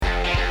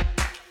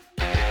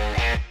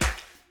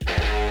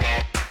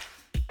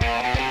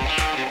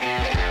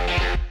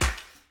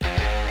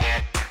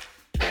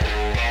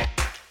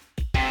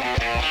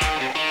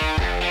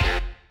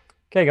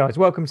Okay, guys,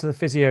 welcome to the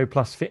Physio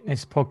Plus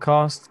Fitness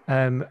podcast.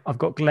 I've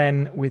got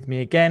Glenn with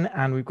me again,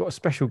 and we've got a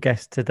special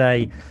guest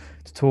today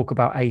to talk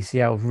about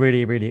ACL.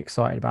 Really, really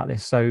excited about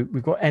this. So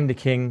we've got Enda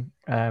King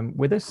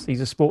with us.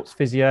 He's a sports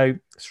physio,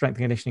 strength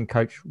and conditioning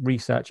coach,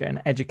 researcher,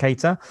 and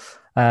educator.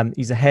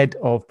 He's a head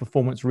of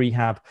performance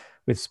rehab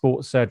with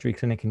Sports Surgery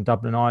Clinic in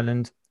Dublin,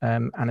 Ireland,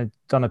 and had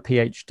done a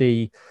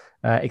PhD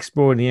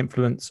exploring the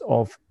influence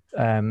of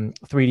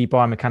 3D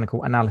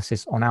biomechanical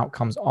analysis on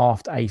outcomes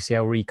after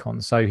ACL recon.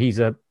 So he's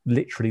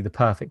literally the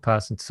perfect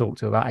person to talk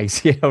to about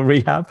ACL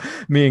rehab.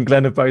 Me and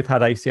Glenn have both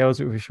had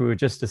ACLs, which we were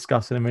just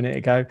discussing a minute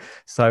ago.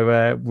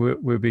 So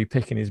we'll be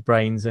picking his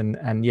brains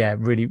and yeah,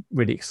 really,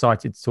 really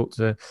excited to talk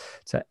to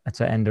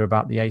Enda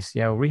about the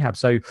ACL rehab.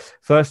 So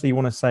firstly, you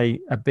want to say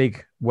a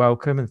big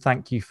welcome and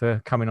thank you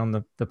for coming on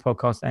the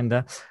podcast,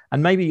 Enda.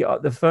 And maybe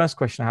the first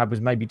question I had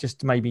was maybe just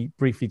to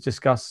briefly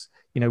discuss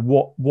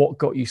what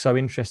got you so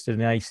interested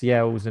in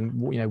ACLs, and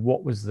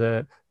what was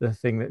the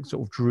thing that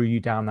sort of drew you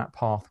down that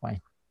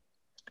pathway?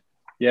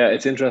 Yeah,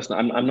 it's interesting.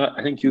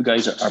 I think you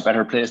guys are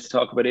better placed to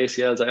talk about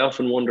ACLs. I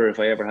often wonder if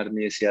I ever had an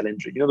ACL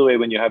injury. You know the way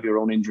when you have your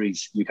own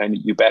injuries,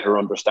 you better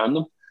understand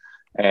them.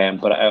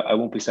 But I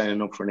won't be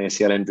signing up for an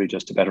ACL injury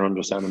just to better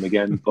understand them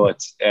again.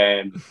 But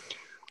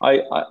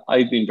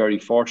I've been very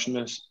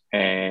fortunate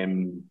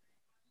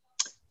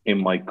in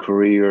my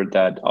career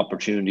that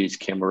opportunities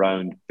came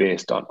around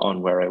based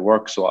on where I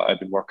work. So I've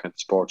been working at the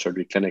Sports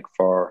Surgery Clinic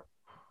for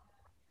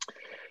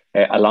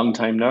a long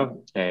time now,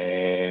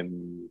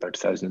 about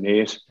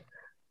 2008.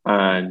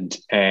 And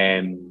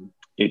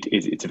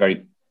it's a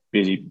very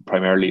busy,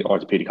 primarily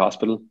orthopedic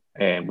hospital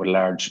with a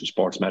large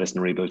sports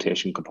medicine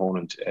rehabilitation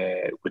component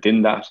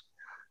within that,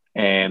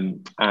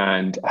 and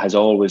has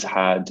always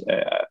had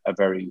a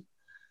very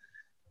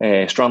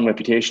strong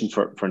reputation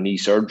for knee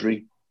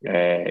surgery,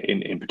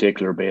 in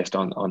particular based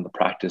on the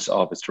practice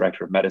of its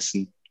director of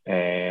medicine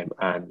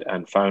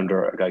and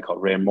founder, a guy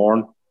called Ray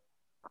Moran.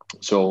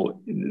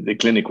 So the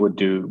clinic would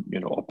do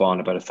up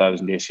on about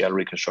 1,000 ACL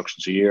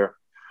reconstructions a year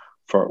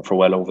for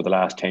well over the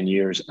last 10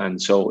 years.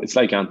 And so it's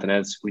like anything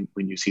else,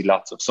 when you see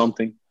lots of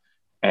something,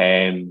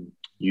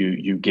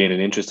 you gain an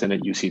interest in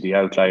it, you see the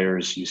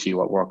outliers, you see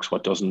what works,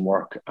 what doesn't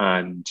work.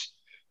 And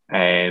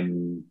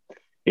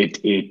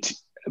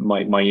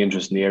my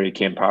interest in the area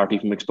came partly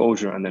from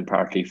exposure and then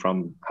partly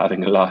from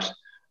having a lot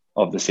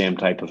of the same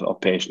type of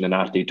patient and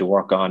athlete to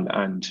work on.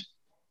 And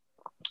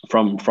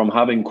from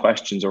having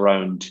questions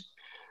around,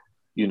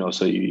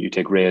 so you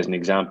take Ray as an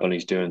example,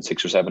 he's doing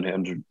 600 or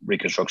 700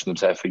 reconstructions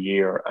himself a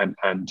year.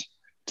 And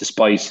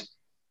despite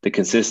the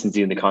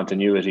consistency and the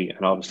continuity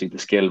and obviously the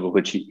skill with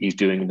which he's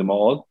doing them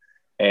all,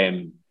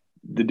 the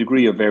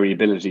degree of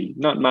variability,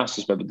 not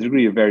massive, but the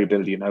degree of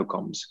variability in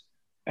outcomes,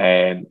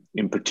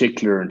 in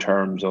particular in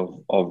terms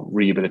of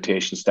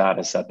rehabilitation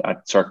status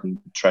at certain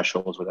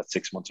thresholds, whether that's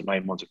 6 months or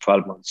 9 months or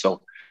 12 months.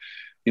 So,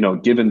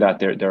 given that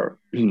they're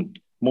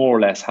more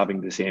or less having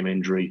the same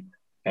injury,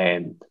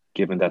 and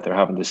given that they're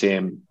having the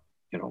same,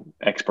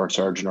 expert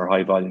surgeon or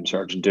high volume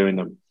surgeon doing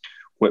them,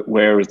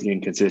 where is the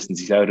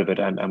inconsistencies out of it?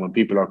 And when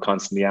people are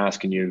constantly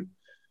asking you,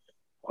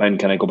 when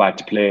can I go back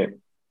to play?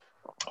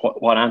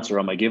 What answer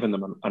am I giving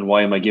them, and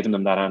why am I giving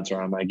them that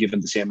answer? Am I giving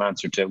the same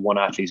answer to one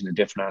athlete and a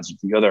different answer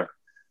to the other?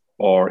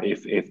 Or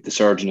if the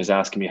surgeon is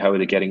asking me how are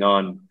they getting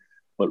on,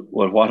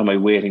 well, what am I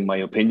weighting my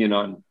opinion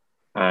on?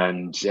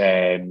 And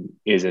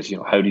is it,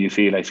 how do you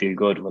feel? I feel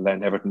good. Well,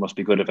 then everything must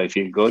be good if I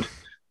feel good.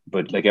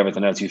 But like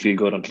everything else, you feel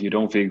good until you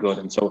don't feel good.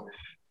 And so,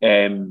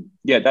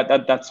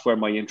 that's where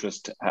my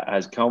interest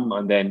has come.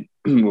 And then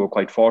we were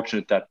quite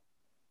fortunate that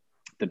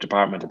the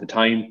department at the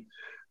time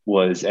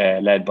was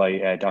led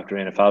by Dr.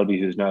 Enda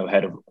Falvey, who's now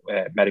head of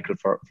medical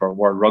for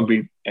World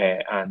Rugby,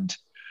 and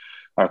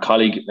our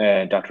colleague,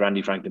 Dr.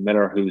 Andy Franklin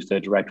Miller, who's the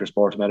director of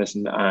sports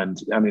medicine. And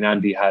I mean,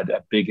 Andy had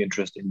a big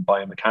interest in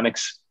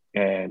biomechanics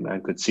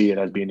and could see it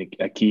as being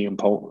a key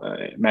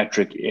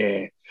metric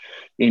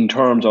in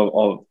terms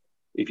of,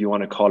 if you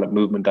want to call it,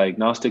 movement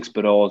diagnostics,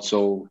 but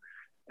also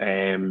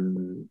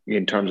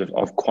in terms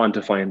of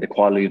quantifying the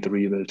quality of the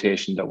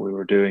rehabilitation that we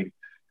were doing.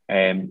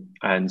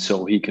 And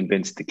so he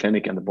convinced the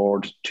clinic and the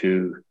board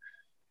to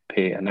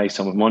pay a nice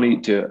sum of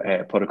money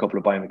to put a couple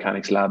of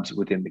biomechanics labs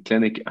within the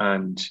clinic.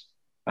 And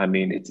I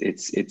mean,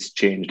 it's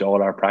changed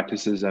all our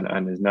practices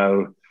and is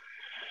now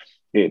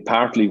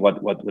partly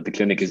what the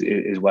clinic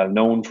is well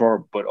known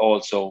for, but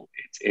also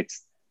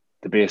it's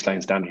the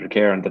baseline standard of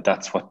care, and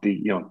that's what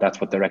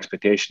their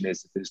expectation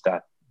is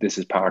that this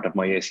is part of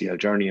my ACL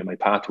journey and my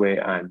pathway.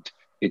 And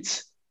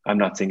I'm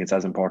not saying it's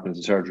as important as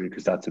the surgery,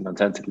 because that's a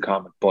nonsensical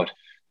comment, but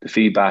the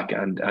feedback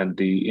and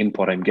the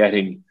input I'm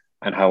getting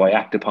and how I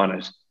act upon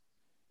it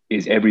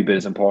is every bit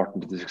as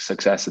important to the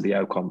success of the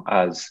outcome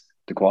as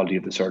the quality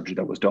of the surgery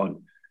that was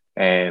done.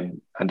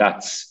 And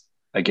that's,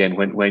 again,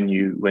 when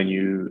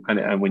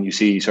you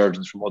see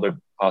surgeons from other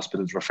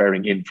hospitals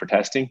referring in for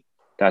testing,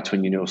 that's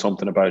when you know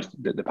something about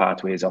the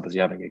pathway is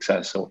obviously having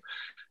success. So,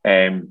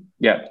 a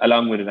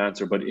long-winded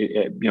answer, but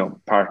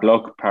part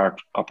luck, part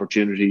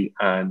opportunity,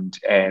 and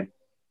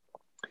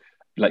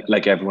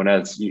like everyone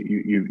else,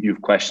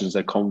 you've questions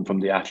that come from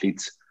the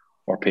athletes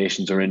or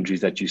patients or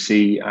injuries that you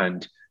see,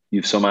 and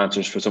you've some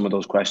answers for some of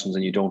those questions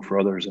and you don't for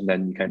others, and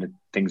then kind of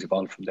things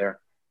evolve from there.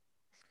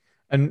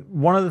 And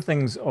one of the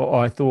things,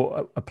 or I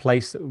thought a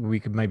place that we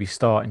could maybe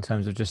start in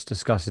terms of just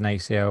discussing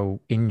ACL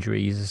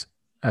injuries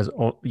as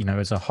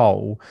as a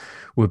whole,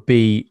 would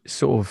be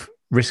sort of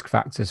risk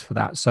factors for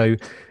that. So,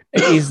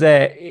 is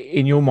there,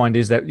 in your mind,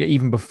 is there,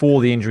 even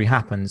before the injury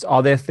happens,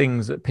 are there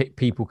things that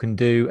people can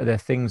do? Are there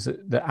things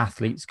that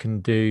athletes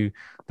can do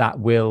that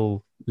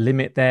will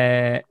limit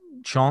their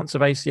chance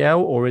of ACL,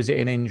 or is it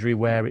an injury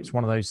where it's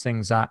one of those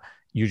things that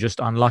you're just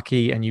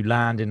unlucky and you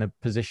land in a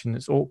position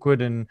that's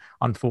awkward, and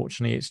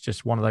unfortunately it's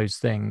just one of those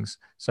things?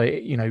 So,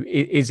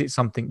 is it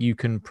something you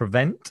can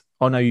prevent?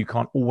 I know you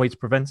can't always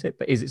prevent it,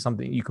 but is it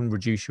something you can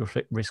reduce your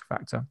risk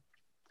factor?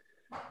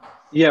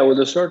 Yeah, well,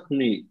 there's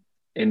certainly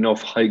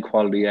enough high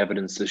quality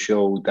evidence to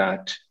show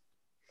that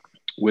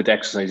with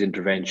exercise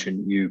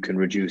intervention you can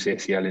reduce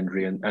ACL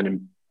injury,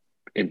 and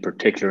in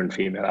particular in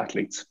female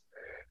athletes.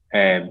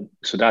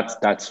 So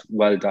that's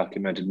well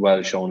documented,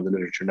 well shown in the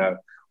literature. Now,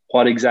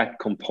 what exact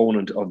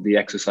component of the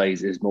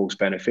exercise is most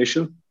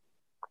beneficial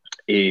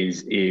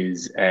is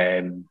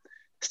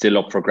still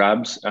up for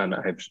grabs, and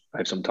I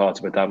have some thoughts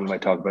about that. We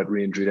might talk about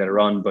re-injury later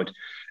on, but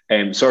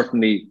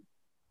certainly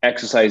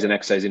exercise and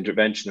exercise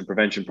intervention and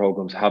prevention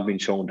programs have been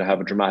shown to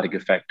have a dramatic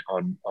effect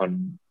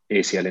on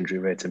ACL injury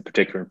rates, in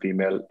particular in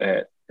female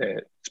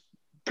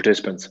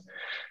participants.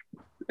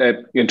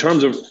 In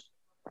terms of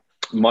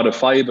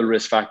modifiable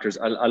risk factors,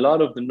 a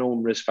lot of the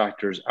known risk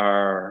factors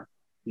are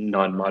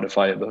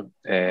non-modifiable,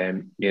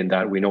 in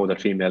that we know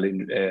that female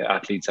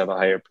athletes have a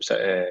higher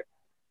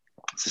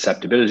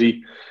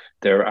susceptibility.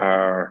 There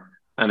are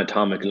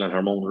anatomical and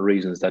hormonal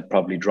reasons that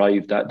probably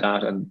drive that,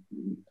 and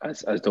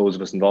as those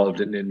of us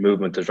involved in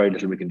movement, there's very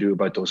little we can do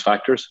about those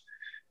factors.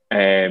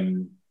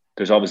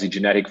 There's obviously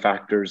genetic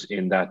factors,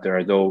 in that there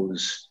are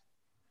those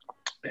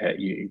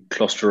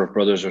cluster of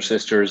brothers or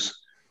sisters,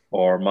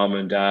 or mom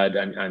and dad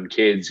and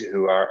kids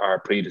who are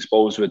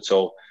predisposed to it.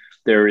 So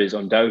there is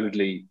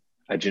undoubtedly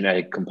a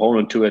genetic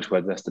component to it,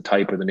 whether that's the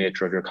type or the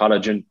nature of your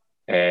collagen,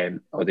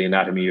 or the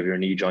anatomy of your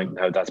knee joint and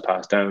how that's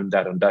passed down.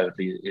 That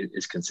undoubtedly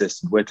is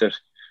consistent with it.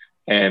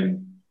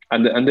 And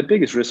the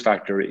biggest risk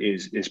factor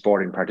is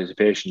sporting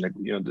participation. Like,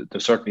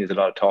 there certainly is a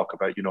lot of talk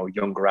about,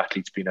 younger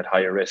athletes being at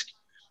higher risk.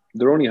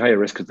 They're only higher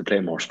risk because they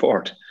play more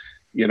sport,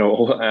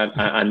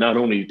 and not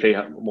only play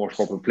more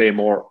sport, but play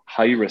more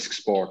high risk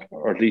sport,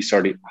 or at least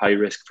high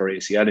risk for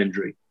ACL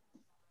injury.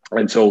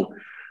 And so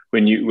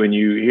when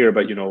you hear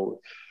about,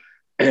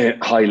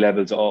 high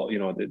levels of,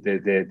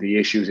 the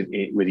issues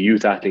with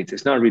youth athletes,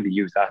 it's not really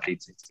youth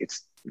athletes.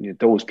 It's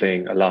those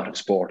playing a lot of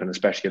sport, and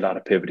especially a lot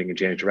of pivoting and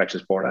change direction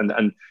sport.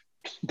 And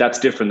that's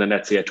different than,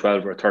 let's say, a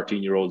 12 or a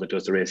 13-year-old that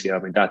does their ACL.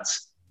 I mean,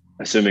 that's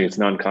assuming it's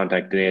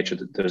non-contact in nature.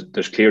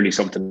 There's clearly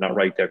something not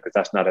right there, because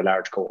that's not a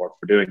large cohort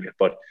for doing it.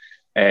 But,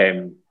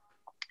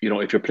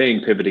 if you're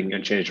playing pivoting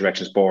and change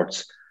direction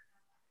sports,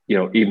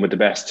 even with the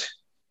best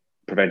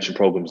prevention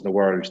programs in the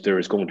world, there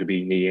is going to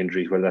be knee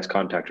injuries, whether that's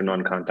contact or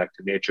non-contact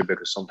in nature,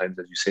 because sometimes,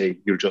 as you say,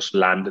 you'll just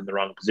land in the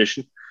wrong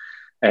position.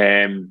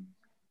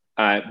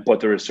 But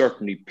there is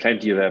certainly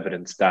plenty of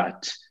evidence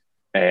that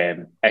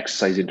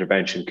exercise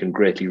intervention can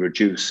greatly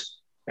reduce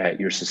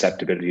your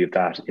susceptibility of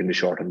that in the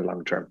short and the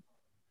long term.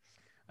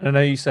 And I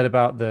know you said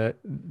about the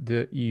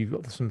you've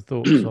got some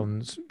thoughts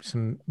on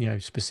some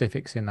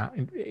specifics in that.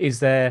 Is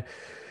there,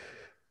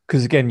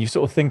 because again, you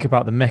sort of think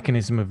about the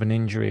mechanism of an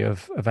injury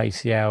of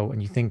ACL,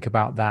 and you think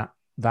about that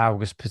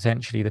valgus,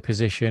 potentially the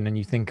position, and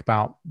you think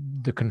about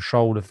the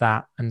control of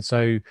that. And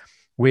so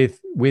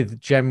with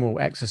general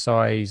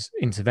exercise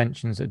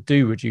interventions that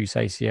do reduce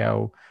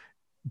ACL,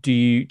 do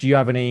you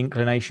have any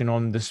inclination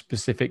on the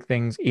specific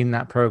things in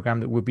that program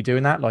that would be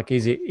doing that? Like,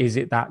 is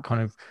it that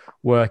kind of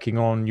working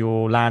on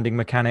your landing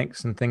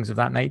mechanics and things of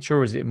that nature,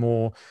 or is it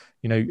more,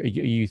 are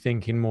you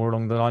thinking more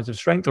along the lines of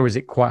strength, or is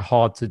it quite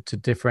hard to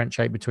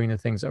differentiate between the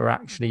things that are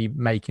actually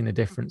making the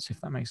difference,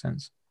 if that makes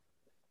sense?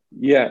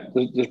 Yeah,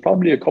 there's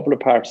probably a couple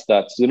of parts to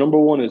that. So the number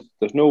one is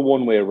there's no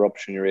one way of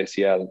rupturing your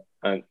ACL,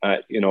 and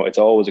it's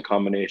always a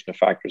combination of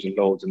factors and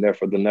loads, and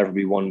therefore there'll never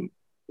be one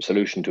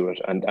solution to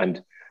it.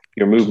 And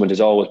your movement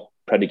is always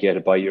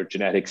predicated by your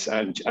genetics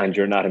and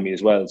your anatomy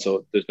as well.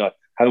 So there's not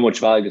how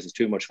much valgus is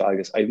too much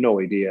valgus. I have no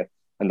idea,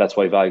 and that's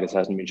why valgus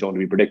hasn't been shown to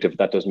be predictive.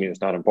 That doesn't mean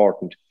it's not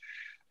important.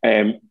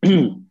 But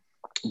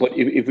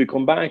if we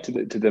come back to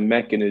the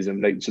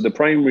mechanism, so the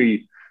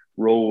primary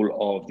role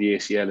of the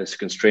ACL is to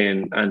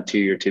constrain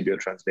anterior tibial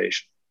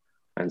translation,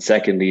 and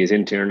secondly is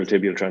internal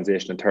tibial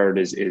translation, and third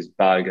is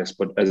valgus,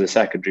 but as a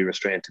secondary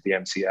restraint to the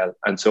MCL.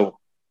 And so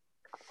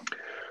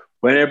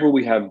whenever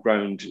we have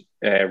ground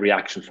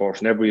reaction force,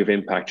 whenever we have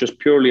impact just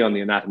purely on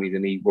the anatomy of the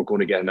knee, we're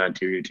going to get an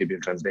anterior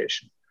tibial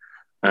translation.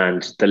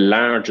 And the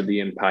larger the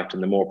impact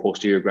and the more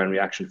posterior ground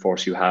reaction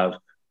force you have,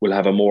 will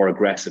have a more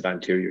aggressive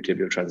anterior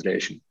tibial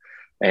translation.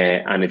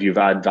 And if you've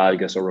add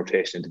valgus or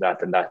rotation into that,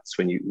 then that's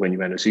when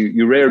you enter. So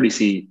you rarely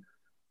see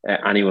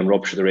anyone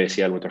rupture their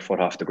ACL with their foot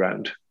off the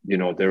ground.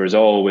 There is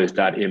always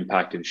that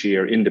impact and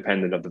shear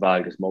independent of the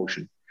valgus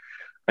motion.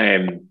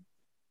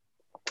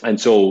 And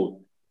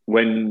so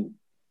when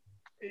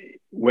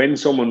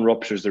someone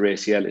ruptures their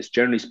ACL, it's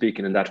generally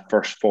speaking in that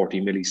first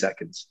 40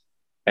 milliseconds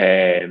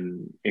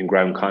in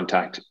ground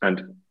contact.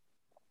 And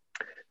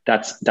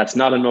that's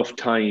not enough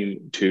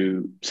time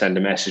to send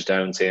a message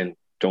down saying,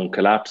 don't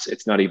collapse.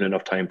 It's not even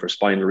enough time for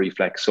spinal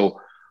reflex.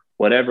 So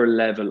whatever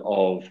level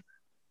of,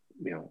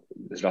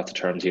 there's lots of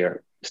terms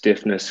here,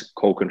 stiffness,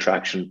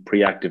 co-contraction,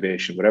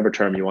 pre-activation, whatever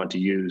term you want to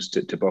use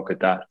to bucket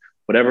that,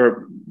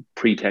 whatever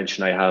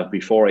pre-tension I have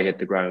before I hit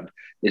the ground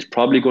is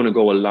probably going to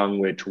go a long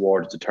way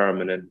towards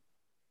determining,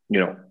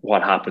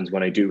 what happens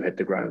when I do hit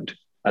the ground,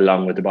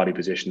 along with the body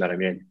position that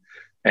I'm in.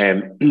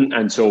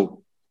 And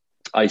so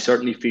I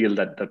certainly feel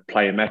that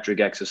plyometric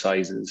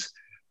exercises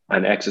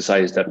and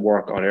exercises that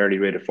work on early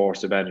rate of force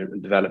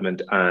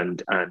development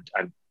and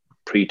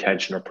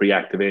pre-tension or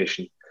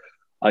pre-activation,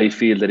 I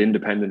feel that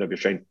independent of your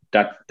strength,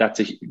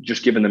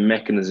 just given the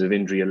mechanism of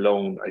injury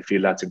alone, I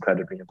feel that's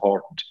incredibly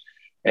important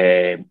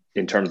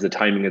in terms of the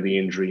timing of the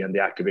injury and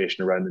the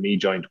activation around the knee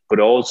joint, but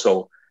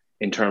also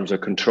in terms of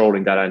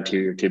controlling that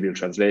anterior tibial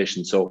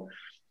translation. So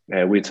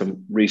we had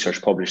some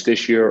research published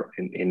this year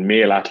in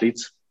male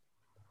athletes,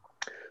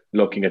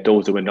 looking at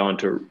those that went on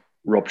to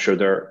rupture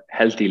their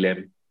healthy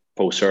limb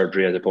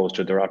post-surgery as opposed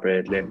to their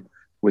operated limb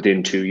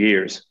within 2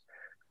 years.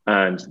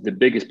 And the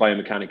biggest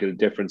biomechanical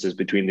differences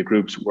between the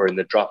groups were in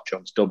the drop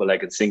jumps, double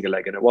leg and single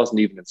leg. And it wasn't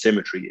even in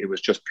symmetry. It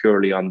was just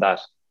purely on that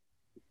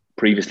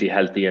previously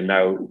healthy and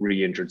now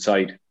re-injured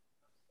side.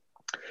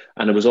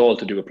 And it was all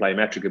to do with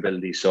plyometric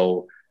ability.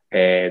 So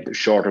the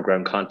shorter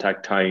ground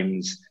contact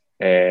times,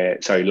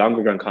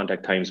 longer ground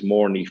contact times,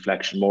 more knee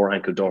flexion, more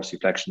ankle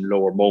dorsiflexion,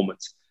 lower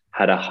moments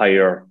had a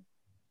higher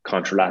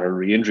contralateral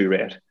re-injury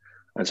rate.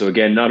 And so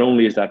again, not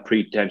only is that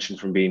pre-tension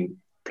from being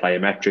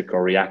plyometric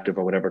or reactive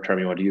or whatever term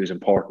you want to use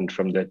important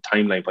from the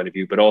timeline point of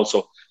view, but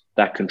also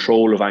that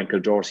control of ankle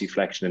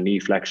dorsiflexion and knee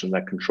flexion,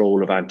 that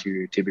control of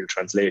anterior tibial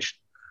translation.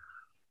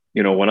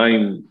 When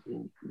I'm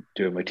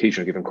doing my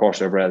teaching or giving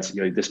course or whatever else,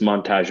 this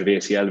montage of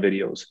ACL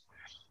videos,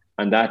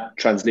 and that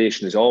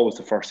translation is always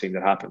the first thing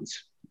that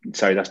happens.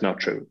 Sorry, that's not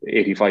true.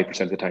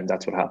 85% of the time,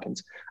 that's what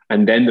happens.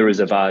 And then there is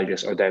a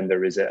valgus, or then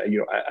there is a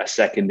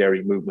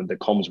secondary movement that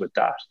comes with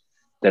that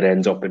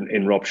ends up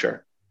in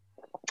rupture.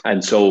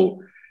 And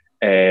so,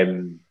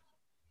 and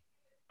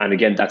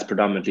again, that's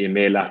predominantly in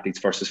male athletes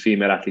versus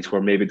female athletes,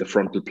 where maybe the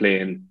frontal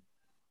plane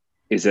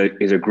is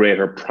a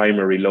greater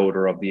primary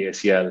loader of the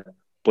ACL,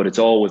 but it's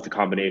always the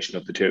combination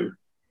of the two.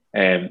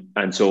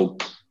 And so,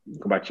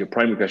 go back to your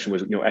primary question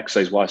was,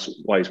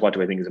 exercise-wise, what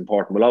do I think is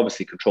important? Well,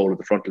 obviously, control of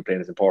the frontal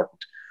plane is important,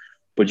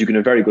 but you can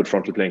have very good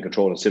frontal plane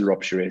control and still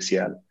rupture your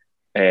ACL.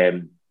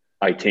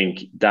 I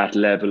think that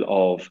level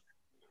of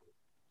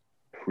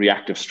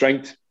reactive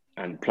strength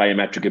and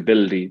plyometric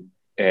ability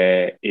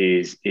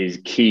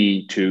is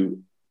key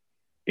to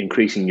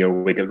increasing your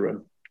wiggle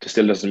room. It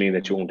still doesn't mean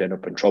that you won't end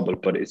up in trouble,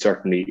 but it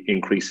certainly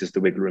increases the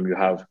wiggle room you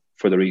have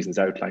for the reasons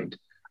outlined.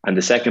 And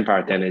the second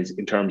part then is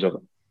in terms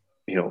of,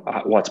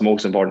 what's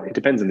most important. It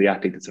depends on the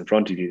athlete that's in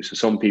front of you. So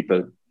some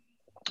people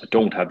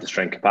don't have the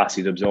strength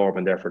capacity to absorb,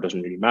 and therefore it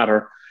doesn't really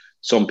matter.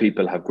 Some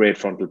people have great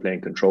frontal plane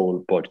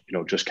control, but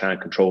just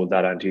can't control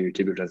that anterior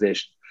tibial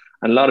translation.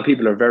 And a lot of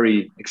people are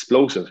very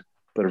explosive,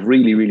 but have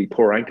really, really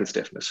poor ankle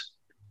stiffness.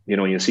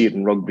 You see it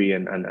in rugby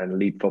and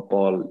elite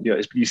football.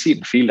 You see it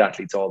in field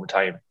athletes all the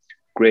time.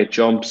 Great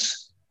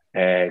jumps,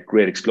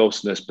 great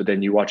explosiveness, but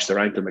then you watch their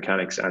ankle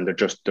mechanics and they're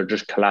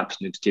just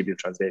collapsing into tibial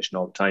translation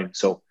all the time.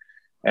 So,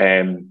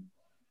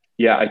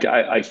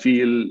 I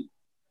feel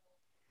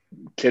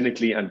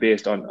clinically and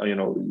based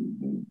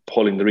on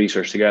pulling the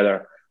research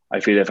together, I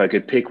feel if I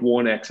could pick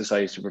one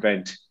exercise to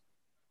prevent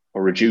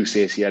or reduce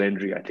ACL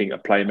injury, I think a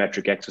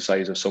plyometric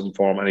exercise of some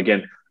form. And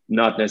again,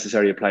 not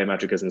necessarily a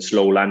plyometric as in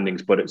slow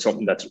landings, but it's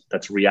something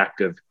that's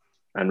reactive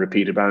and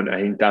repeated bound. I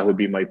think that would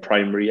be my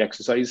primary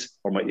exercise,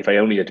 if I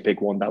only had to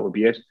pick one, that would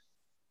be it.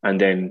 And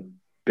then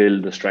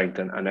build the strength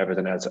and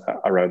everything else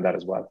around that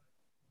as well.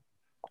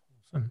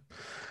 Awesome.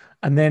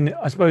 And then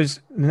I suppose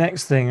the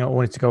next thing I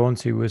wanted to go on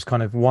to was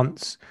kind of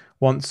once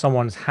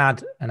someone's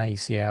had an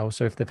ACL,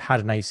 so if they've had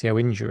an ACL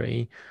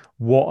injury,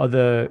 what are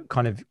the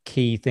kind of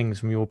key things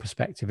from your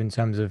perspective in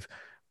terms of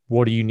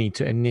what do you need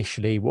to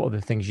initially, what are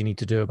the things you need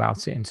to do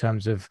about it in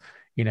terms of,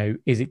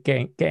 is it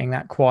getting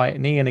that quiet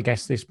knee? And I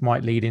guess this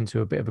might lead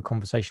into a bit of a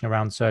conversation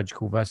around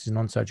surgical versus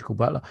non-surgical,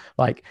 but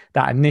like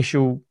that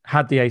initial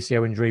had the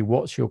ACL injury,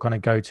 what's your kind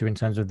of go-to in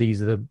terms of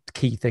these are the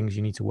key things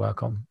you need to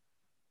work on?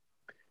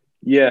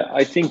 Yeah,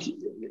 I think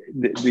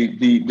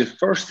the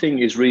first thing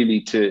is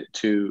really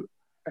to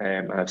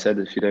I've said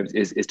it a few times,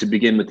 is to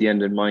begin with the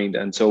end in mind.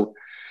 And so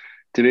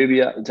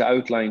to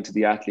outline to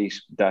the athlete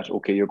that,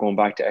 okay, you're going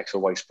back to X or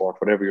Y sport,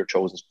 whatever your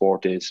chosen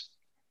sport is,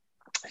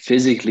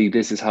 physically,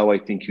 this is how I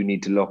think you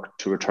need to look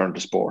to return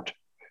to sport.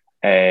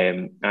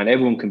 And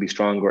everyone can be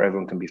stronger,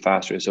 everyone can be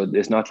faster. So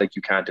it's not like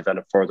you can't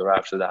develop further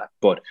after that.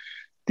 But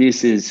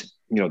this is,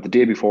 the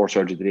day before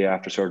surgery, the day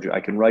after surgery,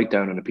 I can write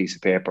down on a piece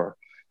of paper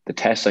the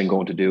tests I'm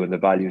going to do and the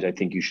values I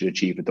think you should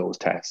achieve with those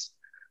tests.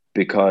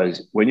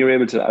 Because when you're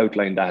able to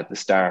outline that at the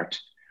start,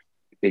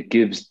 it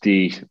gives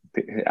the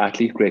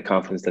athlete great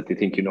confidence that they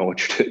think you know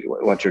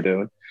what you're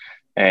doing.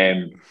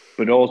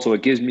 But also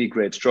it gives me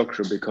great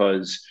structure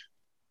because,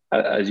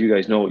 as you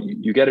guys know,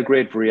 you get a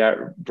great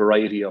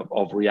variety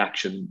of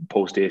reaction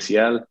post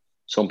ACL.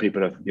 Some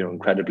people have,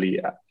 incredibly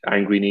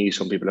angry knees.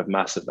 Some people have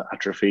massive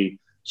atrophy.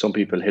 Some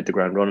people hit the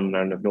ground running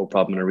and have no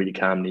problem in a really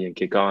calm knee and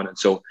kick on. And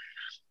so,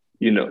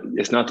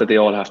 it's not that they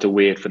all have to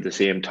wait for the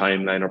same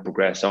timeline or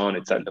progress on.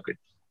 It's that, look,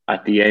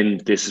 at the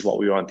end, this is what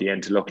we want the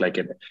end to look like.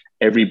 And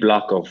every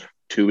block of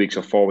 2 weeks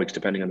or 4 weeks,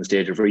 depending on the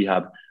stage of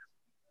rehab,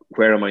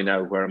 where am I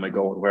now? Where am I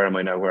going? Where am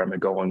I now? Where am I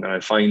going? And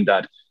I find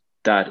that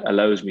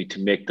allows me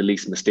to make the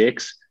least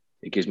mistakes.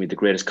 It gives me the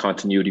greatest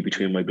continuity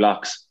between my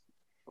blocks.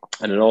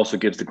 And it also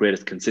gives the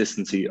greatest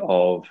consistency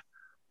of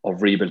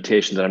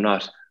rehabilitation, that I'm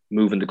not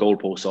moving the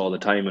goalposts all the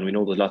time. And we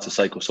know there's lots of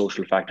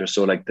psychosocial factors.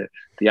 So like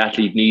the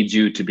athlete needs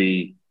you to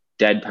be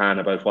deadpan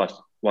about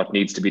what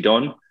needs to be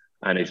done.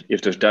 And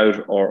if there's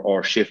doubt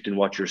or shift in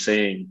what you're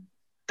saying,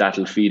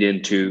 that'll feed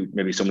into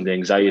maybe some of the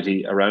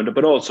anxiety around it.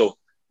 But also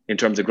in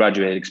terms of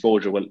graduated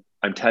exposure, well,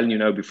 I'm telling you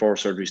now before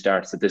surgery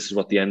starts that this is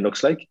what the end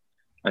looks like.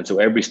 And so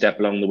every step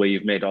along the way,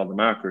 you've made all the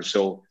markers.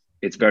 So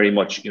it's very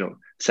much,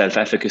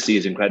 self-efficacy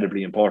is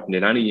incredibly important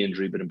in any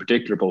injury, but in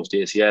particular post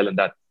ACL, and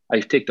that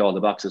I've ticked all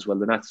the boxes. Well,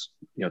 then that's,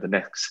 the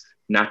next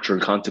natural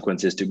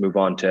consequence is to move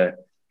on to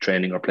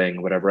training or playing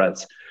or whatever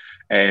else.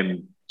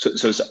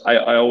 So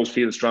I always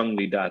feel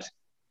strongly that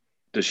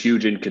there's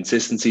huge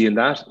inconsistency in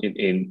that,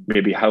 in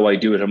maybe how I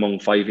do it among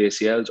 5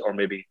 ACLs, or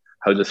maybe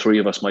how the 3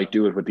 of us might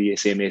do it with the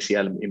same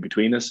ACL in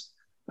between us.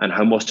 And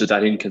how much does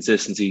that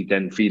inconsistency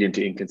then feed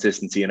into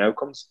inconsistency in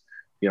outcomes?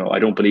 I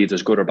don't believe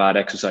there's good or bad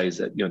exercise.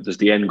 That, there's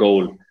the end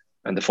goal,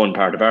 and the fun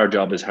part of our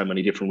job is how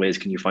many different ways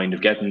can you find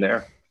of getting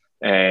there.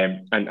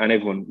 And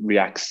everyone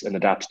reacts and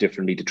adapts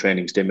differently to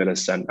training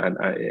stimulus and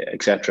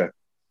etc.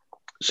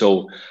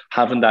 So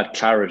having that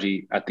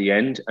clarity at the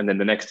end, and then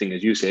the next thing,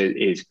 as you say,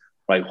 is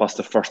right, what's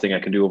the first thing I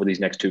can do over these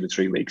next 2 to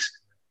 3 weeks?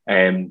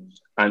 And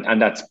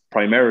that's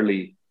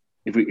primarily,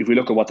 if we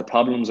look at what the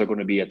problems are going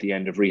to be at the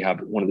end of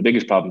rehab, one of the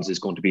biggest problems is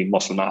going to be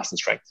muscle mass and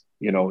strength.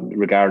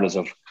 Regardless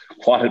of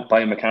what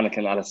biomechanical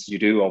analysis you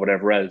do or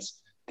whatever else,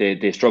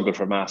 they struggle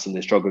for mass, and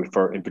they struggle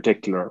for, in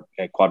particular,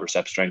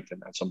 quadricep strength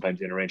and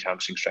sometimes inner range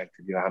hamstring strength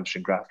if you have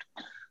hamstring graft.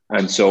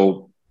 And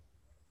so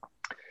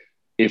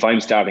if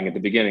I'm starting at the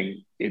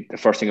beginning, the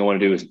first thing I want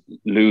to do is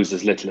lose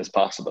as little as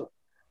possible.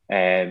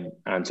 And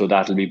so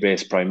that'll be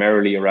based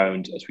primarily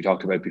around, as we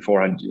talked about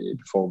beforehand,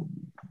 before we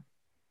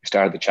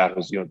started the chat,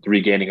 was the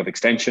regaining of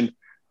extension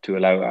to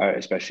allow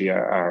especially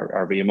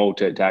our VMO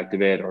to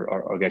activate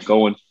or get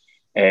going,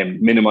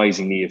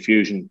 minimizing knee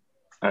effusion,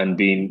 and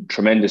being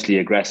tremendously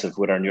aggressive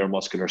with our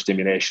neuromuscular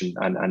stimulation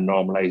and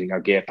normalizing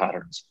our gait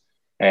patterns.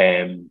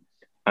 And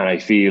I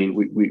feel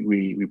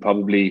we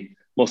probably,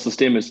 muscle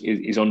stim is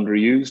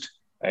underused.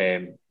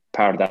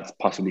 Part of that's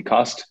possibly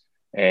cost,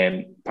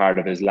 and part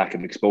of it is lack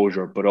of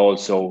exposure, but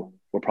also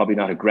we're probably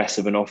not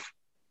aggressive enough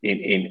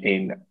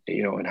in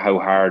how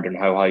hard and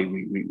how high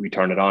we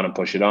turn it on and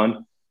push it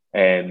on.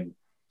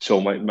 So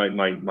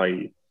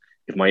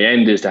if my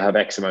end is to have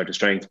X amount of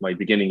strength, my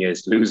beginning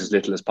is to lose as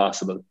little as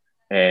possible.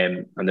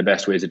 And the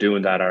best ways of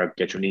doing that are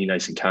get your knee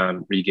nice and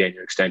calm, regain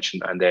your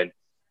extension, and then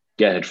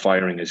get it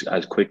firing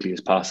as quickly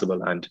as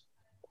possible. And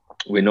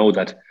we know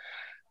that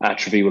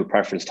atrophy will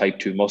preference type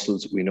 2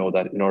 muscles. We know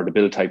that in order to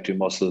build type 2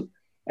 muscle,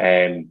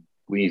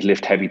 we need to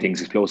lift heavy things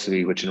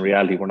explosively, which in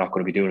reality we're not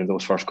going to be doing in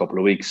those first couple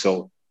of weeks.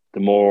 So the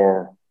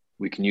more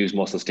we can use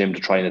muscle stim to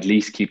try and at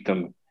least keep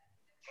them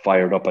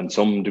fired up on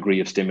some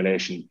degree of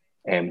stimulation,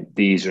 the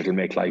easier it'll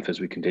make life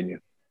as we continue.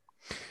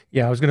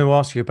 Yeah, I was going to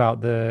ask you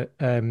about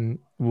the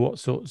what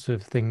sorts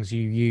of things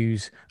you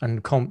use, and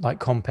like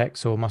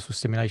Compex or muscle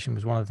stimulation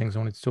was one of the things I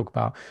wanted to talk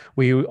about.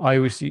 I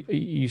always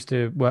used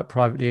to work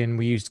privately, and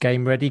we used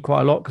Game Ready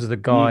quite a lot because the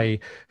guy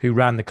who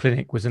ran the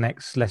clinic was an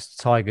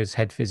ex-Leicester Tigers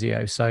head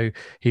physio, so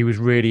he was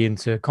really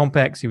into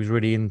Compex. He was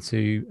really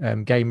into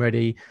Game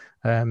Ready,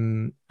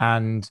 and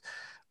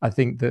I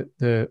think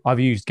that I've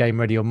used Game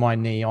Ready on my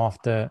knee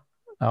after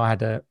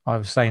I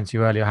was saying to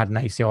you earlier, I had an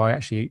ACL. I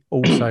actually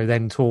also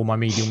then tore my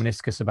medial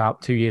meniscus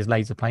about 2 years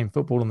later playing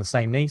football on the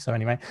same knee. So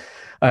anyway,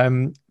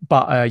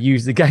 but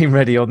used the Game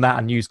Ready on that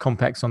and used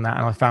Compex on that,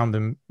 and I found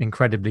them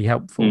incredibly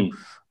helpful.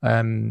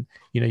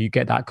 You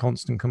get that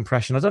constant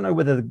compression. I don't know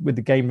whether with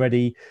the Game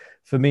Ready,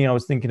 for me, I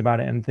was thinking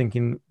about it and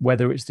thinking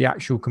whether it's the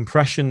actual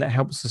compression that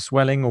helps the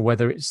swelling or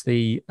whether it's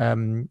the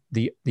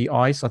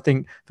ice. I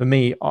think for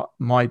me,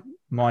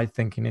 my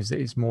thinking is that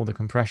it's more the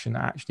compression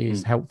that actually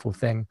is a helpful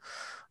thing.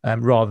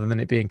 Rather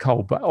than it being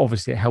cold, but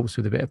obviously it helps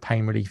with a bit of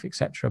pain relief,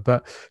 etc.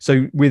 But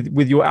so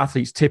with your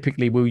athletes,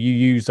 typically, will you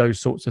use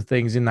those sorts of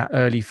things in that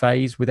early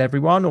phase with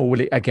everyone, or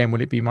will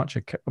it be much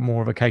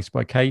more of a case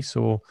by case?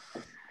 Or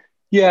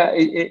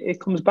it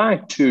comes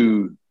back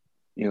to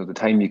the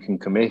time you can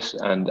commit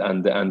and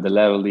the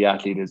level the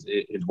athlete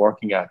is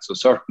working at. So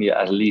certainly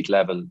at elite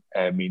level,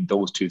 I mean,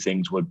 those two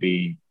things would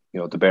be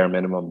the bare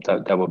minimum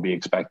that would be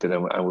expected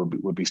and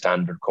would be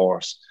standard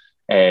course.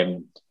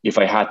 If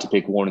I had to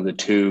pick one of the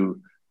two,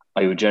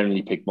 I would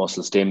generally pick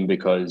muscle stim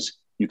because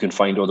you can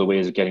find other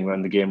ways of getting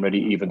around the game ready,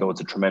 even though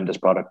it's a tremendous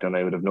product, and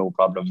I would have no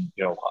problem,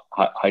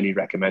 highly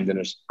recommending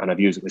it. And I've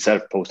used it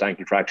myself post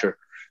ankle fracture.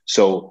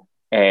 So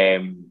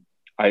I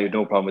had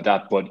no problem with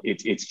that, but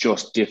it's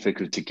just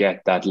difficult to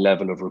get that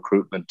level of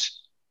recruitment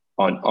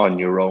on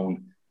your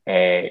own,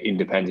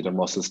 independent of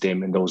muscle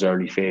stim in those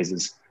early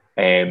phases.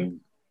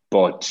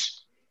 But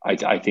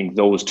I think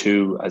those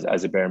two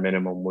as a bare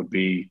minimum would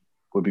be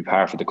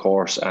par for the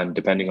course, and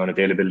depending on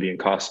availability and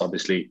costs,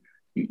 obviously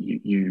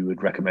you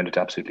would recommend it to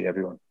absolutely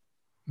everyone.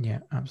 Yeah,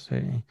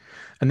 absolutely.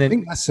 And then I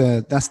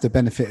think that's the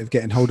benefit of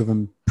getting hold of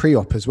them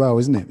pre-op as well,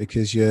 isn't it?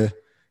 Because you're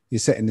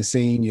setting the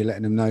scene, you're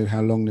letting them know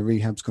how long the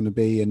rehab's going to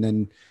be, and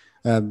then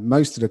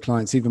most of the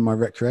clients, even my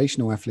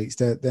recreational athletes,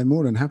 they're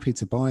more than happy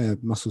to buy a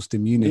muscle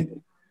stim unit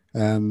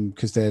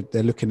because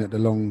they're looking at the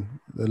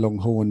long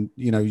haul, and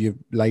you're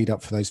laid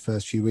up for those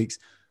first few weeks.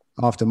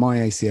 After my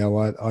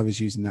ACL, I was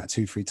using that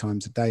 2-3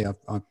 times a day.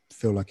 I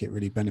feel like it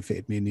really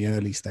benefited me in the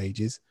early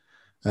stages,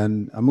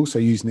 and I'm also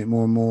using it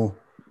more and more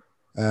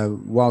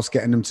whilst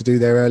getting them to do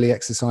their early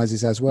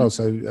exercises as well.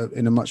 So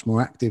in a much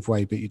more active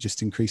way, but you're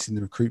just increasing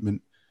the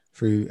recruitment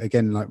through,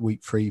 again, like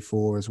week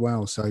 3-4 as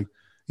well. So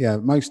yeah,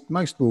 most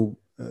will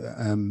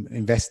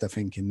invest, I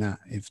think, in that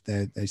if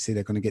they see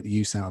they're going to get the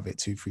use out of it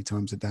 2-3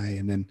 times a day,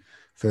 and then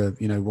for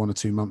 1 or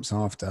 2 months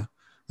after.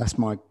 That's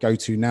my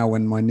go-to now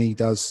when my knee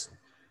does,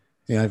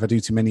 if I do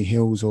too many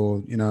hills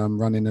or I'm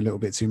running a little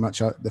bit too much,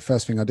 the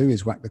first thing I do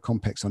is whack the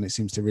Compex on. It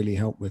seems to really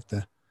help with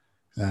the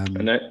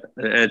and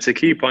it's a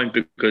key point,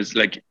 because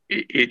like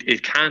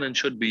it can and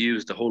should be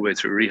used the whole way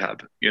through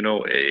rehab.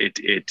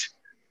 It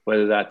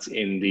whether that's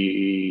in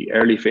the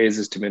early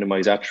phases to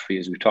minimize atrophy,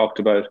 as we talked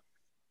about,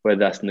 whether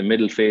that's in the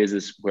middle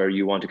phases where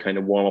you want to kind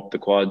of warm up the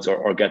quads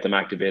or get them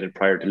activated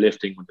prior to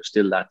lifting when there's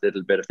still that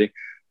little bit of thing.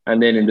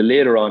 And then in the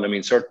later on, I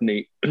mean,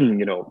 certainly,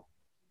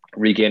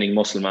 regaining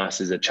muscle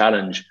mass is a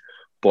challenge,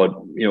 but,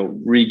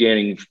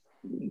 regaining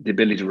the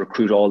ability to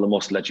recruit all the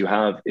muscle that you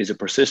have is a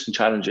persistent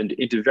challenge, and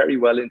into very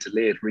well into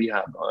late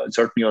rehab,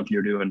 certainly until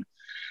you're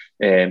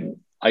doing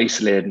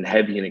isolated and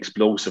heavy and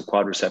explosive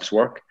quadriceps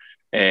work.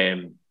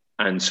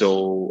 And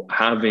so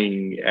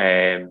having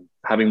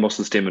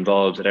muscle stim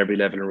involved at every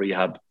level in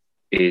rehab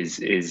is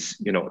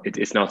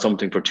it's not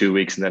something for 2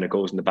 weeks and then it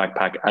goes in the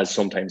backpack, as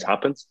sometimes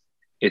happens.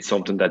 It's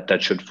something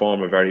that should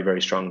form a very,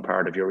 very strong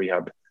part of your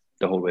rehab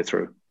the whole way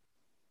through.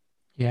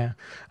 Yeah.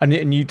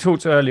 And you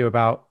talked earlier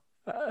about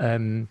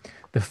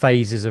the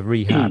phases of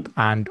rehab,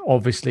 and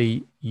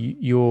obviously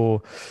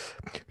you're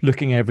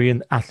looking at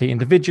every athlete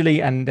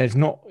individually, and it's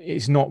not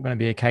going to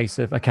be a case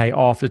of, okay,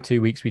 after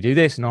 2 weeks we do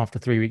this and after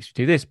 3 weeks we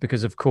do this,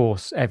 because of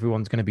course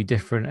everyone's going to be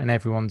different and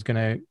everyone's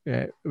going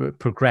to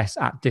progress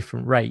at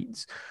different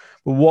rates.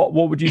 But what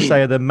would you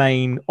say are the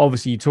main,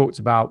 obviously you talked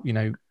about,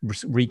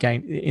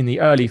 regain in the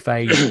early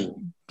phase,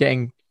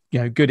 getting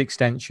good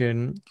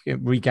extension,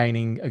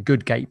 regaining a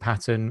good gait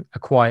pattern, a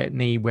quiet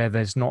knee where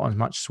there's not as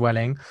much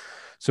swelling.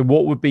 So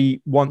what would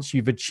be, once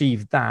you've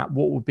achieved that,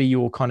 what would be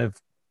your kind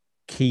of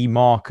key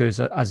markers,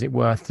 as it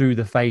were, through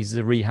the phases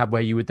of rehab,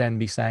 where you would then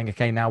be saying,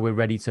 okay, now we're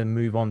ready to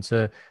move on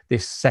to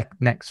this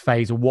next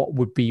phase? Or what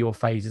would be your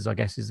phases, I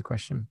guess, is the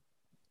question.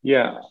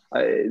 Yeah.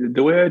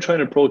 The way I try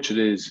and approach it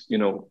is,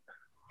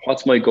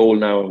 what's my goal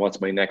now and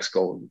what's my next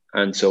goal?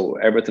 And so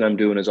everything I'm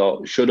doing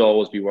should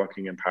always be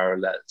working in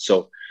parallel.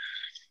 So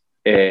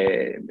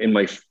in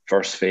my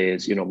first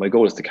phase, my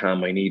goal is to calm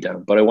my knee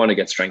down, but I want to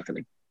get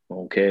strengthening.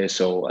 Okay,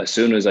 so as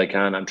soon as I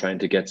can, I'm trying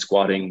to get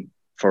squatting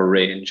for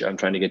range. I'm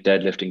trying to get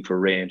deadlifting for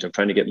range. I'm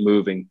trying to get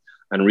moving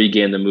and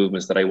regain the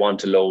movements that I want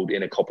to load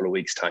in a couple of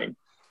weeks' time.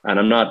 And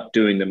I'm not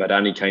doing them at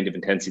any kind of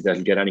intensity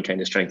that'll get any kind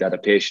of strength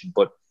adaptation.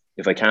 But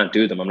if I can't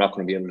do them, I'm not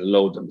going to be able to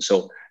load them.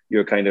 So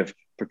you're kind of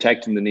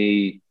protecting the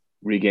knee,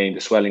 regaining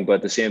the swelling, but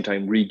at the same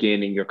time,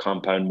 regaining your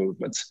compound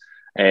movements.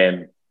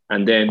 And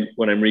then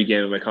when I'm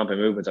regaining my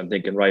compound movements, I'm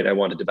thinking, right, I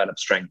want to develop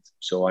strength.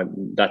 So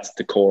that's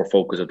the core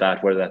focus of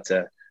that, whether that's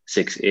a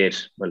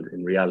 6-8, well,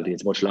 in reality,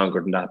 it's much longer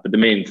than that, but the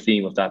main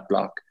theme of that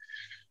block.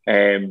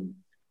 And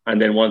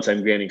then once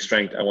I'm gaining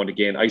strength, I want to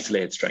gain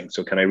isolated strength.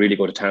 So can I really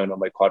go to town on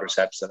my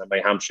quadriceps and on my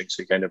hamstrings?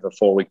 So kind of a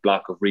 4-week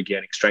block of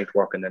regaining strength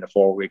work, and then a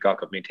 4-week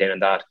block of maintaining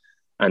that,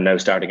 and now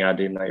starting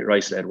adding my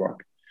isolated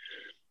work.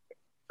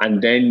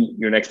 And then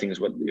your next thing is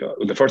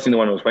the first thing the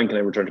one was, when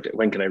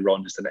can I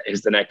run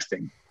is the next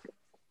thing.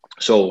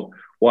 So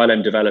while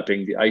I'm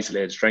developing the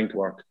isolated strength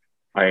work,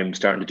 I'm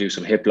starting to do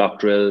some hip lock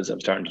drills.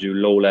 I'm starting to do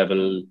low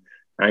level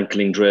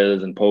ankling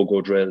drills and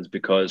pogo drills,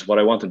 because what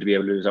I want them to be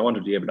able to do is I want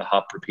them to be able to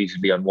hop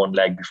repeatedly on one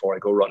leg before I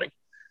go running.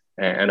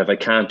 And if I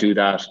can't do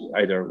that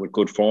either with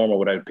good form or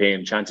without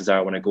pain, chances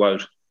are when I go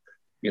out,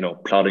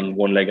 plodding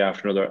one leg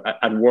after another,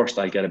 at worst,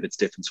 I'll get a bit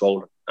stiff and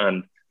swollen.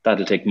 And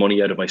that'll take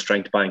money out of my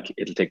strength bank.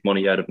 It'll take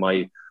money out of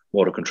my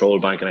motor control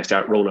bank, and I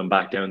start rolling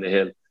back down the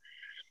hill.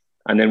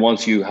 And then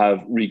once you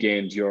have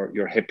regained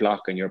your hip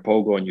lock and your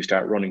pogo and you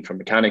start running for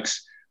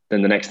mechanics,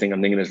 then the next thing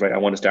I'm thinking is, right, I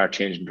want to start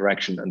changing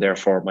direction, and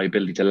therefore my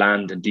ability to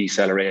land and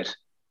decelerate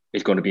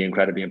is going to be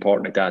incredibly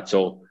important at that.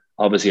 So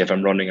obviously if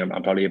I'm running, I'm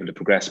probably able to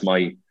progress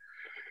my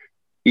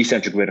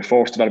eccentric rate of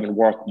force development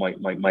work,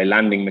 my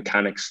landing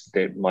mechanics,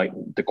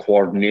 the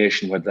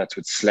coordination, whether that's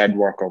with sled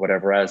work or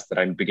whatever else, that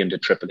I'm beginning to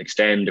triple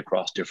extend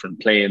across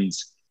different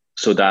planes,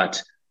 so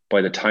that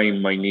by the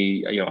time my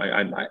knee,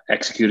 I'm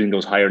executing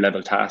those higher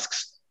level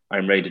tasks,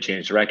 I'm ready to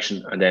change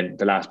direction. And then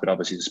the last bit,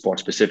 obviously, the sport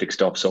specific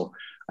stuff. So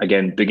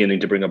again,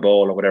 beginning to bring a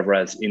ball or whatever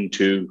else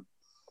into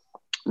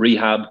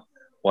rehab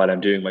while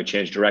I'm doing my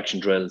change direction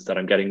drills, that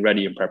I'm getting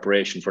ready in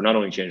preparation for not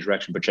only change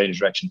direction, but change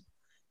direction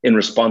in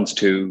response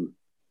to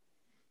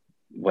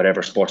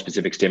whatever sport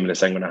specific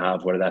stimulus I'm going to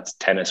have, whether that's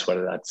tennis,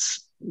 whether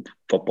that's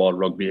football,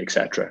 rugby,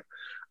 etc.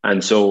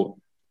 And so,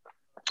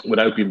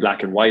 without being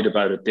black and white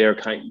about it, they're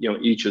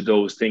each of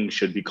those things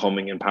should be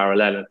coming in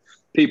parallel. And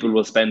people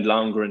will spend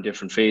longer in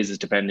different phases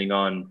depending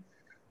on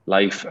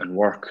life and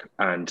work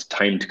and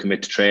time to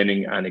commit to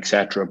training and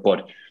etc.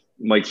 But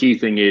my key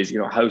thing is,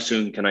 how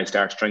soon can I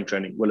start strength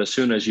training? Well, as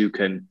soon as you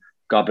can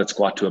goblet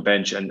squat to a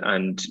bench and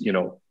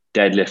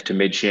deadlift to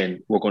mid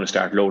shin, we're going to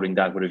start loading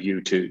that with a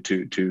view to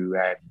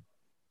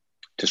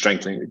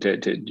strengthening, to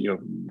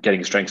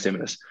getting a strength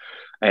stimulus.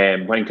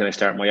 When can I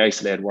start my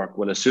isolated work?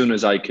 Well, as soon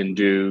as I can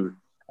do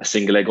a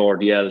single leg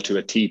RDL to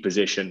a T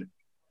position,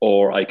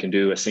 or I can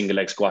do a single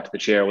leg squat to the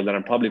chair, well, then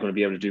I'm probably going to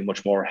be able to do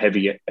much more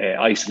heavy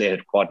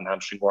isolated quad and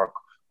hamstring work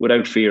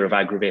without fear of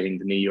aggravating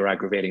the knee or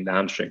aggravating the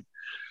hamstring.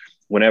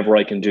 Whenever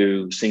I can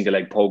do single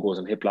leg pogos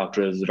and hip lock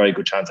drills, there's a very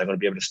good chance I'm going to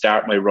be able to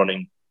start my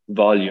running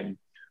volume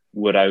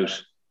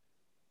without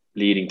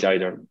leading to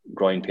either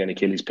groin pain,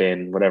 Achilles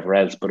pain, whatever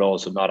else, but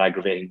also not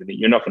aggravating the knee.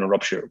 You're not going to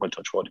rupture, well,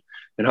 touch wood,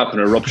 you're not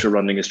going to rupture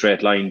running a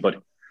straight line. But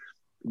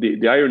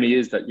the irony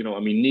is that,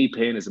 knee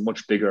pain is a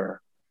much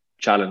bigger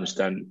challenge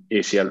than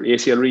ACL.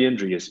 ACL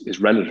re-injury is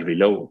relatively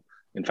low.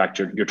 In fact,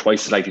 you're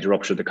twice as likely to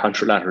rupture the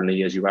contralateral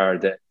knee as you are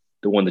the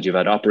one that you've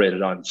had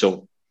operated on.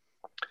 So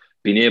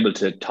being able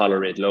to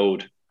tolerate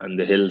load and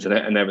the hills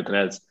and everything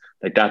else,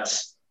 like,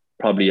 that's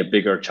probably a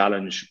bigger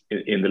challenge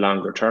in the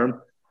longer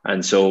term.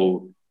 And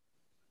so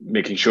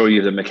making sure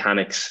you have the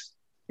mechanics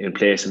in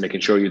place and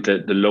making sure you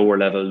have the lower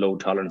level load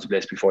tolerance in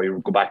place before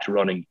you go back to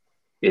running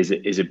is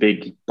a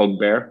big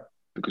bugbear.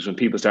 Because when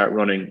people start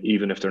running,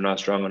 even if they're not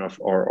strong enough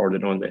or they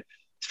don't,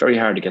 it's very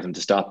hard to get them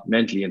to stop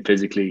mentally and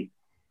physically.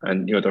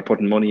 And they're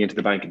putting money into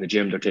the bank in the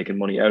gym, they're taking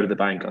money out of the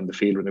bank on the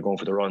field when they're going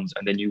for the runs,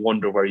 and then you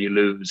wonder where you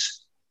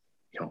lose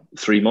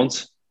 3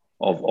 months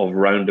of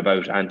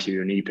roundabout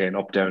anterior knee pain,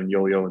 up, down,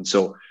 yo-yo. And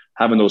so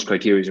having those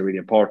criteria are really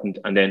important.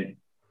 And then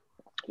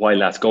while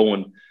that's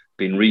going,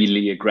 being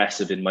really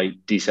aggressive in my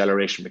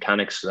deceleration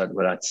mechanics, so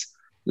whether that's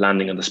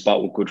landing on the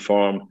spot with good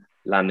form,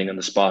 landing on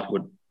the spot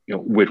with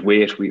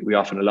weight. We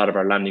often, a lot of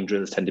our landing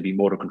drills tend to be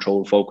motor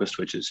control focused,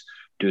 which is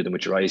doing them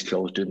with your eyes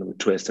closed, doing them with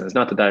twists. And it's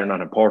not that they're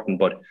not important,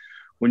 but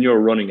when you're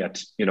running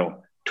at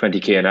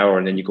 20k an hour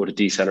and then you go to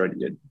decelerate,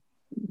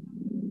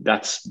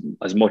 that's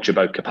as much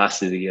about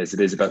capacity as it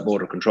is about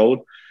motor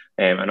control.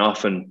 And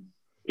often,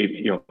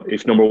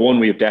 if number one,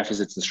 we have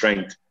deficits in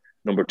strength,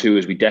 number two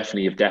is we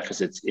definitely have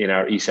deficits in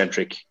our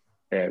eccentric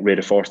rate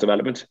of force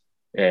development.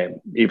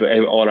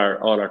 All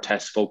our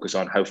tests focus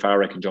on how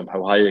far I can jump,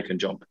 how high I can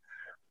jump.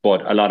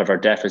 But a lot of our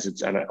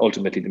deficits and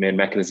ultimately the main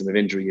mechanism of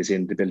injury is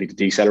in the ability to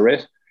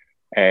decelerate.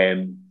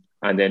 And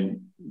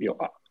then,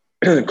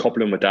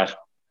 coupling with that,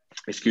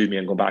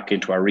 and go back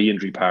into our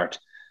re-injury part,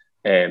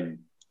 the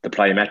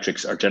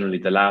plyometrics are generally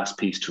the last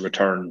piece to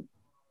return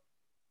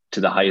to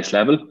the highest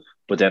level.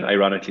 But then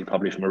ironically,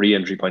 probably from a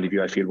re-injury point of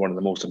view, I feel one of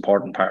the most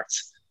important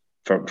parts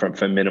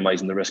from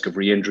minimizing the risk of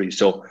re-injury.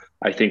 So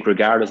I think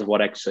regardless of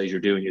what exercise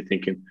you're doing, you're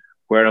thinking,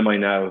 where am I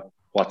now?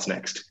 What's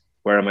next?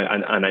 Where am I?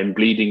 And I'm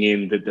bleeding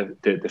in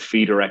the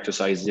feeder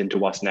exercises into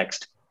what's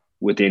next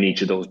within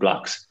each of those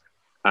blocks.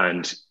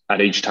 And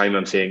at each time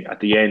I'm saying, at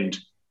the end,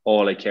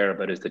 all I care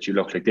about is that you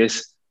look like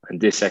this, and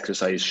this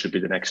exercise should be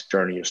the next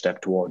journey or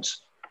step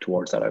towards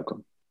that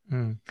outcome.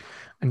 Mm.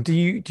 And do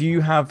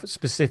you have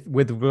specific,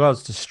 with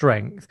regards to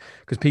strength,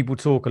 because people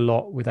talk a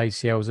lot with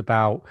ACLs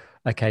about,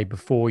 okay,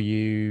 before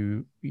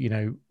you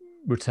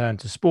return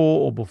to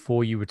sport or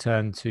before you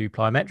return to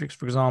plyometrics,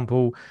 for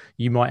example,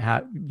 you might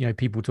have,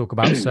 people talk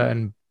about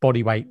certain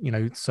body weight,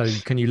 so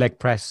can you leg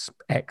press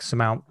X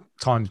amount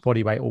times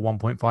body weight or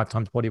 1.5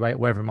 times body weight, or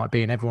whatever it might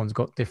be. And everyone's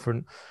got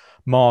different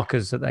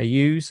markers that they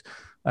use.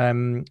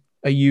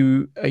 Are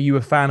you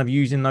a fan of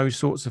using those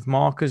sorts of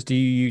markers? Do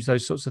you use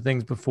those sorts of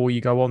things before you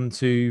go on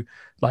to,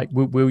 like,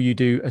 will you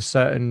do a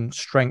certain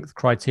strength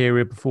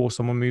criteria before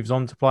someone moves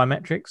on to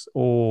plyometrics,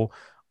 or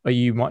are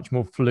you much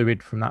more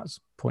fluid from that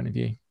point of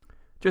view?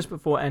 Just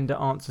before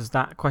Enda answers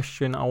that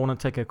question, I want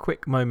to take a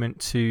quick moment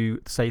to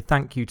say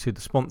thank you to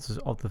the sponsors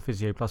of the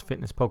Physio Plus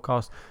Fitness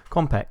podcast,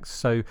 Compex.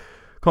 So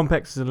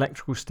Compex is an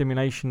electrical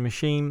stimulation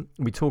machine.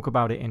 We talk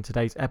about it in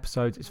today's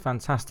episodes. It's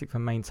fantastic for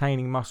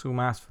maintaining muscle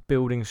mass, for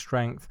building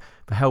strength,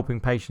 for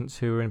helping patients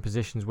who are in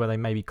positions where they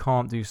maybe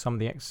can't do some of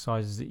the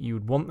exercises that you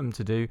would want them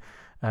to do,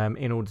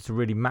 in order to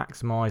really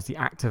maximize the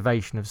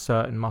activation of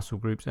certain muscle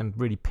groups and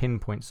really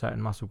pinpoint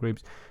certain muscle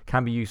groups.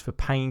 Can be used for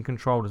pain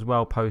control as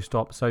well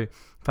post-op. So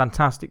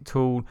fantastic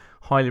tool.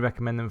 Highly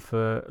recommend them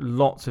for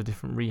lots of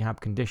different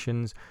rehab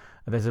conditions.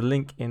 There's a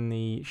link in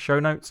the show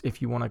notes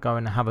if you want to go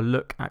and have a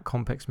look at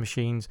complex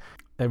machines.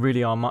 They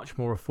really are much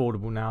more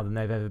affordable now than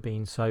they've ever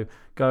been. So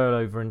go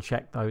over and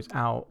check those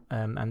out.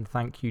 And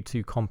thank you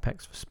to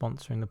Complex for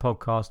sponsoring the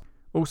podcast.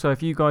 Also,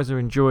 if you guys are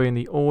enjoying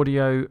the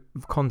audio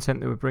content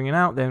that we're bringing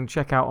out, then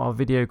check out our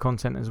video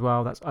content as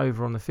well. That's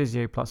over on the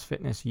Physio Plus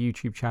Fitness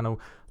YouTube channel.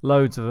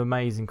 Loads of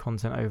amazing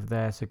content over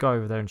there. So go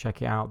over there and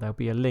check it out. There'll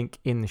be a link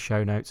in the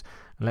show notes.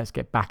 And let's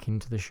get back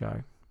into the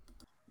show.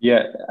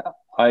 Yeah,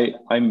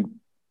 I'm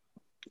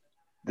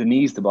the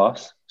knee's the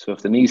boss. So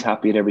if the knee's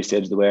happy at every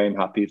stage of the way, I'm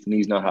happy. If the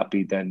knee's not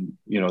happy, then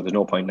there's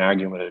no point in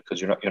arguing with it,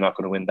 because you're not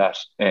going to win that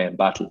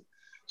battle.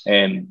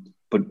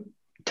 But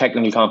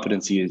technical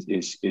competency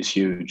is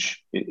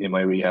huge in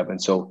my rehab,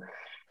 and so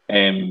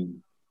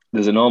you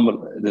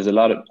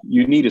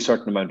need a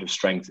certain amount of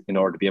strength in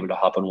order to be able to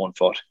hop on one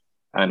foot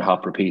and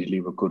hop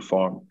repeatedly with good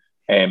form.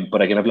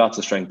 But I can have lots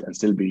of strength and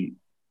still be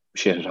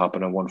shit at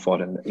hopping on one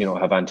foot, and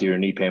have anterior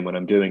knee pain when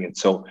I'm doing it.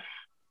 So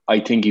I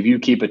think if you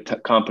keep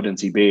it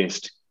competency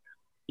based,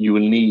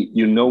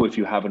 you'll know if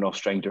you have enough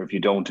strength or if you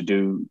don't to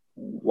do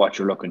what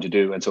you're looking to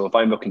do. And so if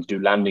I'm looking to do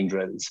landing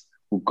drills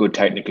with good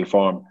technical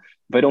form,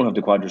 if I don't have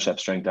the quadricep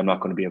strength, I'm not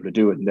going to be able to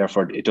do it. And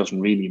therefore, it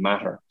doesn't really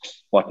matter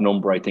what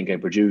number I think I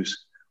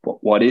produce.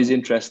 But what is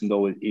interesting,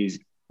 though, is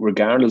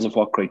regardless of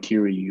what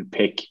criteria you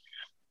pick,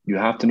 you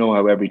have to know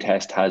how every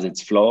test has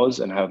its flaws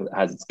and how it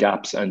has its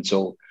gaps. And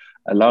so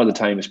a lot of the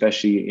time,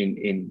 especially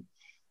in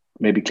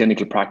maybe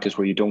clinical practice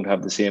where you don't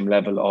have the same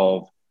level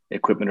of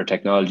equipment or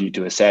technology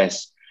to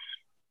assess,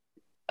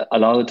 a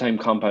lot of the time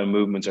compound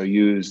movements are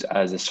used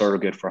as a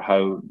surrogate for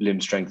how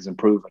limb strength is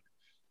improving.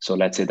 So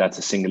let's say that's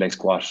a single leg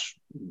squat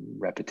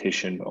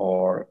repetition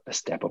or a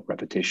step up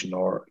repetition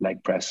or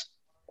leg press.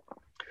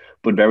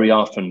 But very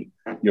often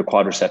your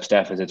quadriceps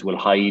deficits will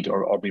hide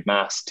or be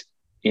masked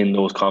in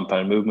those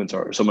compound movements,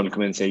 or someone will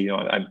come in and say,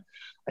 I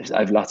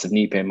have lots of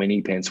knee pain. My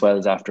knee pain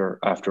swells after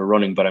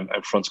running, but I'm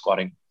front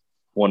squatting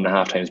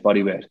 1.5 times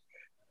body weight.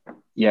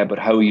 Yeah, but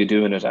how are you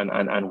doing it,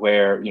 and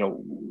where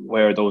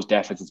are those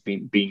deficits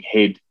being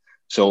hid?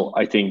 So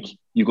I think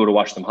you go to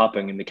watch them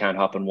hopping and they can't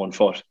hop on one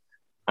foot,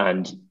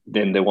 and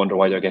then they wonder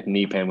why they're getting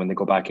knee pain when they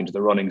go back into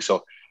the running.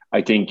 So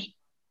I think,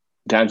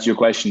 to answer your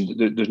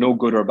question, there's no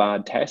good or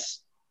bad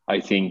tests. I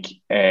think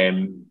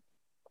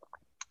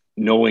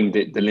knowing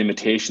the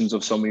limitations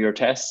of some of your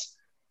tests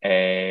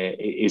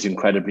is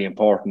incredibly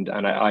important.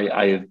 And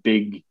I have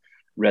big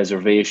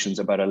reservations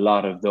about a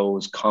lot of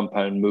those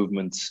compound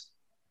movements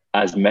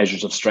as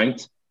measures of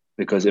strength,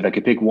 because if I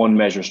could pick one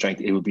measure of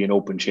strength, it would be an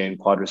open chain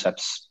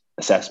quadriceps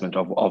assessment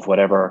of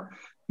whatever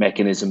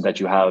mechanism that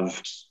you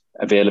have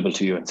available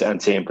to you,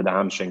 and same for the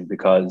hamstring,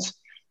 because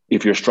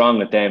if you're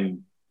strong at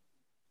them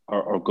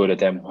or good at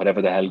them,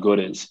 whatever the hell good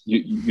is,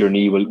 your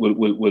knee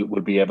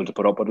will be able to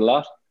put up with a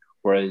lot.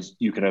 Whereas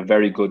you can have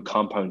very good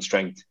compound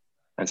strength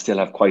and still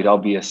have quite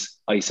obvious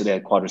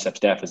isolated quadriceps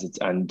deficits,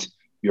 and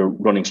your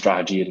running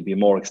strategy, it'll be a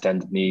more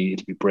extended knee,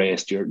 it'll be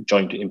braced, your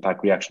joint to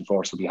impact reaction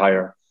force will be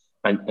higher,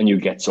 and you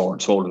get sore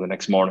and swollen the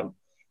next morning.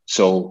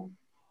 So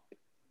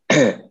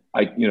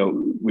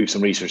we've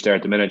some research there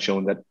at the minute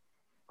showing that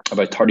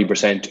about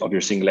 30% of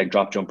your single leg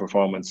drop jump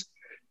performance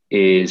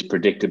is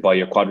predicted by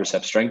your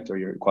quadriceps strength or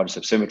your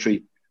quadriceps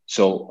symmetry.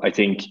 So I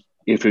think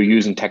if you're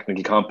using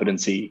technical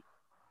competency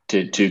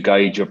to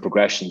guide your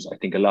progressions, I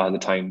think a lot of the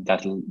time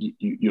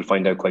you'll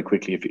find out quite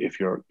quickly if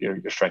your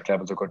strength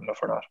levels are good enough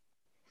or not.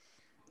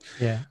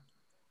 Yeah,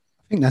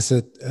 I think that's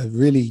a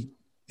really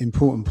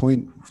important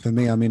point for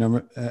me. I mean,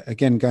 I'm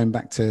again going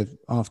back to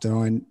after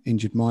I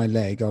injured my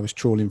leg, I was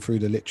trawling through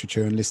the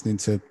literature and listening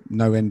to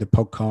no end of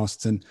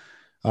podcasts, and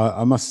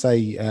I must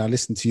say I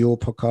listened to your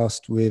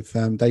podcast with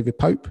David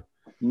Pope.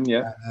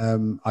 Yeah,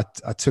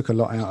 I took a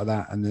lot out of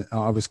that, and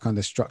I was kind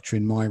of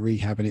structuring my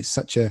rehab, and it's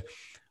such a,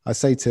 I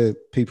say to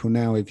people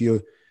now, if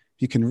you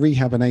can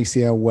rehab an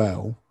ACL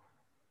well,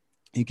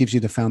 it gives you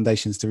the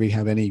foundations to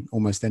rehab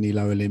almost any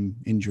lower limb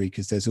injury,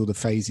 because there's all the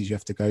phases you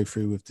have to go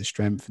through with the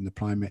strength and the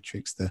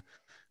plyometrics, the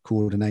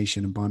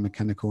coordination and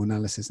biomechanical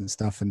analysis and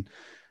stuff. And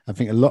I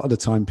think a lot of the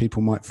time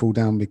people might fall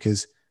down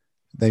because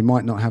they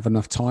might not have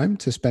enough time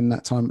to spend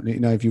that time.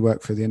 If you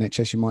work for the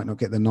NHS, you might not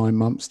get the 9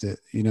 months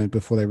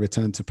before they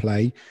return to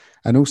play.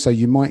 And also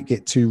you might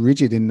get too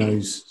rigid in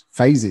those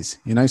phases,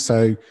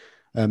 so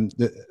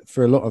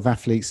for a lot of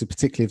athletes,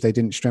 particularly if they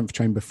didn't strength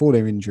train before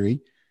their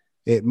injury,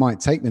 it might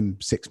take them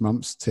 6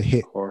 months to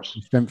hit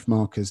the strength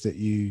markers that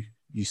you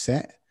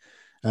set.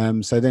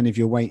 So then if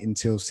you're waiting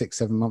until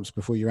 6-7 months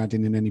before you're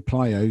adding in any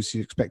plyos,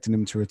 you're expecting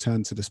them to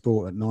return to the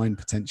sport at 9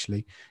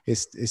 potentially.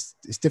 It's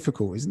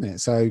difficult, isn't it?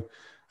 So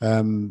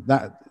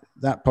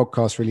that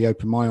podcast really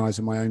opened my eyes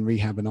on my own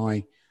rehab, and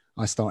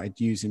I started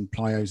using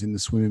plyos in the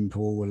swimming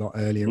pool a lot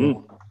earlier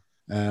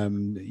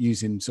on,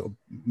 using sort of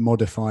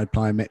modified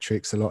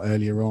plyometrics a lot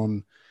earlier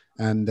on.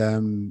 And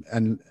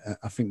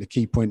I think the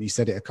key point, you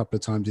said it a couple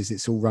of times, is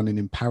it's all running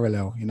in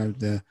parallel.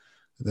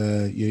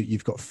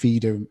 You've got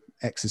feeder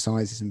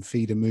exercises and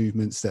feeder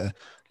movements that are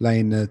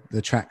laying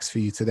the tracks for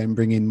you to then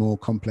bring in more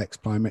complex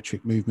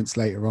plyometric movements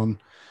later on.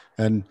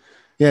 And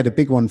yeah, the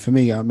big one for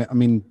me, I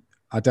mean,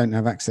 I don't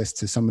have access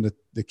to some of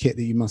the kit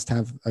that you must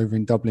have over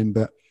in Dublin,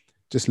 but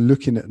just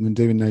looking at them and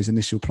doing those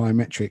initial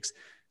plyometrics,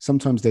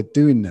 sometimes they're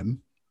doing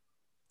them,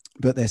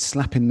 but they're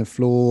slapping the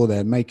floor,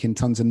 they're making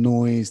tons of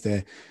noise,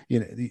 they're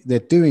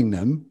doing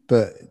them,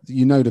 but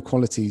the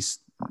quality's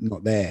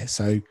not there.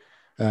 So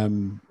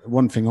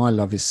one thing I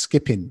love is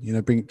skipping,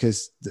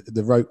 because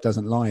the rope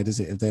doesn't lie, does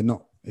it? If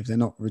they're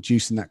not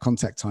reducing that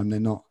contact time, they're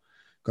not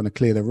going to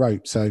clear the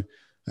rope. So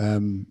I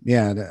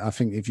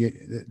think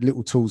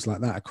little tools like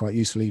that are quite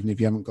useful, even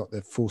if you haven't got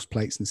the force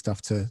plates and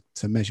stuff to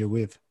measure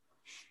with.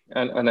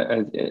 And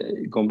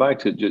going back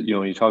to,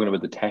 you're talking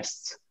about the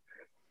tests,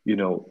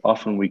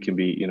 often we can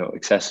be,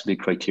 excessively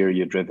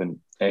criteria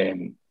driven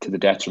to the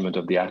detriment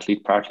of the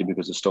athlete, partly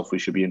because of stuff we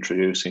should be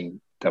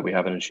introducing that we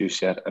haven't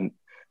introduced yet. And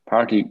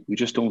partly we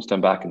just don't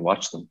stand back and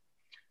watch them.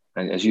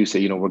 And as you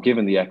say, we're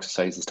given the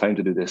exercise, it's time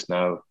to do this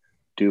now,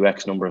 do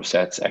X number of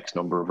sets, X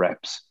number of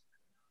reps.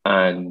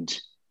 And,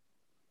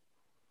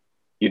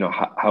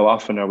 how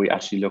often are we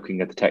actually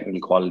looking at the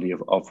technical quality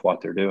of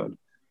what they're doing?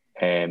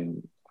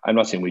 I'm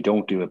not saying we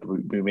don't do it, but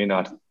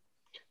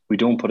we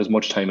don't put as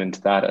much time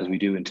into that as we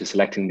do into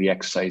selecting the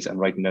exercise and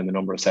writing down the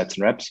number of sets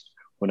and reps,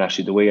 when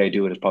actually the way I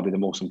do it is probably the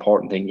most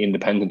important thing,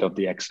 independent of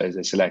the exercise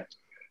I select.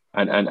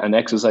 And an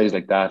exercise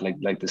like that,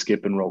 like the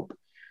skip and rope,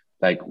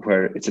 like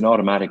where it's an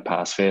automatic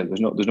pass fail,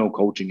 there's no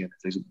coaching in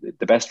it.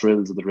 The best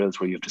drills are the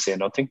drills where you have to say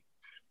nothing.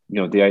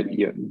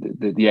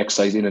 The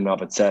exercise in and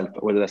of itself,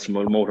 whether that's from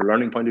a motor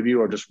learning point of view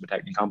or just from a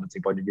technical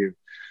competency point of view,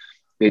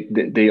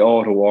 they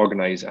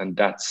auto-organize, and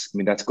that's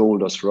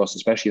gold dust for us,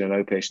 especially in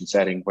an outpatient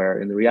setting,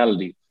 where in the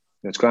reality,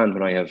 it's grand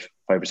when I have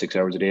 5 or 6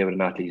 hours a day with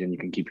an athlete and you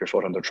can keep your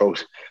foot on their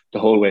throat the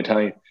whole way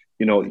time.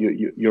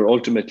 You're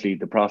ultimately,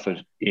 the profit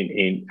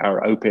in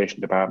our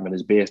outpatient department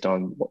is based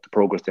on what the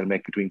progress they'll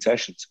make between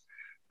sessions.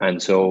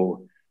 And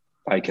so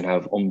I can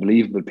have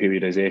unbelievable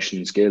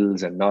periodization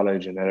skills and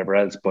knowledge and whatever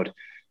else, but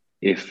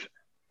if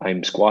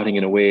I'm squatting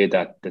in a way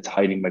that's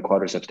hiding my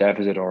quadriceps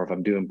deficit, or if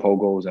I'm doing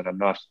pogos and I'm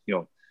not,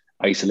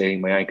 isolating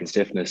my ankle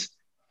stiffness,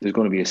 there's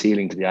going to be a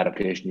ceiling to the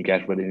adaptation you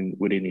get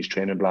within each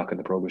training block and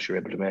the progress you're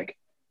able to make.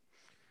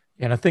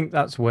 Yeah, and I think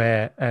that's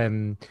where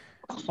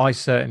I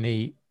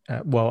certainly,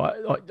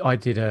 I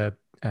did a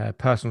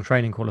personal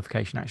training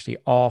qualification actually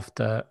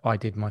after I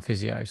did my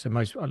physio. So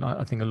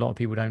I think a lot of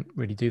people don't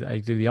really do that. They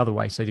do the other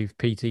way. So they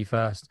do PT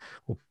first,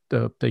 or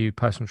they do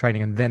personal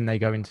training, and then they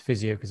go into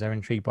physio because they're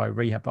intrigued by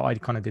rehab. But I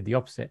kind of did the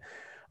opposite.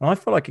 And I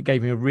feel like it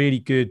gave me a really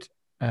good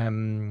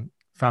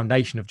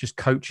foundation of just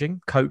coaching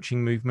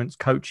movements,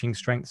 coaching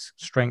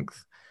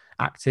strength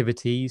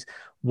activities,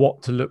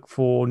 what to look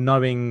for,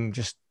 knowing,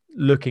 just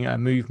looking at a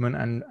movement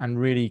and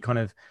really kind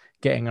of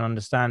getting an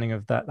understanding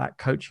of that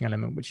coaching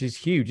element, which is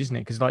huge, isn't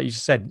it? Because like you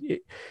said,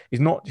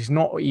 it's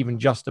not even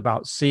just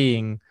about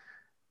seeing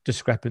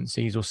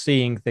discrepancies or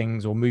seeing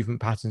things or movement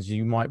patterns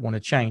you might want to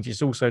change.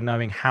 It's also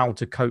knowing how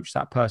to coach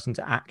that person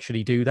to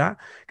actually do that,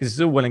 because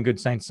it's all well and good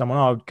saying to someone,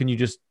 oh, can you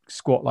just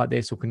squat like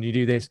this, or can you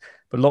do this?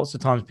 But lots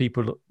of times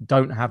people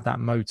don't have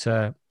that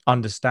motor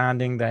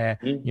understanding there.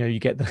 You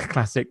get the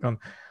classic, I'm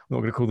not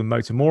going to call them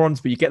motor morons,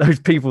 but you get those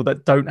people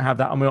that don't have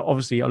that. I mean,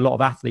 obviously a lot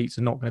of athletes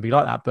are not going to be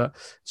like that, but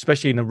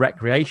especially in a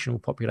recreational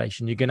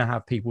population, you're going to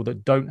have people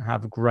that don't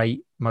have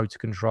great motor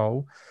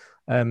control.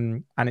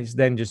 And it's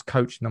then just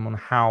coaching them on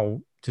how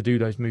to do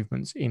those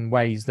movements in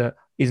ways that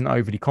isn't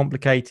overly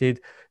complicated.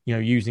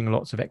 Using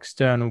lots of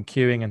external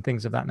cueing and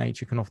things of that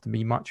nature can often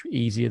be much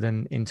easier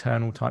than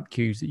internal type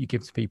cues that you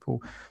give to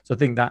people. So I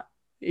think that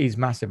is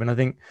massive. And I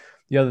think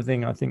the other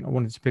thing I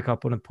wanted to pick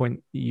up on a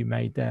point that you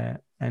made there,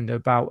 and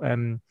about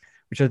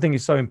which I think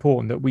is so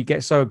important, that we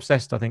get so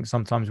obsessed, I think,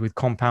 sometimes with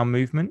compound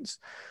movements,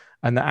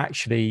 and that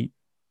actually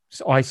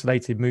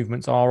isolated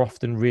movements are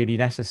often really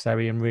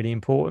necessary and really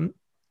important.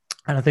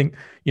 And I think,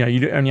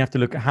 you only have to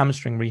look at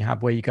hamstring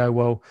rehab, where you go,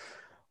 well,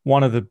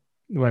 one of the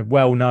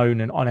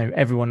well-known, and I know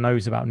everyone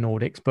knows about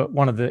Nordics, but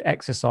one of the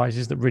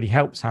exercises that really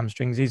helps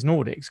hamstrings is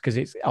Nordics, because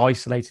it's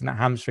isolating that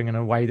hamstring in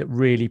a way that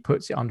really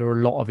puts it under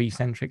a lot of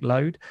eccentric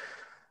load.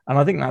 And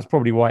I think that's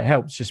probably why it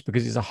helps, just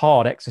because it's a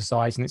hard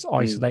exercise and it's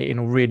isolating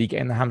or really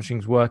getting the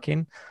hamstrings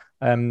working.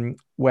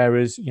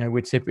 Whereas,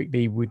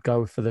 we'd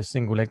go for the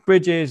single leg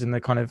bridges and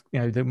the kind of,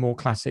 the more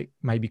classic,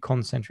 maybe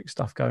concentric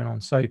stuff going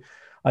on. So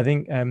I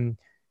think,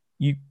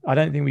 I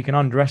don't think we can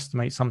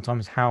underestimate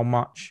sometimes how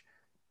much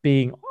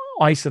being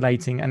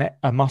isolating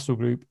a muscle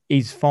group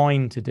is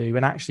fine to do,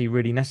 and actually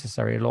really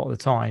necessary a lot of the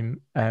time.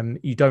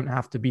 You don't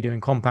have to be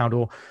doing compound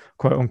or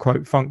quote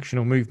unquote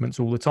functional movements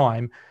all the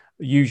time.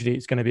 Usually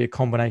it's going to be a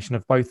combination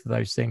of both of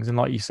those things. And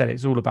like you said,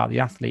 it's all about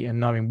the athlete and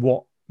knowing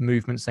what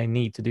movements they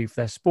need to do for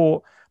their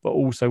sport, but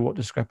also what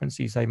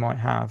discrepancies they might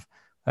have.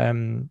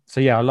 So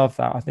yeah, I love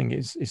that. I think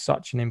it's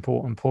such an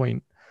important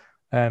point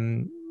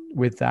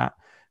with that.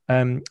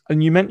 And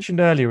you mentioned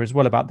earlier as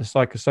well about the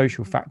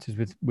psychosocial factors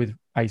with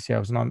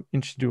ACLs, and I'm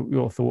interested in what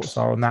your thoughts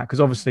are on that, because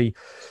obviously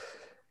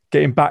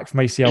getting back from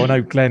ACL. I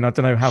know Glenn, I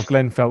don't know how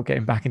Glenn felt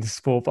getting back into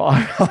sport, but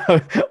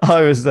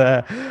I was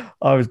I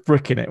was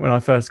bricking it when I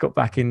first got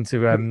back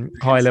into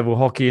high level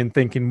hockey and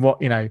thinking what,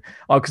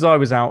 because I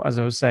was out, as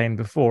I was saying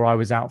before, I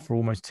was out for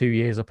almost 2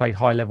 years. I played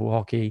high level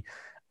hockey,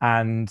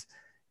 and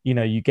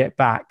you get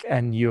back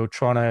and you're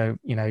trying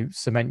to,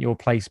 cement your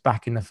place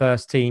back in the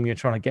first team. You're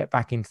trying to get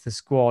back into the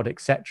squad,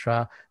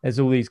 etc. There's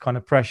all these kind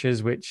of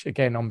pressures, which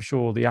again, I'm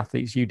sure the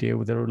athletes you deal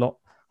with are a lot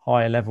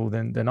higher level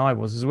than I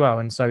was as well.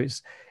 And so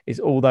it's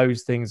all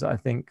those things that I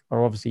think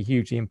are obviously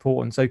hugely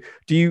important. So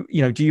do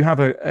you have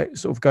a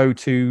sort of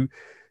go-to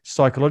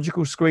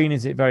psychological screen?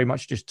 Is it very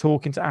much just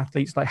talking to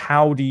athletes? Like,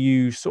 how do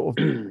you sort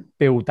of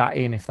build that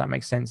in, if that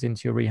makes sense,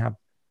 into your rehab?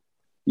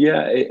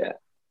 Yeah,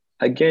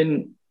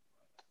 again,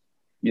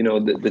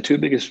 the two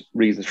biggest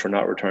reasons for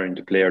not returning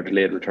to play or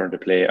delayed return to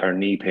play are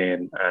knee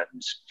pain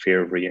and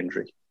fear of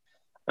re-injury.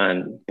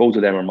 And both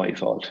of them are my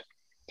fault.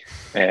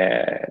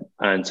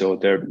 And so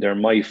they're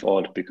my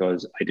fault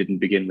because I didn't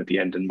begin with the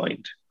end in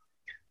mind.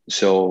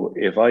 So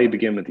if I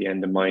begin with the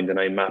end in mind and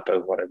I map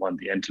out what I want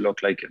the end to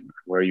look like and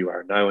where you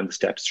are now and the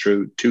steps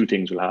through, two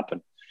things will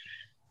happen.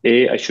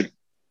 I should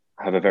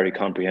have a very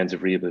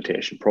comprehensive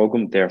rehabilitation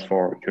program.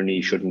 Therefore, your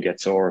knee shouldn't get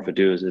sore. If it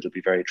does, it'll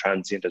be very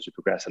transient as we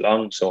progress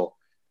along. So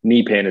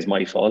knee pain is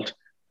my fault.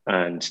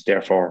 And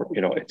therefore,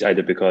 it's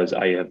either because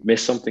I have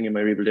missed something in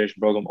my rehabilitation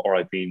program or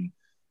I've been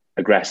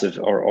aggressive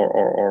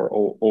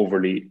or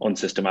overly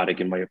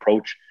unsystematic in my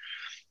approach.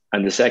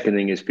 And the second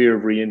thing is fear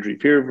of re-injury.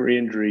 Fear of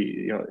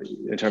re-injury,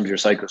 in terms of your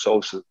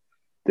psychosocial,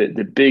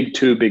 the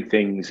two big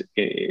things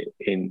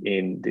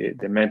in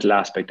the mental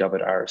aspect of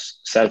it are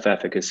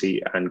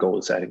self-efficacy and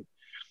goal setting.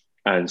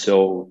 And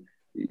so,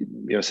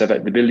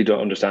 the ability to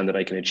understand that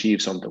I can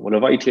achieve something. Well,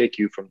 if I take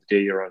you from the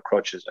day you're on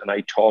crutches and I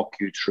talk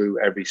you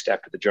through every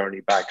step of the journey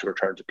back to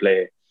return to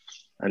play,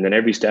 and then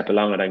every step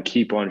along it and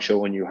keep on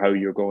showing you how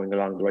you're going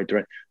along the right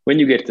direction, when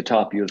you get to the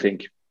top, you'll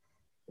think,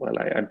 well,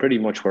 I'm pretty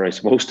much where I'm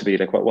supposed to be.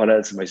 Like, what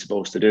else am I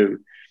supposed to do?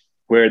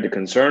 Where the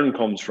concern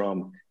comes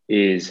from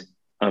is,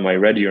 am I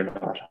ready or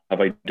not? Have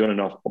I done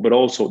enough? But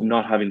also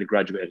not having the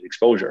graduated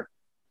exposure,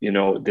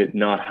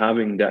 not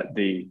having that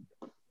the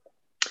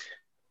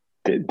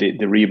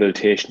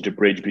rehabilitation to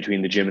bridge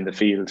between the gym and the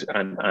field.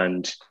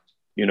 And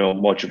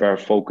much of our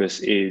focus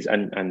is,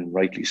 and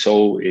rightly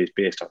so, is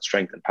based on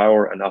strength and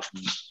power, and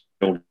often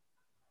don't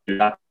do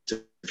that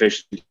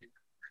sufficiently.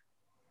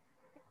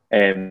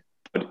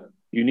 But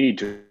you need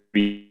to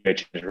be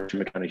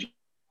mechanics,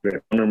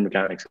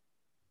 mechanics,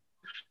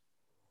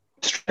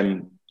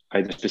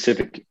 either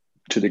specific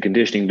to the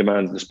conditioning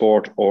demands of the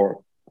sport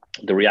or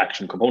the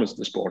reaction components of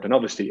the sport. And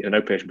obviously, in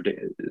an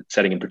outpatient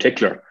setting in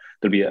particular,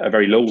 there'll be a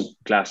very low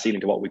glass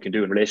ceiling to what we can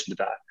do in relation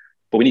to that.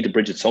 But we need to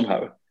bridge it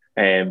somehow.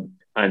 And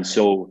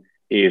so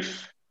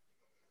if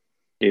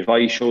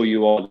I show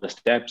you all the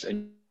steps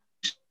and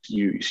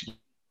you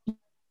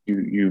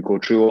go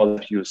through all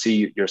that, you'll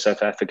see your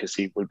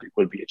self-efficacy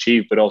will be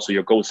achieved, but also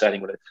your goal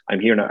setting with it.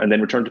 I'm here now, and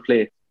then return to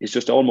play is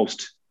just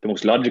almost the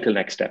most logical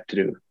next step to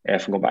do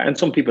from going back. And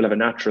some people have a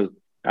natural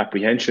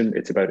apprehension.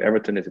 It's about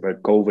everything. It's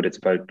about COVID. It's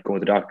about going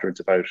to the doctor. It's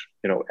about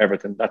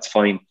everything. That's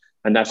fine,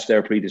 and that's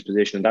their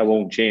predisposition, and that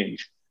won't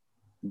change.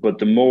 But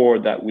the more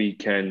that we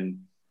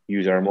can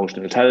use our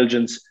emotional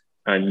intelligence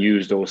and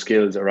use those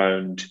skills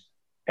around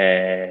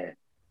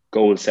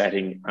goal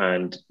setting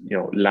and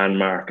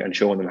landmark and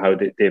showing them how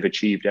they've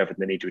achieved everything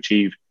they need to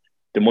achieve,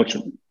 the much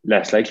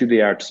less likely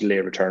they are to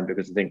delay return,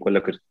 because they think, well,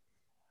 look,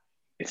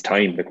 it's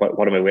time. Like,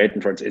 what am I waiting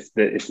for? It's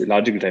the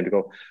logical time to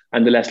go,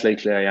 and the less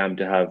likely I am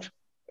to have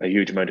a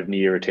huge amount of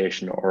knee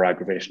irritation or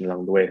aggravation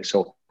along the way.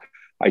 So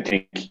I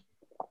think,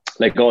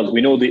 like,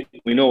 we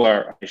know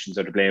our patients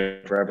are to blame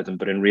for everything,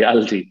 but in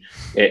reality,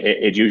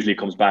 it usually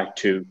comes back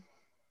to,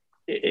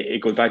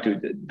 it goes back to,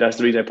 that's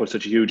the reason I put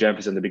such a huge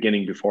emphasis in the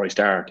beginning before I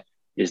start,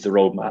 is the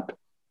roadmap.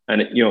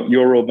 And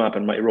your roadmap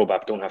and my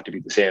roadmap don't have to be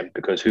the same,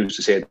 because who's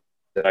to say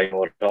that I know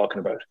what I'm talking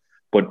about?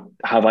 But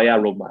have I a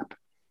roadmap?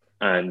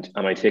 And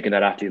am I taking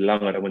that athlete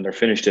along it? And when they're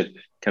finished it,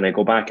 can I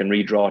go back and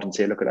redraw it and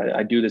say, look,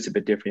 I do this a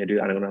bit differently. I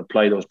do, and I'm going to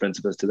apply those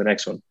principles to the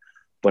next one.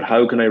 But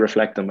how can I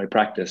reflect on my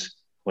practice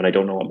when I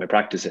don't know what my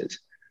practice is?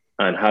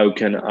 And how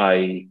can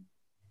I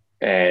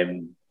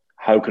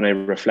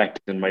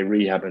reflect in my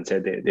rehab and say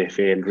they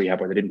failed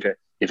rehab or they didn't fail,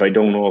 if I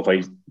don't know if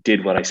I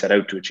did what I set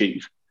out to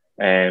achieve?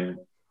 And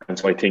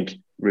so I think,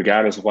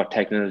 regardless of what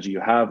technology you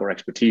have or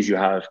expertise you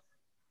have,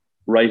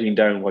 writing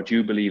down what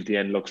you believe the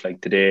end looks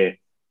like today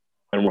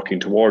and working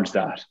towards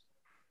that,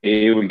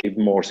 it will give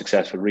more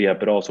successful rehab,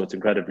 but also it's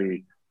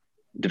incredibly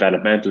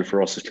developmental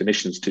for us as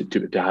clinicians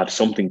to have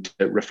something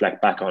to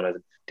reflect back on. It.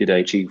 Did I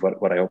achieve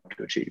what I hoped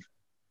to achieve?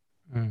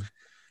 Mm.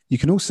 You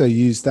can also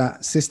use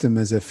that system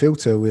as a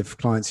filter with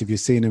clients if you're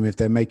seeing them, if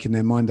they're making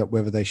their mind up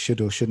whether they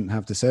should or shouldn't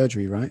have the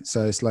surgery, right?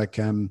 So it's like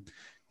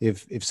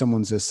if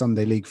someone's a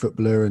Sunday league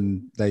footballer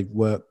and they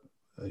work,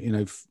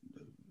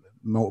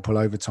 multiple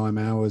overtime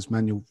hours,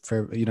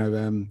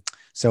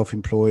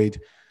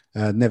 self-employed,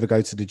 never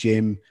go to the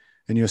gym,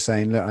 and you're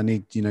saying, look, I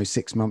need,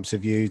 6 months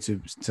of you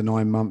to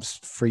 9 months,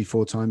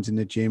 3-4 times in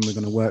the gym. We're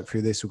going to work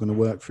through this. We're going to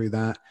work through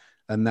that.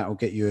 And that will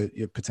get you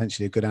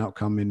potentially a good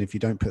outcome. And if you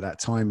don't put that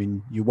time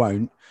in, you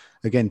won't.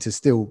 Again, to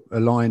still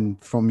align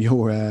from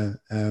your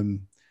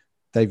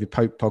David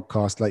Pope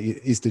podcast, like,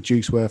 is the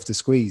juice worth the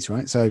squeeze,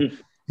 right? So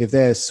if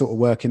they're sort of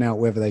working out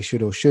whether they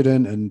should or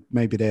shouldn't, and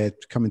maybe they're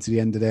coming to the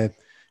end of their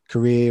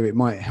career, it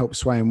might help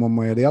sway in one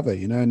way or the other,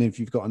 And if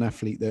you've got an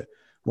athlete that,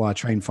 well, I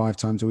train 5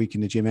 times a week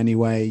in the gym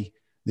anyway,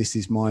 this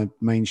is my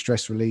main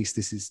stress release,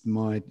 this is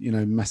my,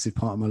 massive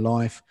part of my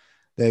life,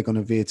 they're going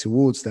to veer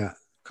towards that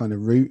kind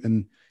of route.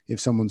 And if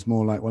someone's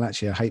more like, well,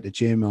 actually, I hate the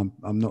gym,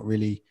 I'm not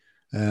really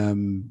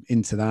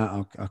into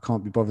that, I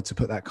can't be bothered to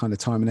put that kind of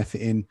time and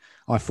effort in,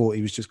 I thought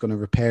he was just going to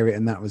repair it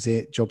and that was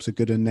it, jobs are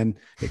good, and then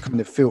it kind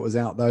of filters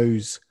out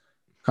those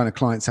kind of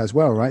clients as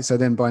well, right? So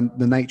then by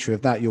the nature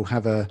of that, you'll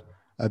have a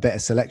better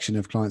selection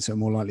of clients that are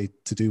more likely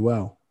to do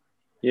well.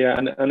 Yeah,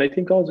 and I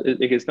think also,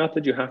 it's not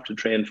that you have to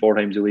train 4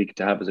 times a week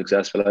to have a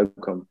successful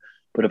outcome,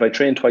 but if I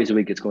train twice a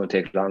week, it's going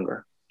to take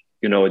longer,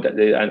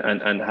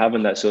 and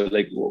having that. So,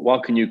 like,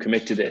 what can you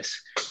commit to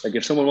this? Like,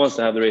 if someone wants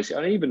to have the race,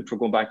 and even for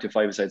going back to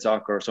 5-a-side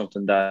soccer or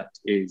something that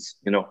is,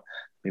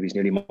 maybe it's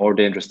nearly more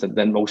dangerous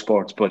than most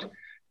sports, but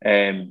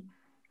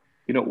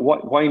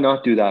why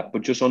not do that?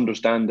 But just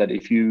understand that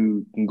if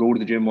you can go to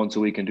the gym once a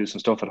week and do some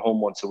stuff at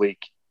home once a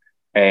week,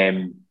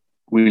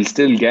 we'll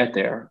still get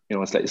there.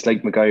 It's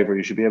like MacGyver.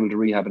 You should be able to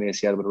rehab an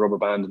ACL with a rubber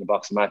band and a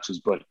box of matches,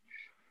 but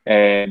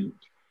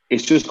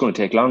it's just going to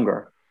take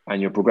longer,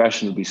 and your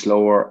progression will be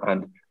slower,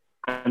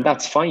 and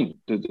that's fine.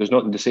 There's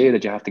nothing to say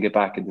that you have to get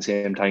back at the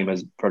same time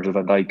as Virgil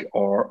van Dijk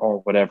or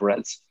whatever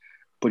else.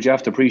 But you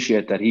have to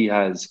appreciate that he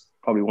has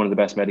probably one of the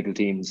best medical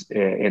teams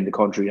in the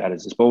country at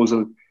his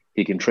disposal.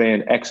 He can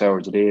train X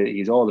hours a day.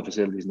 He's all the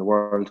facilities in the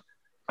world,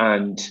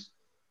 and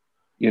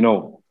you're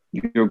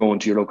going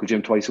to your local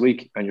gym twice a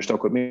week, and you're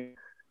stuck with me.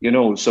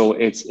 So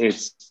it's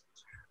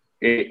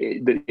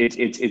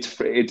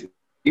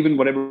even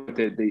whatever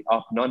the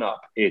op,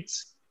 non-op,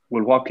 it's,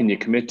 well, what can you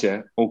commit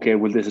to? Okay,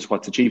 well, this is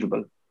what's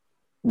achievable,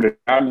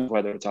 regardless of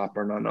whether it's op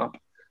or non-op.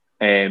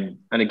 And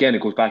again,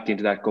 it goes back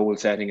into that goal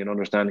setting and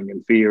understanding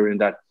and fear,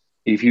 and that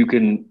if you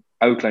can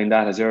outline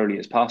that as early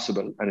as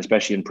possible, and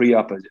especially in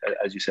pre-op,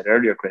 as you said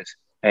earlier, Chris,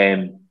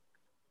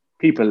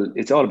 people,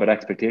 it's all about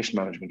expectation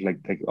management,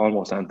 like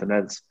almost anything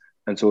else.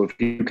 And so if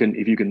you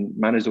can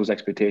manage those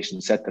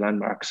expectations, set the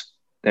landmarks,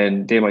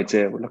 then they might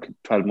say, well, look,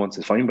 12 months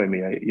is fine by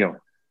me.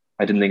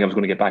 I didn't think I was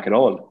going to get back at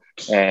all.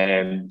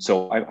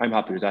 So I'm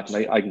happy with that,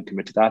 and I can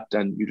commit to that,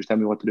 and you just tell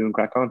me what to do and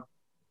crack on.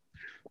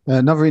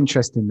 Another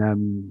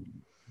interesting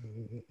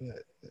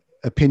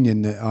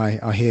opinion that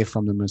I hear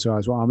from them as well.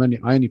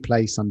 I only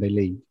play Sunday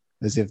league,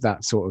 as if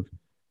that sort of,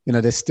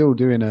 they're still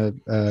doing a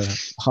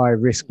high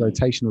risk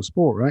rotational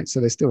sport, right? So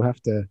they still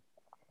have to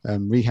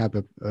rehab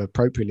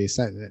appropriately.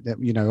 So that,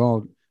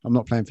 I'm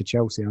not playing for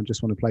Chelsea, I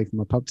just want to play for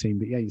my pub team.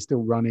 But yeah, you're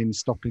still running,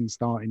 stopping,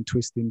 starting,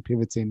 twisting,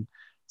 pivoting.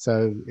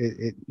 So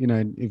if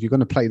you're going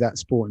to play that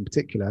sport in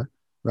particular,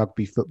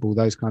 rugby, football,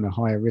 those kind of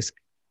higher risk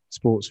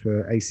sports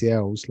for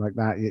ACLs like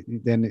that,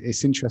 then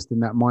it's interesting,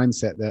 that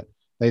mindset that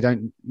they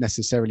don't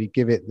necessarily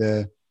give it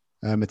the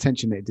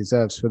attention that it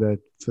deserves for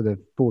the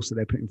force that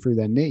they're putting through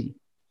their knee.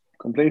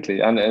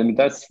 Completely, and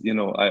that's,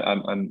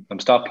 I'm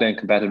stopped playing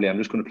competitively. I'm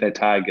just going to play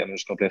tag, and I'm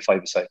just going to play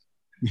 5-a-side.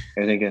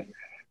 I think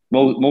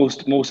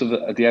most of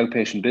the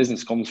outpatient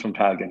business comes from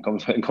tag and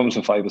comes from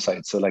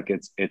 5-a-side. So like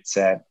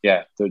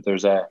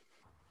there's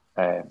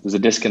a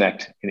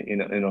disconnect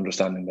in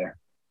understanding there.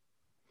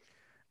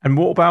 And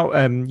what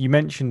about you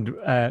mentioned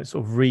sort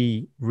of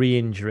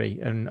re-injury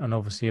and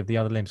obviously of the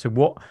other limb. So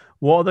what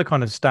are the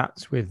kind of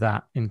stats with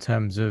that in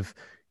terms of,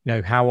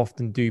 how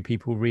often do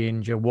people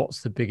re-injure?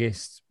 What's the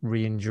biggest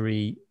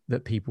re-injury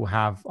that people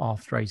have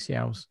after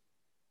ACLs?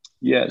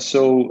 Yeah,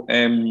 so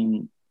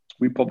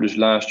we published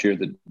last year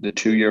the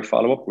 2-year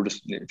follow-up. We're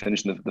just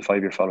finishing the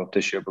 5-year follow-up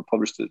this year, but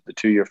published the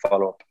 2-year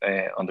follow-up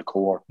on the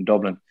cohort in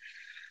Dublin.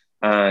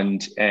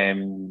 And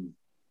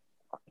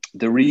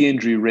the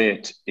re-injury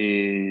rate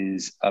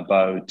is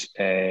about,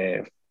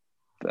 I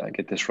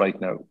get this right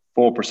now,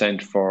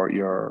 4% for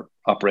your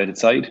operated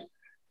side,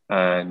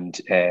 and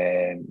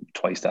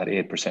twice that,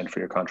 8% for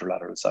your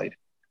contralateral side.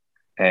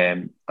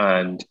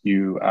 And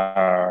you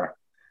are,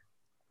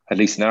 at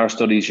least in our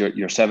studies,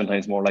 you're 7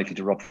 times more likely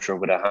to rupture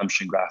with a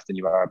hamstring graft than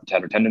you are a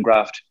patellar tendon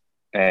graft.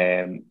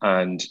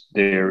 And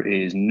there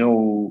is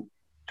no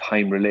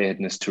time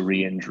relatedness to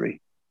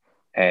re-injury.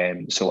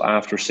 So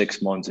after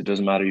 6 months, it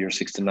doesn't matter, you're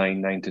 6 to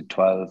 9, 9 to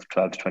 12,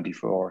 12 to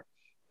 24.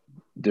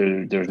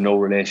 There's no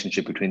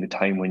relationship between the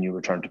time when you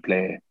return to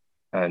play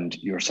and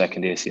your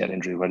second ACL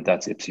injury, whether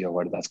that's IPSI or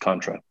whether that's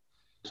contra.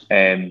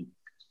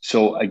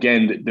 So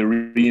again, the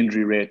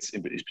re-injury rates,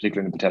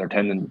 particularly in the patellar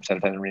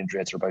tendon re-injury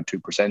rates are about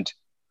 2%.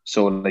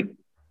 So like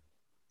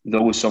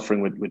those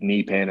suffering with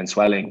knee pain and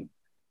swelling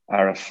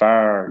are a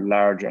far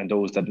larger, and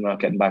those that are not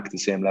getting back to the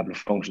same level of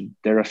function,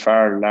 they're a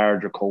far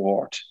larger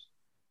cohort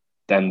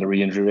than the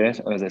re-injury rate.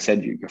 And as I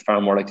said, you're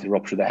far more likely to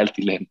rupture the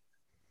healthy limb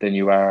than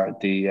you are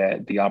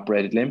the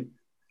operated limb.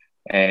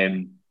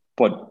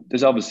 But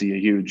there's obviously a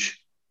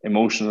huge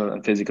emotional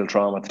and physical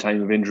trauma at the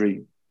time of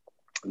injury.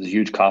 There's a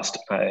huge cost,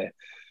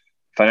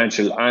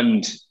 financial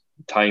and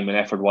time and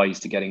effort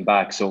wise, to getting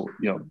back. So,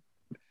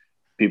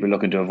 people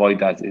looking to avoid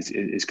that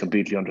is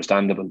completely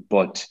understandable.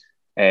 But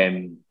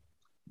the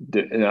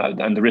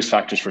risk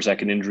factors for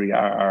second injury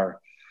are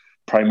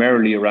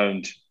primarily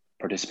around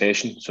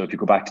participation. So if you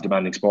go back to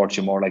demanding sports,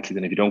 you're more likely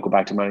than if you don't go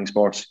back to demanding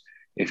sports.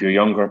 If you're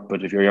younger,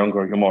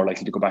 you're more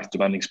likely to go back to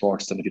demanding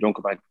sports than if you don't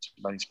go back to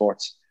demanding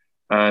sports.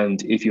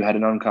 And if you had a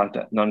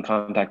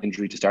non-contact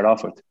injury to start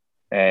off with,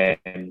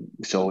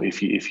 so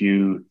if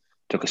you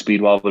took a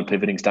speed wobble,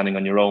 pivoting, standing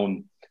on your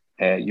own,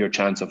 your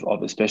chance of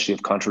especially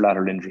of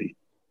contralateral injury,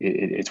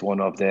 it's one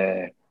of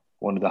the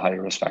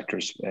higher risk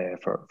factors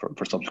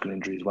for subsequent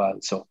injury as well.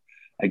 So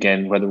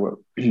again, when we're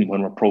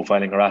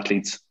profiling our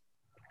athletes,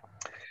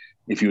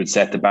 if you would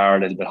set the bar a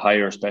little bit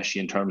higher,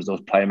 especially in terms of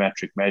those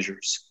plyometric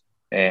measures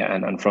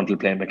and frontal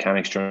plane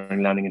mechanics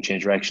during landing and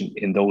change direction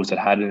in those that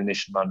had an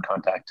initial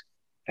non-contact,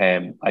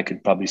 I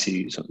could probably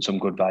see some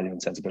good value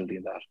and sensibility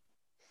in that.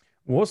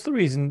 What's the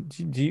reason?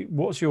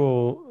 What's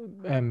your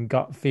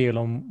gut feel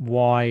on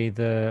why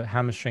the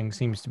hamstring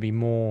seems to be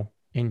more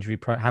injury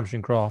prone?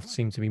 Hamstring graft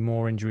seems to be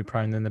more injury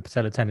prone than the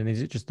patellar tendon.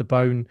 Is it just the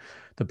bone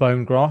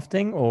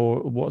grafting,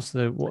 or what's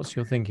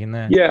your thinking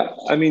there? Yeah,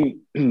 I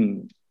mean,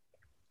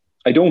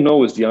 I don't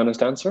know is the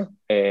honest answer,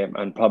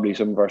 and probably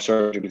some of our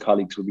surgical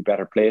colleagues would be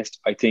better placed.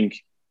 I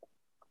think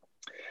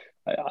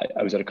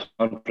I was at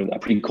a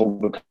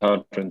pre-COVID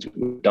conference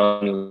with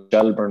Donald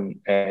Shelburne,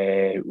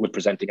 with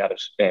presenting at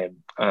it,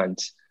 and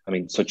I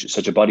mean,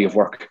 such a body of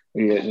work,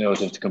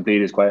 to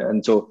complete is quite.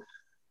 And so,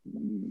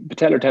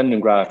 patellar tendon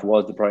graft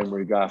was the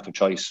primary graft of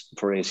choice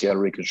for ACL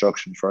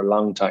reconstruction for a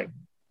long time,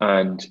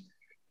 and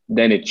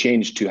then it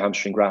changed to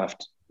hamstring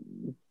graft,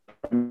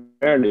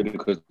 primarily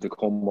because of the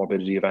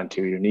comorbidity of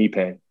anterior knee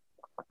pain.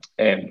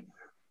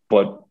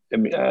 But I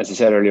mean, as I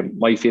said earlier,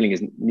 my feeling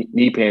is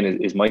knee pain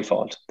is my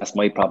fault. That's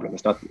my problem.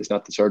 It's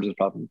not the surgeon's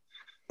problem.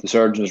 The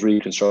surgeon is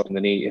reconstructing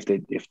the knee if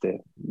they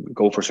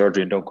go for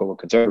surgery and don't go with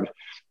conservative,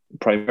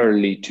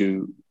 primarily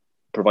to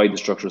provide the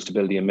structural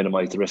stability and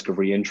minimize the risk of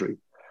re-injury.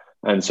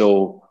 And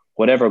so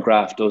whatever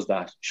graft does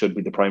that should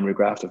be the primary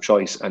graft of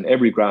choice. And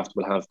every graft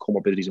will have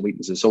comorbidities and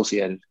weaknesses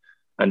associated.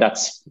 And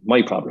that's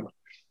my problem.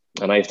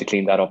 And I have to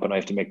clean that up and I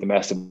have to make the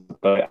best of it.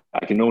 But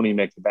I can only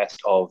make the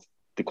best of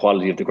the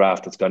quality of the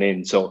graft that's gone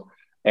in. So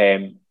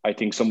I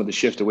think some of the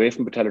shift away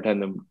from patellar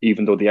tendon,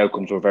 even though the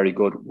outcomes were very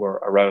good, were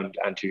around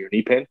anterior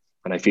knee pain.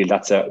 And I feel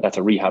that's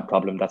a rehab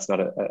problem. That's not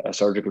a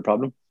surgical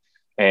problem.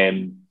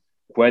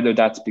 Whether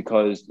that's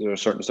because there are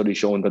certain studies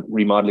showing that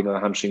remodeling of a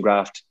hamstring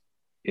graft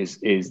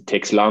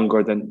takes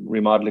longer than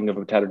remodeling of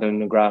a patellar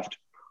tendon graft,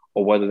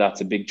 or whether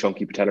that's a big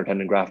chunky patellar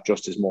tendon graft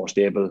just is more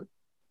stable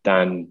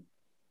than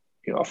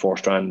a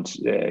 4-strand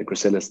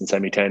gracilis and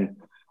semi-10.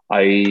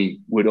 I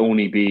would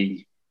only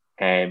be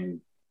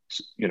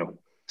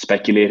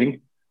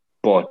speculating,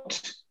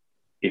 but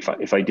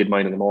if I did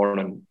mine in the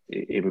morning,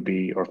 it would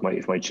be, or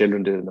if my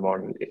children did it in the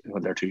morning,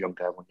 when they're too young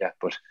to have one yet,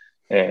 but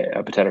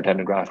a patellar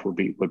tendon graft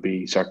would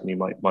be certainly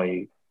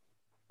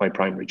my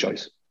primary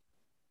choice.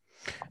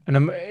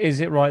 And is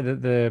it right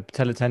that the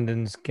patellar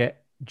tendons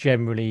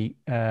generally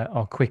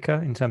are quicker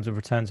in terms of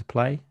return to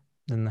play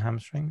than the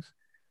hamstrings?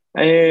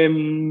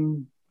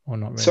 Or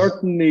not really?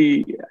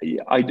 Certainly,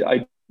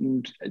 I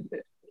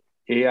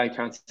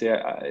can't say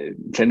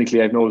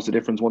clinically I've noticed a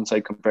difference one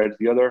side compared to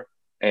the other.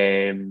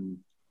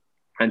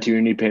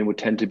 Anterior knee pain would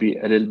tend to be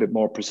a little bit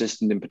more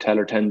persistent in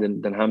patellar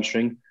tendon than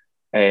hamstring.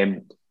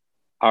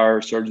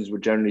 Our surgeons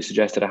would generally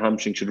suggest that a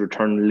hamstring should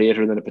return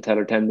later than a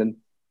patellar tendon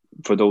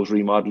for those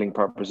remodeling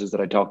purposes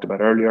that I talked about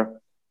earlier,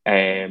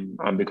 and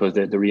because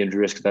the re-injury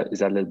risk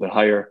is a little bit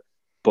higher.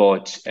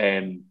 But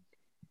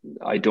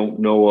I don't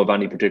know of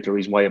any particular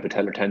reason why a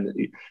patellar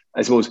tendon.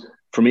 I suppose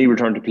for me,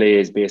 return to play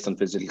is based on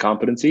physical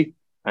competency.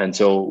 And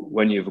so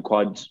when you have a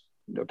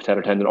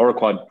patellar tendon or a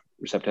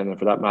quadricep tendon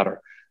for that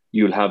matter,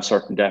 you'll have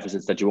certain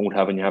deficits that you won't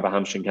have when you have a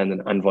hamstring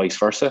tendon and vice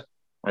versa.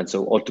 And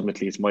so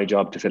ultimately it's my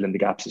job to fill in the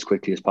gaps as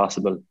quickly as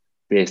possible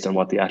based on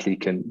what the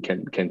athlete can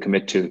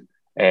commit to.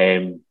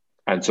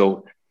 And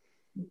so,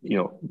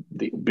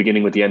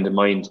 beginning with the end in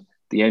mind,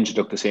 the end should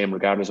look the same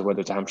regardless of whether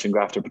it's a hamstring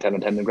graft or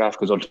patellar tendon graft,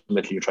 because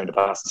ultimately you're trying to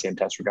pass the same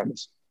test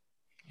regardless.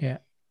 Yeah.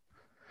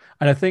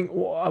 And I think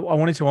I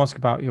wanted to ask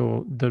about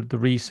the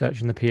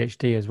research and the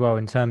PhD as well,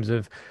 in terms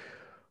of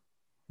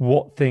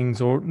what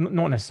things, or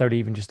not necessarily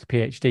even just the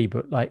PhD,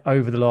 but like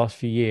over the last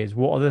few years,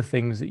 what are the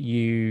things that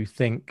you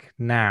think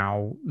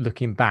now,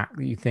 looking back,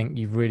 that you think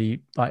you've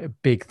really, like,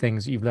 big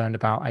things that you've learned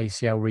about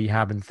ACL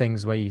rehab, and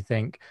things where you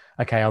think,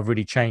 okay, I've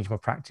really changed my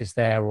practice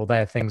there, or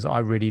there are things that I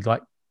really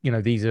like,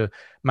 these are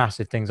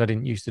massive things I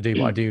didn't used to do,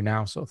 but I do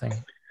now, sort of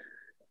thing?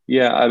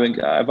 Yeah, I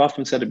mean, I've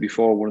often said it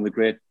before, one of the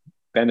great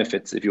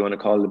benefits, if you want to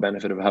call it the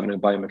benefit of having a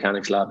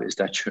biomechanics lab, is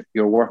that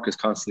your work is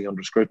constantly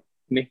under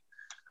scrutiny.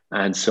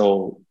 And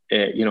so,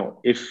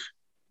 if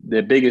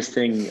the biggest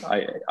thing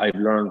I've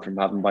learned from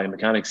having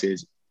biomechanics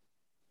is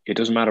it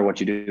doesn't matter what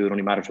you do, it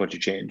only matters what you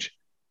change.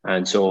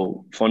 And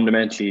so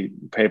fundamentally,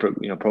 paper,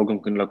 program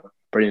can look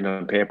brilliant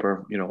on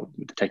paper.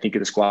 The technique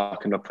of the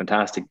squat can look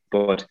fantastic.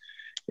 But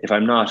if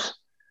I'm not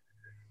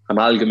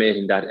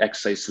amalgamating that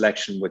exercise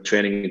selection with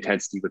training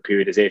intensity with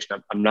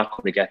periodization, I'm not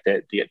going to get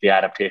the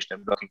adaptation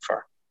I'm looking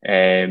for.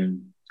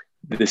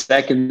 The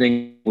second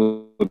thing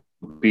would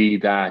be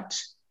that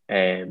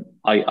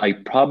I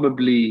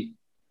probably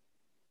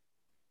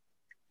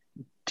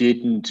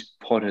didn't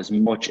put as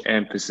much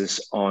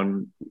emphasis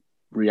on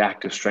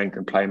reactive strength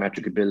and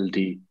plyometric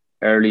ability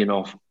early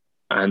enough,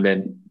 and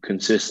then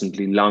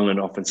consistently long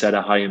enough, and set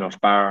a high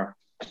enough bar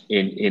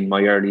in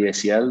my early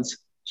ACLs.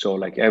 So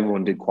like,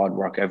 everyone did quad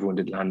work, everyone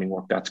did landing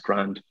work, that's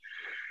grand.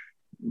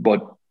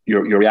 But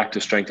your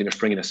reactive strength and your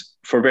springiness,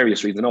 for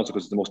various reasons, and also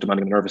because it's the most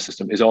demanding nervous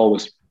system, is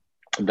always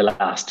the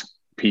last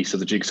piece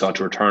of the jigsaw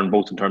to return,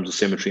 both in terms of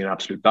symmetry and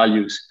absolute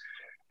values.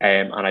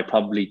 And I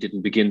probably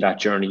didn't begin that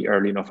journey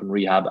early enough in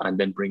rehab and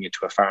then bring it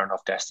to a far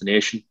enough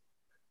destination.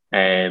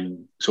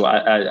 So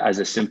as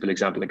a simple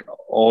example, like,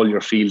 all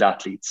your field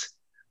athletes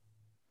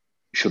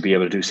should be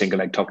able to do single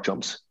leg tuck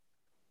jumps,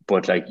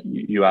 but like,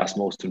 you ask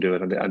most of them do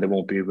it, and they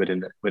won't be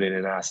within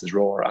an ass's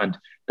roar. And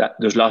that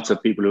there's lots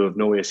of people who have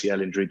no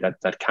ACL injury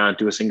that can't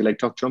do a single leg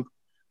tuck jump,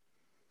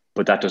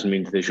 but that doesn't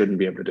mean that they shouldn't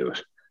be able to do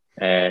it.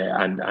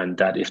 And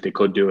that if they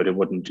could do it, it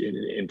wouldn't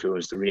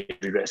influence the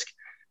re-injury risk.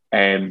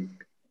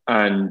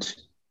 And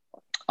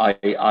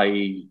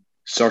I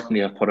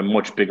certainly have put a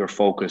much bigger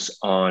focus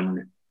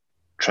on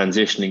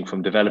transitioning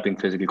from developing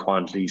physical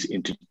quantities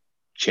into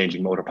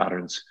changing motor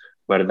patterns,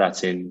 whether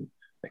that's in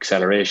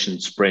acceleration,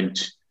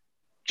 sprint,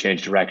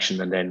 change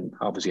direction, and then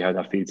obviously how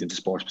that feeds into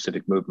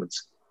sport-specific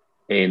movements.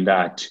 In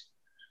that,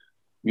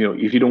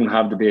 if you don't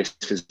have the base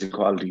physical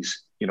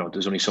qualities,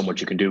 there's only so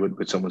much you can do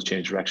with someone's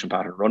change direction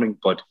pattern running.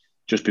 But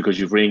just because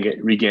you've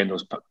regained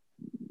those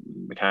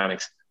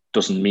mechanics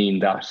doesn't mean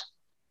that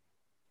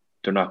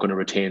they're not going to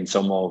retain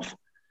some of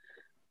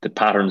the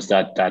patterns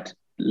that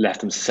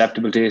left them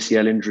susceptible to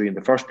ACL injury in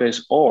the first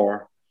place,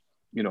 or,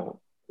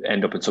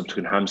 end up in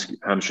subsequent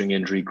hamstring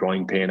injury,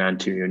 groin pain,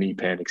 anterior knee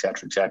pain, et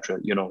cetera.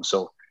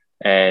 So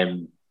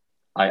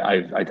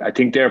I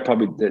think they're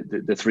probably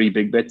the three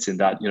big bits in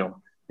that.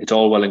 It's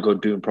all well and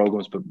good doing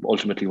programs, but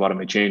ultimately, what am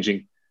I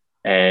changing?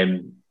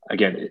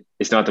 Again,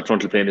 it's not the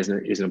frontal plane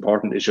isn't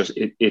important. It's just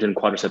it and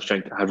quadricep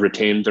strength have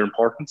retained their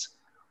importance,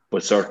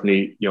 but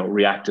certainly,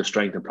 reactive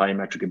strength and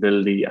plyometric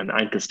ability and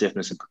ankle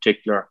stiffness in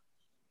particular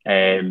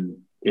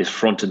is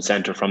front and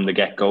center from the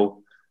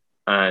get-go.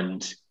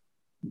 And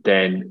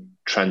then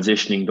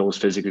transitioning those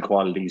physical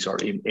qualities, or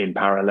in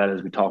parallel,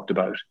 as we talked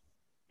about,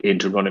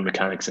 into running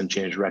mechanics and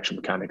change direction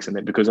mechanics. And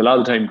then, because a lot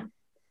of the time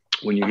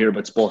when you hear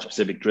about sport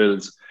specific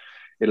drills,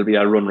 it'll be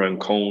I'll run around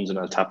cones and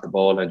I'll tap the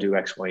ball and do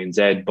X, Y, and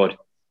Z, but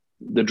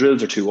the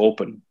drills are too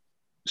open.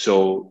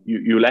 So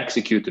you'll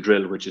execute the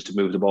drill, which is to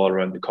move the ball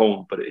around the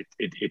cone, but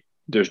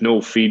there's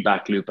no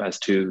feedback loop as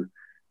to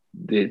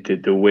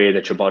the way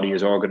that your body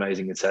is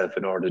organizing itself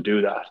in order to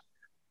do that.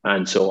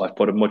 And so I've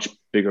put a much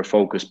bigger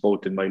focus,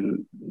 both in my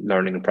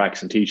learning and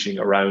practice and teaching,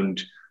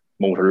 around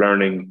motor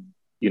learning.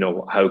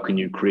 How can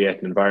you create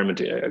an environment?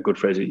 A good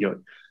phrase,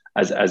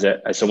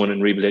 as someone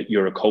in rehabilitation,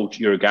 you're a coach,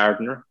 you're a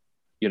gardener.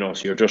 So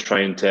you're just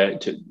trying to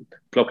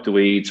pluck the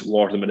weeds,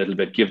 water them a little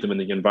bit, give them in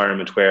the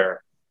environment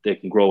where they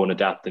can grow and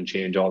adapt and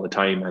change all the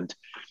time. And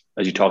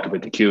as you talked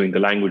about the cueing, the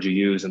language you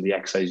use and the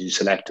exercise you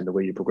select and the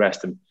way you progress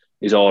them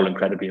is all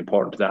incredibly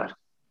important to that.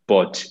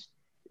 But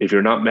if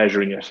you're not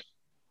measuring it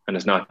and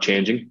it's not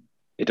changing,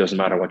 it doesn't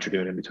matter what you're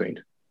doing in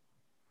between.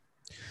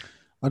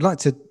 I'd like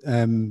to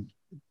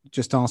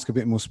just ask a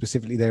bit more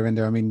specifically there,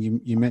 Enda. I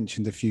mean, you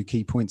mentioned a few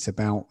key points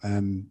about,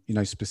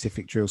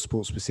 specific drills,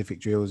 sport-specific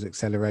drills,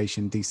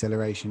 acceleration,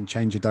 deceleration,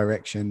 change of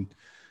direction.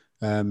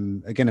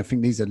 Again, I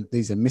think these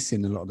are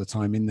missing a lot of the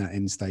time in that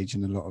end stage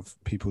in a lot of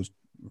people's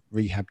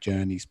rehab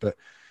journeys. But,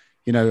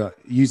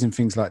 using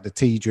things like the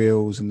T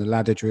drills and the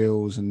ladder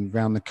drills and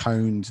round the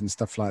cones and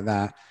stuff like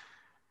that.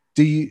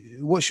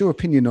 What's your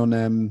opinion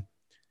on,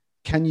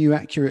 can you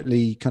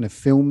accurately kind of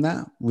film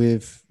that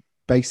with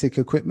basic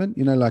equipment,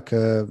 like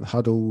a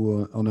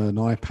huddle on an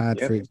iPad,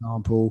 yep, for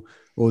example,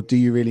 or do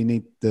you really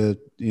need the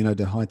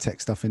high tech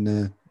stuff in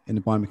the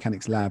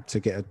biomechanics lab to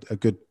get a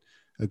good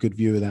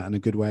view of that and a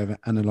good way of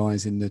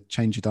analyzing the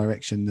change of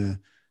direction,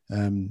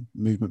 the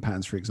movement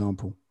patterns, for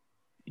example?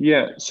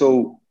 Yeah.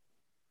 So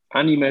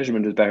any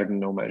measurement is better than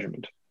no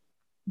measurement,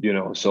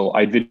 so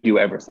I video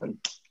everything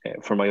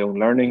for my own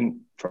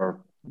learning,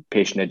 for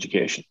patient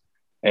education.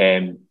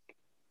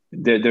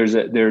 There's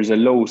a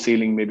low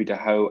ceiling maybe to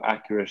how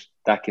accurate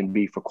that can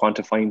be for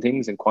quantifying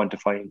things and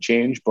quantifying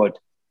change, but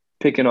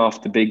picking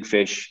off the big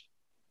fish,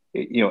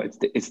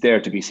 it's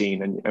there to be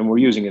seen, and we're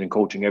using it in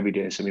coaching every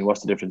day. So I mean,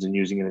 what's the difference in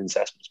using it in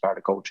assessment as part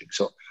of coaching?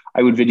 So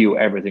I would video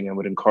everything and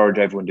would encourage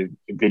everyone to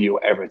video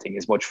everything,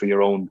 as much for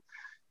your own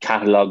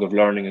catalog of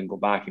learning and go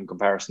back in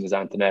comparison as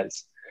anything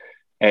else.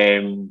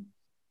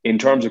 In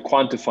terms of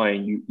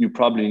quantifying, you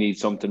probably need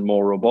something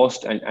more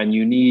robust, and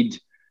you need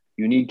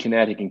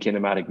kinetic and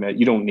kinematic.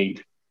 You don't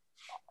need,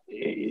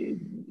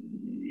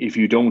 if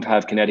you don't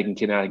have kinetic and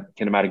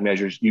kinematic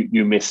measures,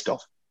 you miss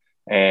stuff.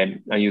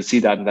 And you'll see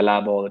that in the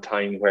lab all the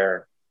time,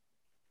 where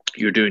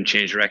you're doing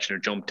change direction or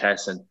jump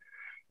tests, and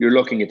you're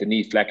looking at the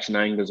knee flexion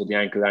angles or the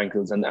ankle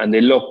angles, and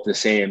they look the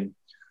same,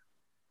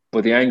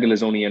 but the angle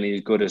is only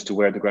as good as to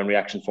where the ground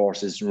reaction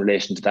force is in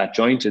relation to that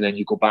joint. And then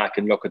you go back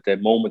and look at the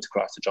moments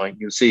across the joint,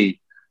 you'll see,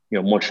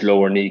 much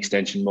lower knee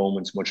extension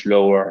moments, much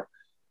lower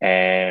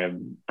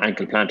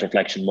ankle plantar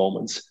flexion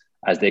moments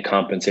as they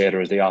compensate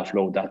or as they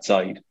offload that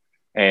side.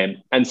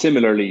 And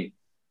similarly,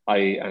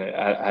 I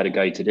had a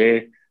guy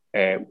today,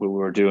 we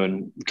were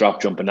doing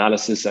drop jump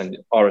analysis, and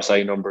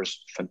RSI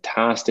numbers,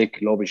 fantastic,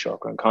 lovely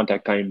short ground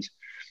contact times.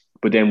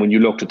 But then when you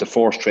looked at the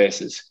force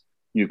traces,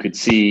 you could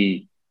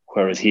see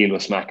where his heel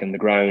was smacking the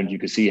ground. You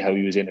could see how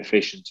he was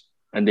inefficient.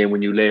 And then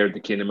when you layered the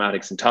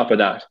kinematics on top of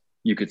that,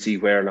 you could see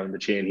where along the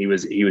chain he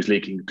was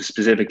leaking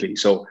specifically.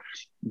 So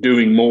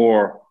doing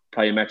more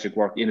plyometric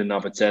work in and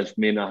of itself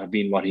may not have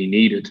been what he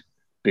needed,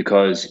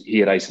 because he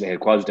had isolated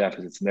quads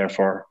deficits, and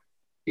therefore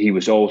he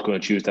was always going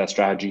to choose that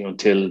strategy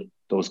until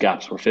those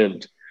gaps were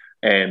filled.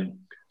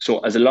 So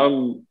as a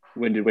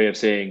long-winded way of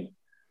saying,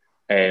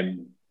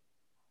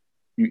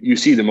 you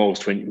see the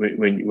most when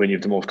you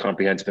have the most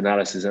comprehensive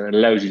analysis, and it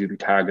allows you to be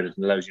targeted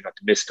and allows you not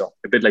to miss stuff.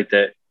 A bit like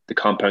the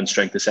compound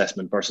strength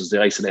assessment versus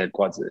the isolated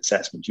quads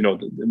assessment.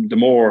 The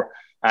more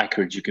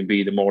accurate you can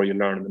be, the more you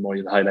learn and the more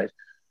you'll highlight.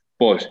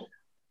 But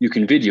you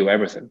can video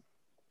everything,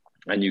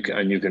 and you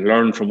can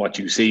learn from what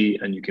you see,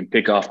 and you can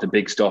pick off the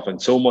big stuff.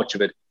 And so much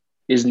of it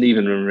isn't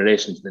even in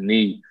relation to the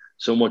knee.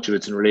 So much of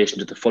it's in relation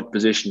to the foot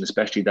position,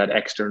 especially that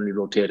externally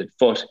rotated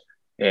foot,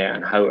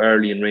 and how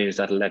early in range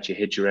that'll let you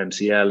hit your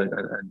MCL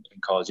and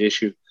cause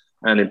issue.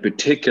 And in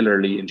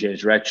particularly in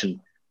change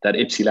direction, that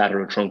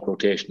ipsilateral trunk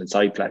rotation and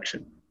side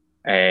flexion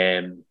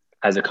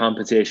as a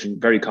compensation,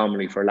 very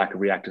commonly for lack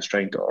of reactive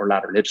strength or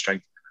lateral hip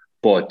strength.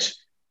 But,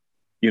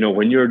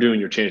 when you're doing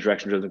your change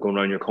direction drills and going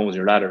around your cones and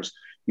your ladders,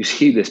 you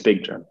see this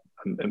big term.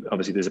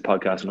 Obviously, there's a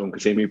podcast and no one can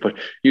see me, but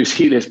you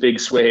see this big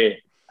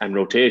sway and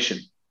rotation,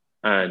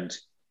 and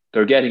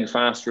they're getting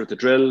faster at the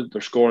drill.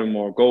 They're scoring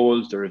more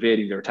goals. They're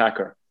evading their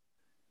attacker.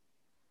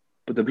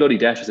 But the bloody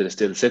deficit is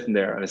still sitting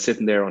there, and it's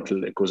sitting there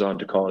until it goes on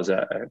to cause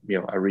a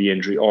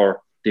re-injury,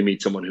 or they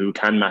meet someone who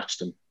can match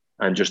them,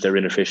 and just their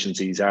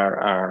inefficiencies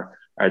are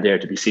there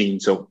to be seen.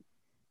 So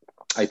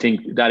I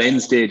think that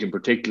end stage in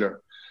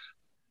particular,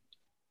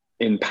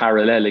 in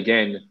parallel,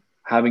 again,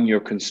 having your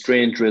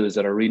constraint drills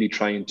that are really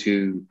trying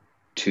to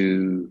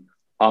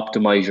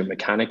optimize your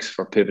mechanics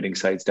for pivoting,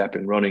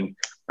 sidestepping, running,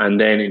 and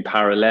then in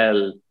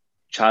parallel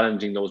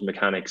challenging those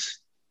mechanics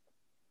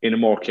in a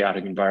more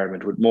chaotic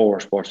environment with more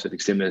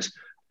sports-specific stimulus.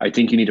 I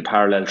think you need a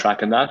parallel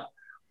track in that,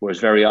 whereas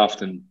very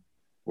often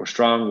we're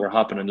strong, we're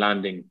hopping and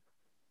landing,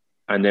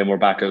 and then we're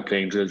back out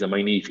playing drills and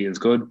my knee feels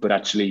good, but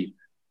actually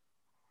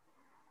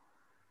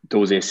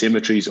those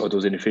asymmetries or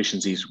those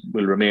inefficiencies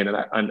will remain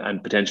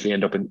and potentially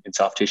end up in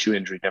soft tissue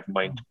injury, never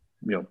mind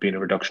being a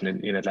reduction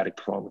in athletic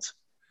performance.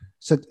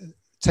 So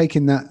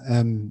taking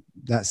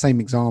that same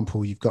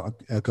example, you've got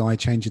a guy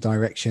change of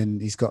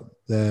direction. He's got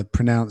the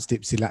pronounced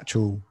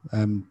ipsilateral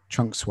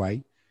trunk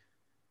sway.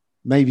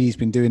 Maybe he's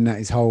been doing that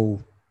his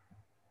whole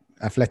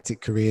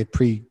athletic career,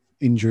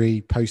 pre-injury,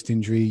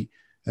 post-injury.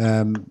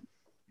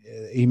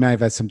 He may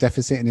have had some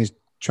deficit in his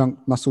trunk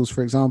muscles,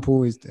 for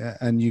example,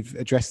 and you've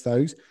addressed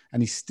those,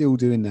 and he's still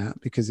doing that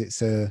because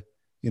it's a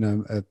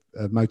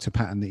motor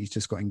pattern that he's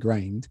just got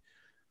ingrained.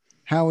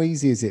 How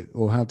easy is it,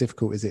 or how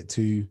difficult is it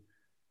to?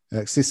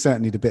 This is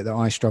certainly the bit that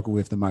I struggle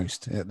with the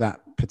most at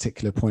that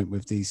particular point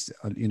with these,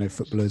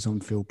 footballers,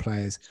 on-field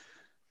players.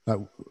 Like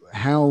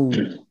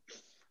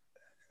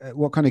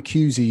what kind of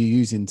cues are you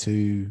using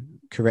to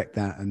correct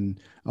that? And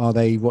are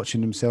they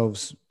watching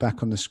themselves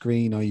back on the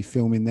screen? Are you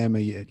filming them? Are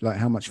you, like,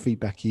 how much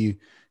feedback are you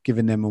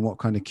giving them, and what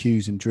kind of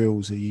cues and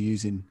drills are you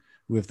using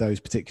with those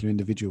particular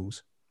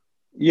individuals?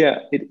 Yeah,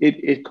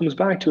 it comes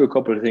back to a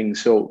couple of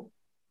things. So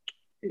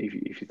if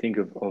you think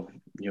of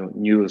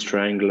Newell's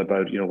triangle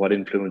about what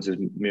influences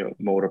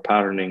motor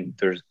patterning,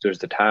 there's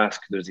the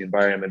task, there's the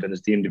environment, and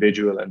there's the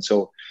individual. And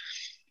so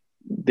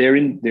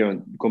going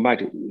back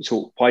to,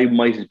 so why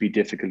might it be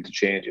difficult to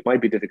change? It might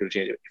be difficult to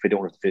change if I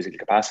don't have the physical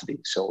capacity.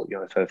 So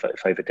if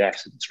I have a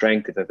deficit in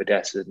strength, if I have a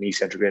deficit in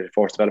eccentric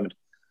force development,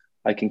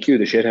 I can cue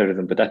the shit out of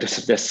them, but that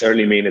doesn't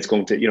necessarily mean it's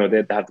going to,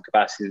 they have the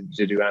capacity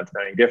to do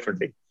anything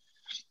differently.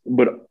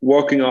 But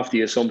working off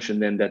the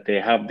assumption then that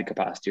they have the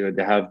capacity, or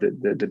they have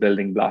the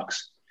building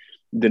blocks,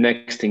 the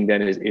next thing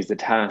then is the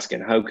task,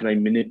 and how can I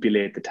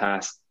manipulate the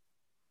task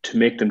to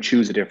make them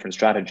choose a different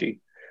strategy?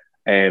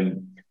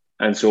 And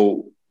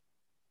so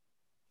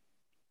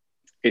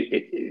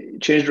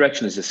change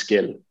direction is a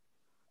skill.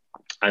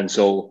 And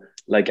so,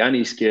 like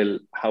any skill,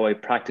 how I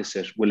practice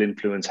it will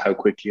influence how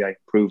quickly I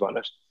improve on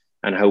it,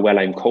 and how well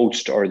I'm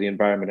coached, or the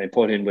environment I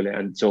put in will.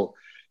 And so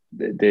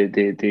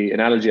the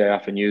analogy I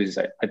often use is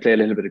I play a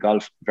little bit of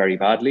golf very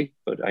badly,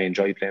 but I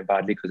enjoy playing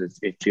badly because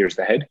it clears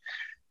the head.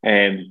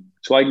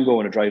 So I can go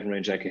on a driving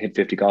range, I can hit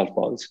 50 golf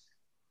balls,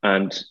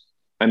 and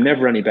I'm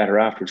never any better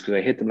afterwards, because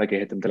I hit them like I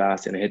hit them the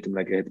last day, and I hit them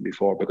like I hit them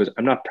before, because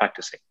I'm not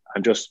practicing.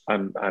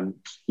 I'm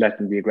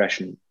letting the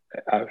aggression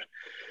out.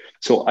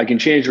 So I can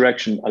change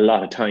direction a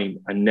lot of time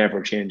and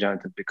never change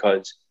anything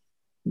because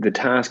the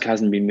task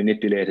hasn't been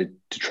manipulated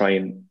to try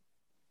and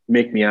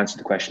make me answer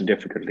the question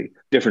differently.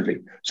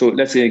 So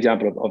let's say an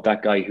example of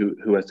that guy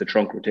who has the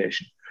trunk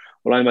rotation.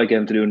 Well, I might get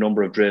him to do a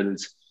number of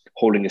drills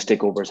holding a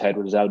stick over his head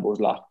with his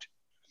elbows locked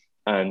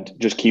and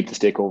just keep the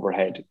stick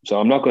overhead. So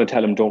I'm not going to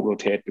tell him don't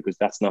rotate because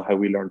that's not how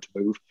we learn to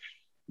move.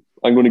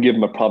 I'm going to give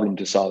him a problem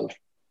to solve.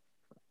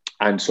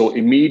 And so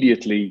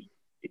immediately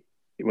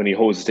when he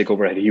holds the stick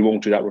overhead, he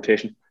won't do that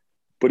rotation,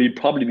 but he'd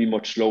probably be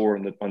much slower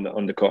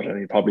on the cut, and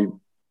he'd probably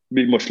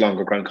be much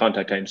longer ground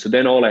contact time. So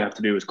then all I have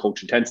to do is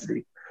coach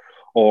intensity.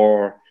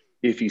 Or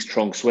if he's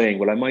trunk swaying,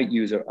 well, I might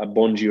use a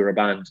bungee or a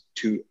band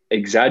to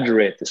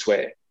exaggerate the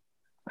sway.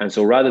 And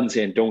so rather than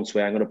saying don't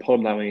sway, I'm going to pull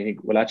him that way and think,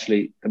 well,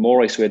 actually, the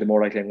more I sway, the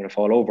more likely I'm going to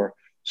fall over.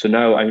 So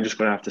now I'm just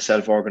going to have to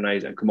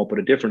self-organize and come up with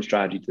a different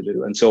strategy to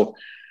do. And so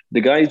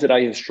the guys that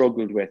I have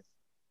struggled with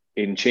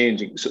in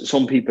changing, so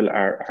some people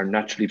are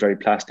naturally very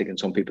plastic and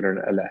some people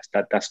are less.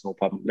 That's no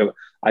problem. Look,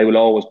 I will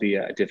always be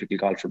a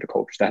difficult golfer to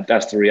coach.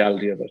 That's the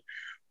reality of it.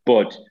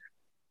 But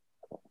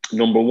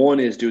number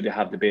one is, do they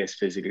have the base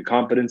physical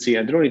competency?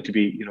 And they don't need to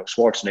be,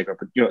 Schwarzenegger,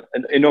 but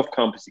enough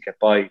competency to get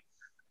by.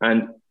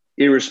 And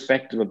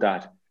irrespective of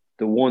that,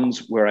 the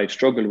ones where I've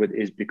struggled with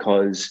is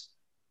because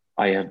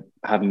I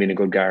haven't been a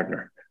good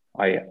gardener.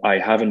 I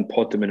haven't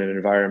put them in an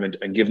environment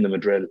and given them a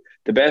drill.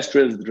 The best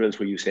drills are the drills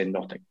where you say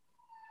nothing.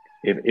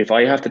 If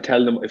I have to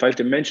tell them, if I have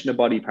to mention a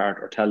body part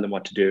or tell them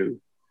what to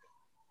do,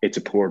 it's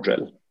a poor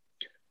drill.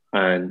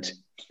 And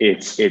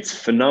it's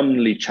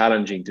phenomenally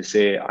challenging to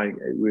say.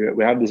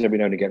 We have this every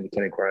now and again in the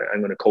clinic where I'm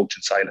going to coach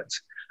in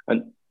silence,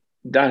 and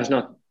that is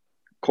not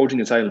coaching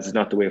in silence is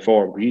not the way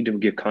forward. We need to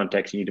give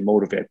context, you need to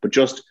motivate, but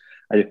just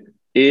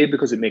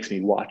because it makes me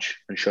watch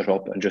and shut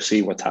up and just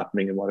see what's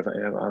happening and what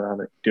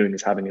I'm doing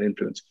is having an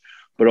influence,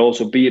 but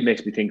also B, it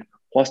makes me think,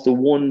 what's the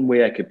one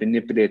way I could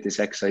manipulate this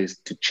exercise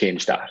to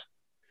change that?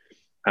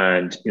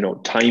 And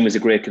time is a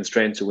great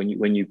constraint. So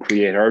when you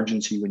create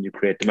urgency, when you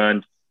create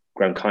demand,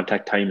 ground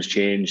contact times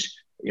change.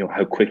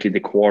 How quickly the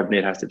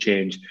coordinate has to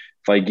change.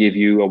 If I give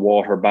you a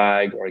water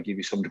bag or I give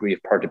you some degree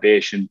of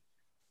perturbation,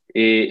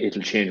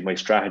 it'll change my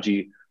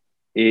strategy.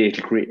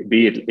 It'll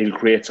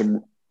create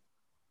some,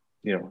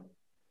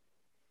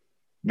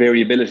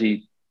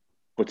 variability,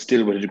 but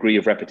still with a degree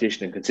of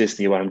repetition and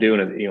consistency of what I'm doing.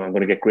 I'm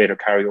going to get greater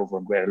carryover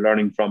and greater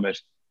learning from it.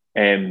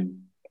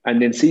 And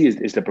then C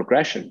is the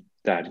progression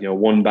that,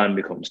 one band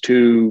becomes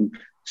two,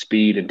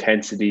 speed,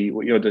 intensity.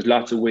 There's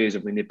lots of ways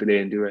of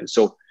manipulating and doing it.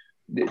 So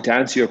to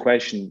answer your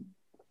question,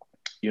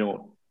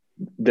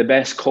 the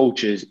best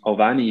coaches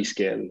of any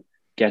skill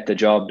get the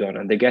job done,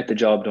 and they get the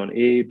job done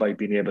A, by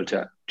being able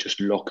to just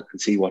look and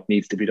see what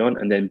needs to be done,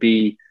 and then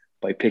B,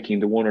 by picking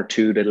the one or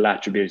two little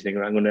attributes.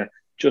 Thinking, I'm going to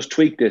just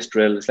tweak this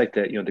drill. It's like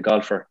the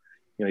golfer.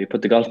 You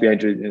put the golf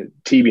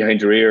tee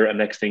behind your ear, and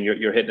next thing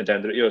you're hitting it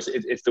down.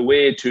 It's the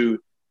way to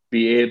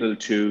be able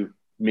to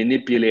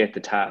manipulate the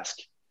task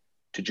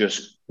to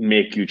just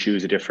make you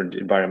choose a different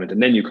environment,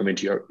 and then you come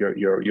into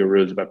your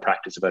rules about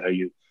practice, about how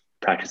you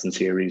practice in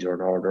series or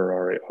in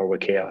order or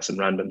with chaos and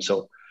random.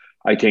 So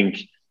I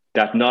think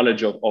that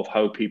knowledge of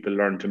how people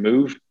learn to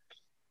move,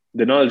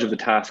 the knowledge of the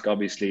task,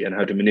 obviously, and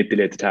how to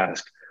manipulate the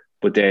task,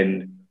 but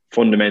then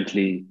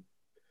fundamentally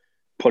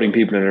putting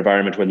people in an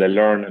environment where they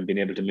learn and being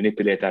able to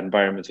manipulate that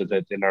environment so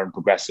that they learn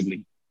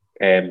progressively.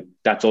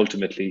 That's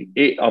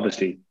ultimately,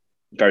 obviously,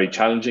 very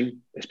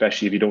challenging,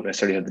 especially if you don't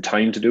necessarily have the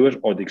time to do it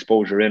or the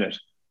exposure in it.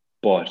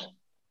 But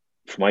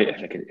for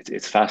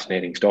it's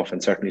fascinating stuff,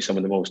 and certainly some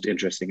of the most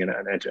interesting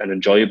and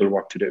enjoyable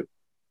work to do.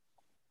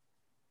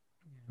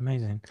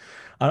 Amazing.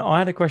 I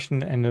had a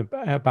question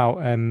about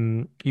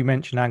you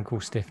mentioned ankle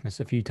stiffness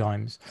a few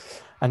times,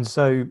 and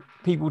so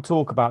people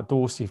talk about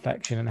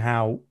dorsiflexion and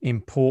how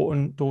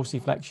important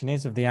dorsiflexion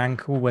is of the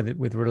ankle,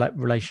 with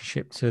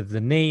relationship to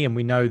the knee, and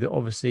we know that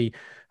obviously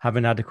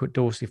having adequate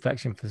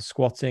dorsiflexion for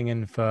squatting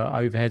and for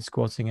overhead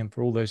squatting and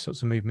for all those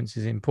sorts of movements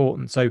is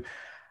important. So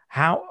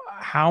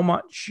how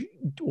much,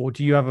 or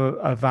do you have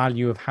a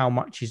value of how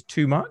much is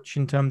too much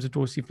in terms of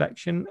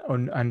dorsiflexion,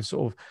 and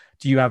sort of,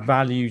 do you have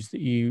values that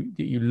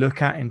you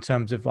look at in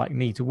terms of like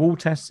knee to wall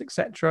tests,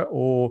 etc.,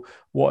 or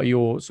what are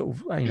your sort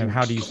of,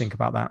 how do you think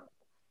about that?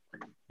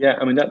 Yeah,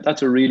 I mean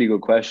that's a really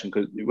good question,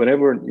 because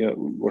whenever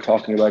we're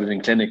talking about it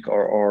in clinic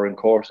or in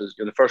courses,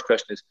 the first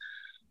question is,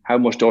 how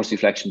much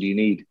dorsiflexion do you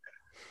need?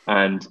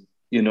 And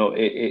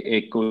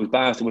it goes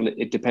back to, well,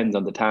 it depends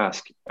on the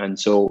task. And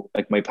so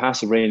like my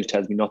passive range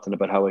tells me nothing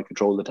about how I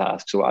control the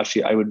task. So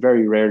actually I would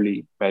very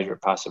rarely measure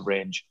passive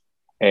range,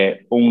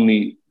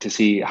 only to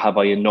see, have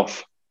I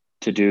enough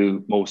to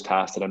do most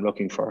tasks that I'm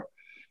looking for.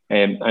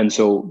 And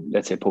so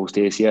let's say post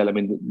ACL, I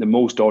mean, the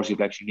most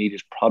dorsiflexion you need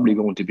is probably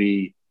going to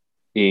be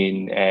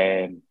in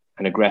an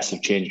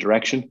aggressive change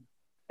direction.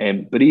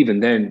 But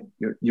even then,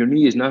 your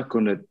knee is not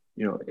going to,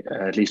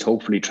 at least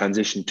hopefully,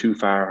 transition too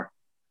far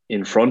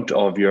in front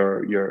of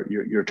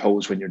your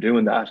toes when you're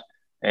doing that.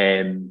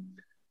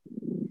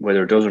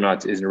 Whether it does or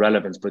not is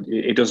irrelevant, but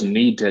it doesn't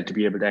need to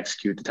be able to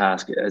execute the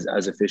task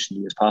as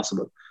efficiently as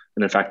possible.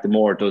 And in fact, the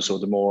more it does so,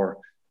 the more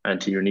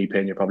anterior knee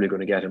pain, you're probably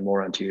going to get in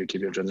more anterior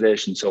tibial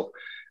translation. So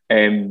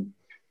to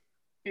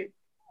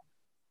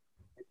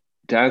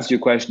answer your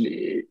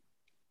question,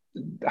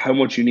 how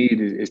much you need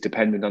is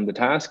dependent on the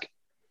task,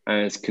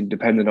 and it's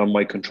dependent on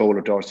my control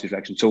of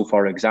dorsiflexion. So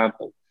for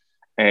example,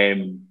 for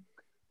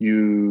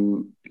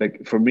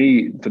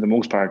me, for the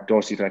most part,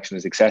 dorsiflexion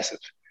is excessive.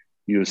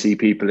 You'll see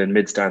people in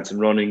mid stance and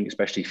running,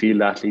 especially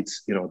field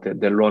athletes,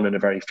 they'll run in a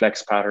very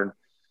flex pattern.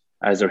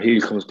 As their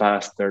heel comes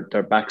past their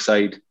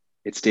backside,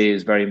 it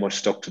stays very much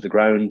stuck to the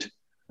ground,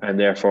 and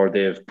therefore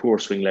they have poor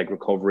swing leg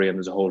recovery, and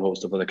there's a whole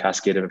host of other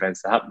cascade of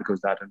events that happen because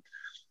of that. And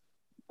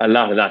a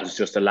lot of that is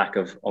just a lack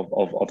of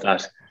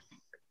that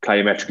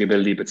plyometric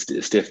ability, but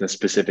stiffness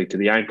specific to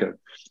the ankle.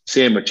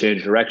 Same with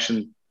change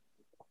direction.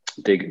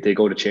 They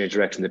go to change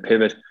direction, they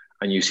pivot,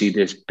 and you see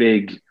this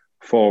big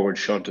forward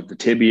shunt of the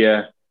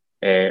tibia,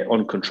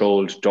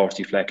 uncontrolled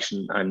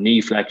dorsiflexion and knee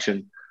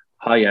flexion,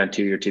 high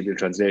anterior tibial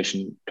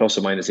translation, plus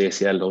or minus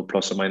ACL load,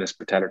 plus or minus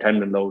patellar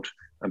tendon load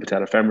and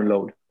patellofemoral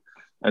load.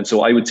 And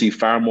so I would see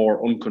far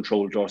more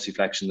uncontrolled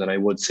dorsiflexion than I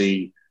would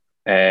see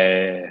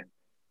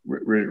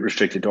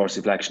restricted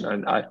dorsiflexion.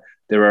 And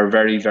there are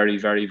very, very,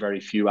 very, very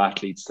few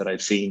athletes that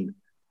I've seen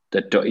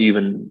that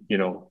even,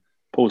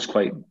 post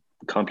quite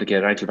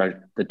complicated ankle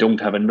fracture that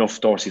don't have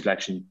enough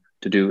dorsiflexion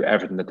to do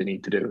everything that they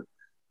need to do.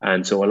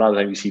 And so a lot of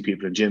the time you see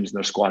people in gyms and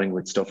they're squatting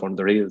with stuff under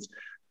their heels.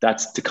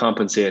 That's to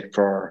compensate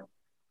for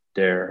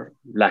their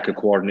lack of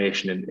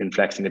coordination in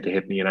flexing at the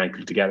hip, knee and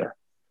ankle together.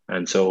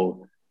 And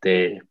so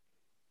they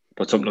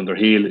put something on their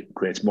heel, it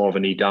creates more of a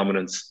knee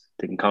dominance.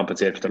 They can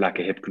compensate for their lack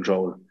of hip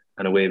control,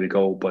 and away we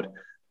go. But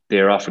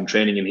they're often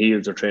training in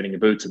heels or training in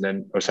boots,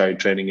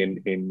 training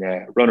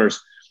in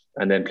runners,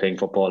 and then playing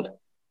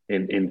football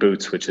in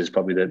boots, which is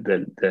probably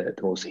the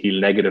most heel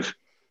negative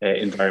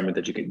environment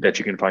that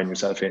you can find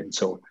yourself in.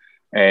 So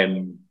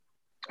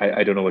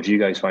I don't know what you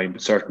guys find,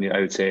 but certainly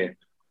I would say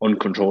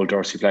uncontrolled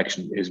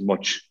dorsiflexion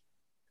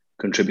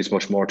contributes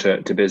much more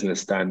to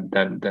business than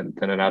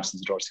an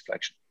absence of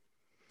dorsiflexion.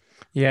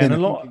 Yeah, and a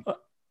lot.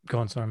 Go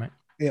on, sorry, mate.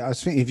 Yeah, I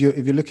was thinking if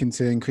you're looking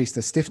to increase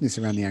the stiffness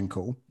around the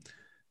ankle,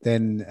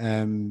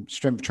 then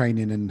strength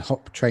training and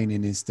hop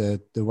training is the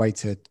way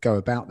to go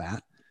about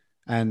that.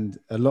 And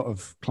a lot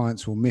of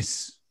clients will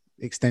miss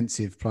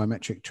extensive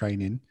plyometric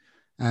training.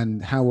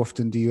 And how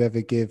often do you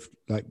ever give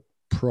like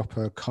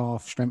proper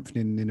calf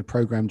strengthening in a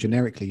program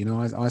generically?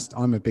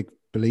 I'm a big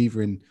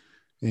believer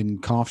in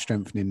calf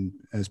strengthening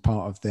as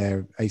part of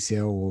their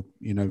ACL or,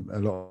 a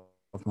lot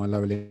of my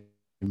lower limb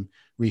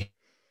rehab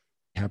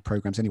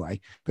programs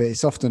anyway, but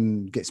it's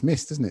often gets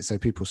missed, doesn't it? So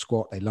people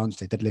squat, they lunge,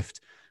 they deadlift,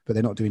 but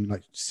they're not doing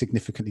like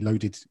significantly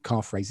loaded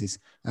calf raises.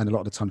 And a lot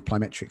of the time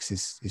plyometrics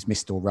is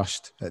missed or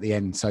rushed at the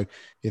end. So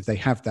if they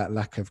have that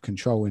lack of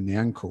control in the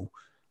ankle,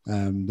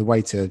 the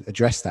way to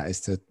address that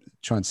is to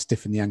try and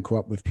stiffen the ankle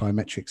up with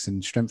plyometrics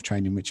and strength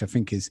training, which I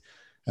think is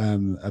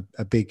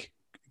a big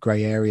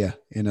grey area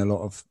in a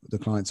lot of the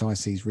clients I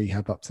see is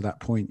rehab up to that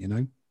point,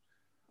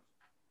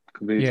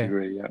 Completely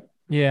agree.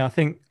 Yeah, I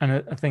think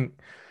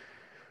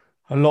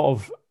a lot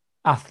of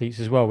athletes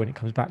as well, when it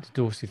comes back to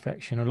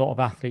dorsiflexion, a lot of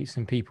athletes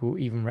and people,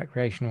 even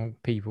recreational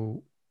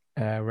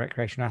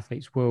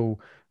athletes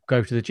will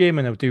go to the gym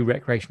and they'll do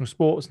recreational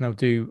sports and they'll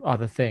do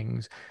other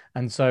things.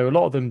 And so a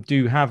lot of them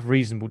do have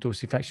reasonable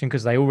dorsiflexion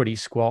because they already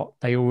squat,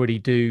 they already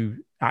do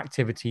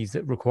activities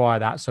that require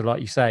that. So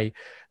like you say,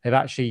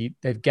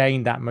 they've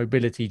gained that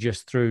mobility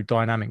just through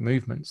dynamic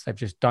movements. They've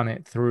just done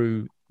it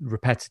through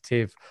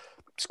repetitive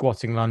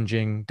squatting,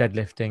 lunging,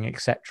 deadlifting,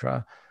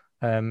 etc.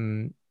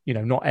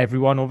 Not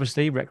everyone,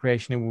 obviously,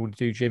 recreational will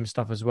do gym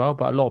stuff as well,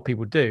 but a lot of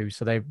people do.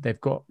 So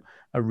they've got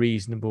a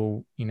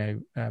reasonable,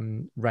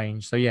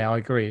 range. So yeah, I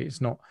agree.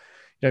 It's not,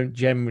 you don't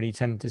generally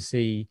tend to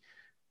see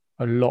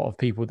a lot of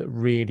people that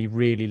really,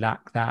 really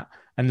lack that,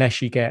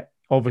 unless you get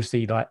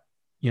obviously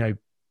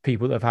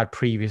people that have had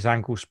previous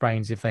ankle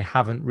sprains. If they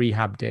haven't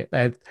rehabbed it,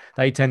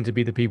 they tend to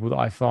be the people that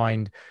I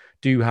find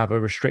do have a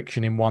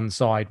restriction in one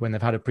side when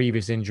they've had a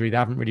previous injury, they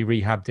haven't really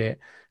rehabbed it,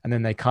 and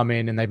then they come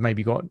in and they've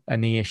maybe got a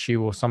knee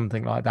issue or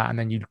something like that, and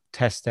then you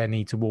test their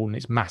knee to wall and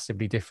it's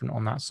massively different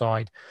on that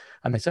side,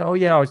 and they say, oh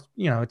yeah,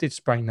 I did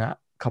sprain that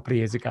a couple of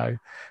years ago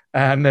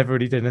and never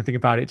really did anything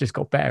about it, just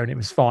got better and it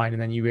was fine,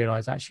 and then you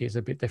realize actually it's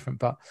a bit different,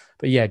 but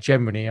yeah,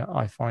 generally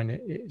I find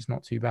it's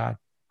not too bad.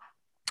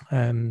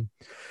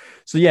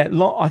 So yeah,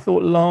 I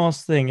thought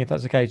last thing, if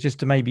that's okay, just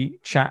to maybe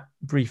chat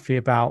briefly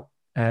about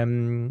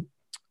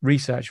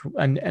research,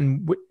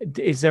 and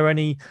is there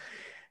any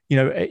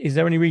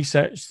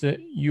research that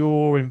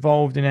you're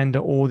involved in,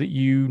 Enda, or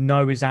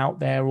that is out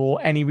there, or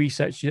any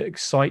research that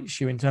excites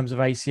you in terms of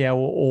ACL,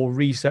 or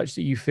research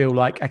that you feel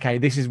like, okay,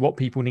 this is what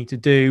people need to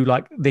do,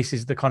 like this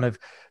is the kind of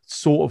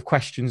sort of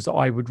questions that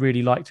I would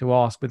really like to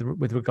ask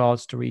with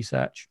regards to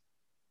research?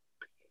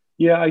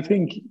 Yeah, I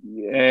think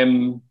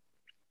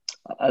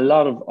a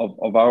lot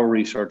of our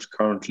research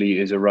currently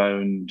is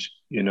around,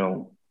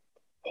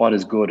 what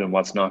is good and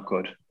what's not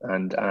good,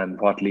 and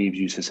what leaves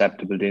you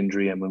susceptible to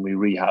injury, and when we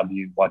rehab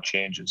you, what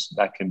changes.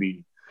 That can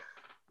be,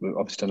 we've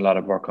obviously done a lot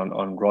of work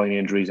on groin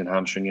injuries and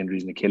hamstring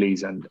injuries and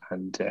Achilles, and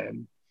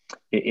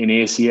in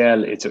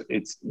ACL, it's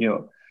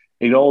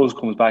it always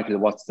comes back to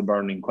what's the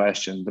burning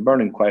question. The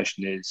burning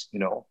question is,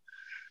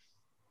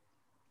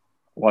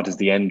 what does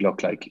the end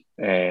look like?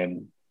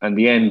 And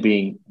the end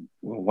being,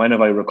 when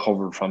have I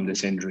recovered from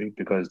this injury?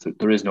 Because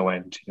there is no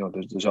end.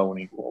 There's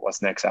only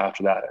what's next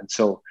after that. And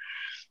so,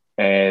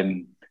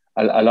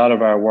 a lot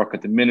of our work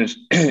at the minute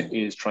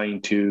is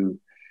trying to,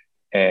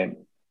 I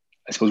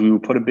suppose we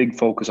would put a big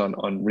focus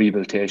on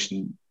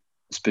rehabilitation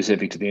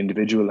specific to the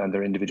individual and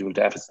their individual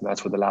deficits, and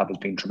that's where the lab has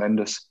been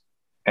tremendous.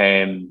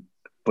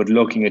 But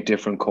looking at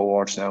different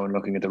cohorts now and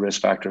looking at the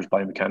risk factors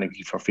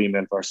biomechanically for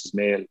female versus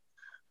male,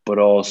 but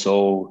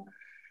also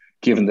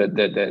given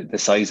the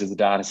size of the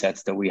data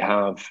sets that we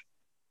have,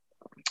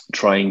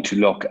 trying to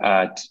look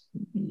at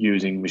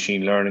using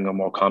machine learning or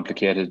more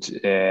complicated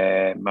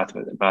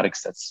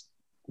mathematics that's,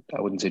 I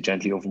wouldn't say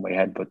gently over my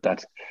head, but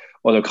that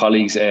other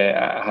colleagues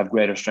have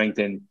greater strength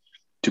in,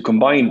 to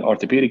combine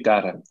orthopedic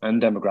data and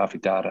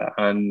demographic data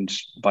and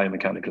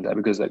biomechanical data,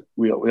 because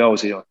we always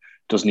say,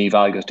 does knee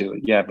valgus do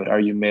it? Yeah, but are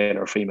you male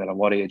or female, and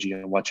what age are you,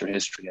 and what's your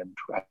history, and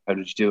how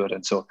did you do it,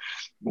 and so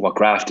what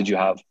graft did you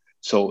have?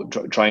 So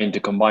trying to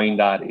combine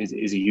that is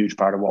a huge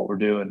part of what we're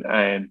doing.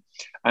 And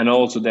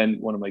also then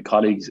one of my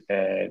colleagues,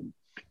 Tiva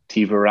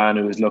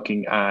Ranu, is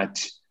looking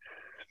at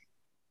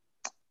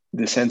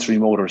the sensory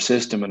motor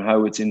system and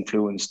how it's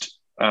influenced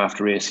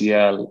after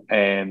ACL,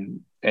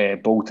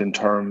 both in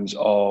terms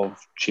of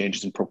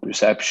changes in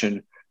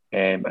proprioception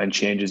and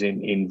changes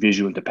in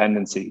visual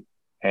dependency.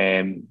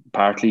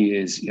 Partly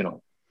is,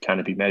 can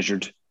it be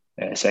measured?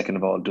 Second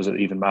of all, does it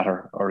even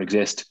matter or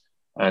exist?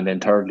 And then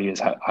thirdly is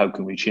how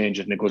can we change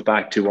it? And it goes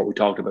back to what we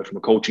talked about from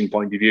a coaching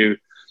point of view.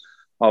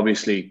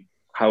 Obviously,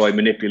 how I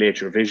manipulate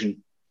your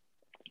vision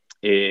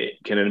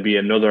can be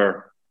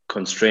another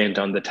constraint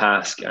on the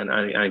task,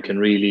 and can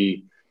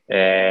really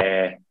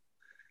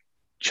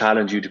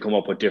challenge you to come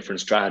up with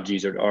different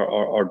strategies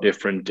or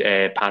different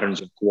patterns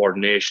of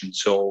coordination.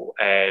 So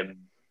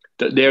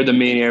they're the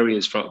main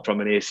areas from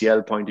an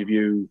ACL point of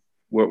view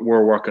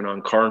we're working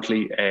on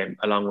currently,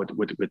 along with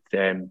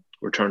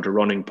return to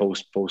running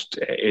post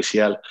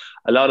ACL.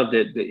 A lot of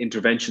the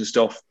intervention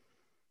stuff,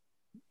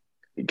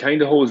 it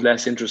kind of holds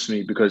less interest to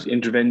me, because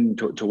intervening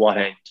to what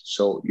end?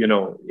 So,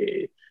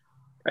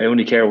 I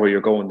only care where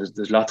you're going.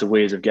 There's lots of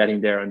ways of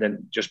getting there. And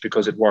then just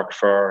because it worked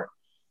for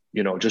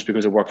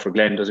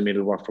Glenn doesn't mean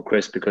it'll work for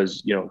Chris,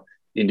 because,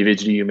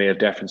 individually you may have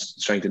different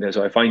strength in there.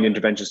 So I find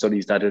intervention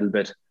studies that a little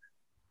bit,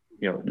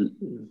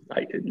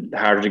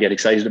 harder to get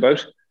excited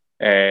about.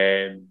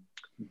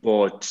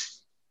 But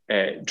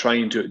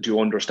trying to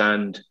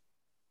understand,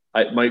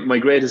 my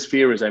greatest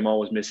fear is I'm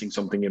always missing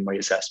something in my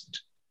assessment.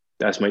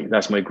 That's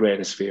my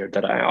greatest fear,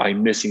 that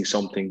I'm missing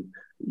something.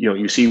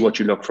 You see what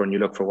you look for, and you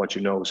look for what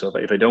you know. So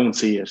if I don't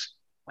see it,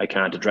 I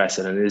can't address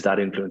it, and it is that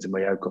influencing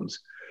my outcomes.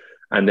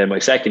 And then my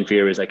second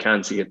fear is I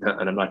can't see it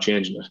and I'm not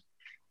changing it.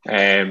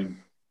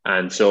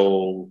 And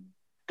so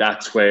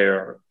that's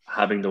where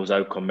having those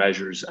outcome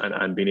measures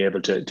and being able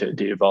to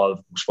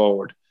evolve moves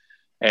forward.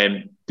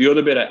 The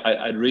other bit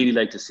I'd really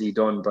like to see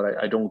done,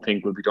 but I don't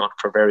think will be done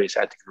for various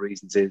ethical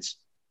reasons, is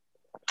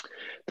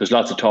there's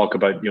lots of talk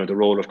about, the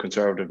role of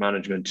conservative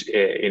management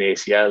in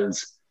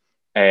ACLs.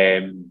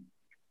 And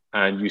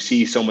you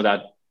see some of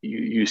that,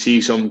 you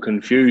see some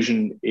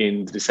confusion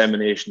in the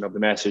dissemination of the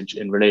message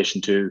in relation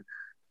to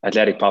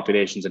athletic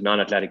populations and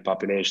non-athletic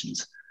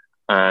populations.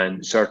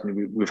 And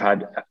certainly we've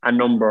had a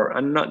number,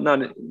 and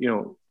not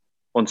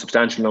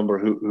unsubstantial number,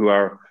 who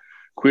are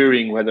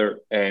querying whether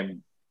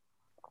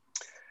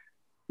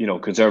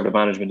conservative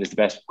management is the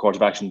best course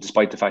of action,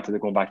 despite the fact that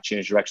they're going back to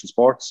change direction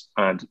sports.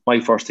 And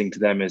my first thing to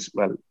them is,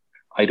 well,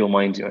 I don't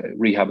mind.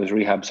 Rehab is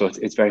rehab, so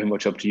it's very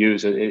much up to you.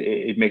 So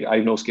I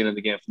have no skin in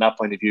the game from that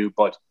point of view.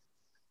 But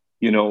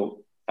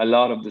a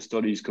lot of the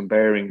studies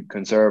comparing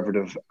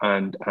conservative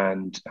and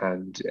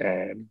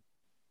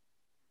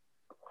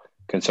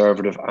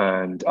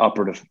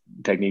operative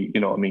technique,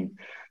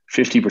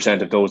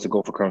 50% of those that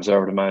go for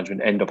conservative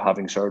management end up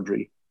having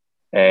surgery.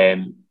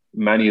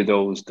 Many of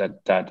those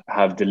that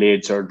have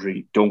delayed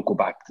surgery don't go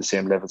back to the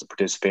same levels of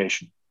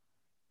participation.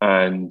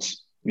 And,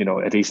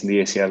 at least in the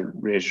ACL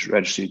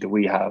registry that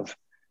we have,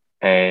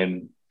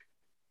 87%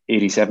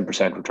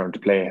 return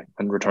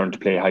to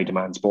play high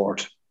demand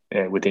sport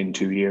within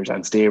 2 years,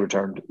 and stay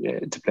returned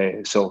to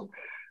play. So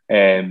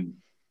it'd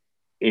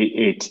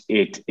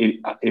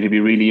be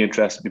really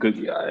interesting, because,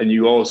 and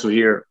you also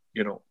hear,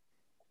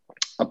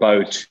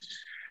 about,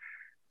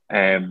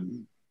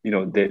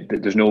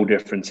 there's no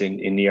difference in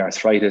knee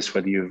arthritis,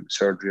 whether you have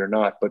surgery or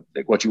not. But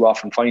what you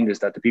often find is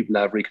that the people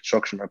that have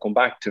reconstruction are going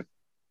back to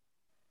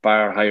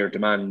far higher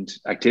demand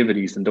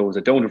activities than those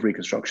that don't have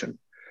reconstruction.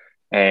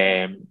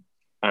 And,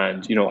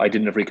 I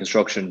didn't have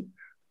reconstruction,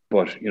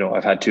 but,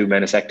 I've had 2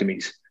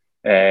 meniscectomies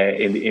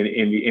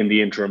in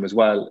the interim as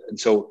well. And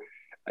so,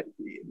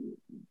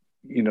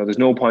 there's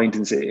no point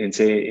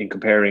in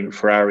comparing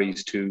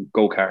Ferraris to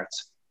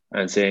go-karts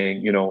and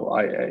saying,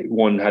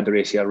 one had their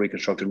ACL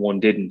reconstructed, one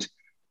didn't,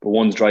 but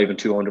one's driving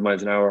 200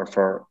 miles an hour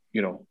for,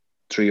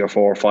 3 or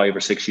 4 or 5 or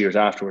 6 years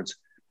afterwards.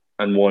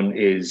 And one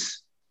is,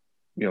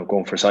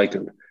 going for a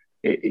cycle.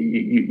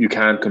 You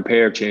can't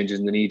compare changes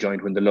in the knee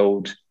joint when the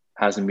load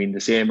hasn't been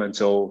the same. And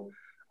so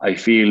I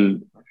feel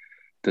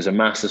there's a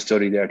massive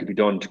study there to be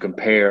done to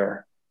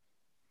compare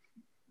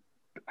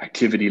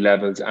activity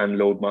levels and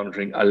load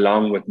monitoring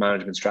along with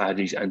management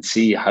strategies and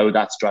see how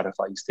that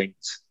stratifies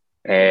things.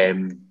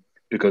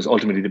 Because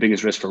ultimately the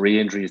biggest risk for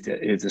re-injury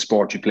is the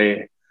sport you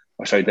play,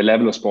 the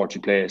level of sport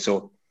you play.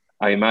 So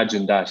I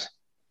imagine that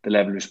the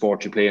level of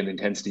sport you play and the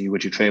intensity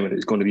which you train with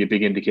is going to be a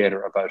big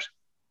indicator about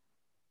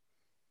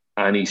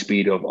any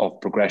speed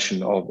of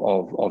progression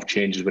of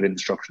changes within the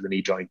structure of the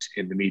knee joint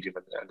in the medium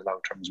and the long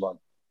term as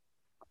well.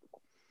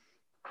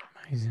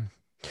 Amazing.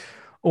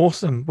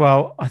 Awesome.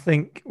 Well, I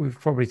think we've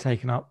probably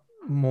taken up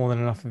more than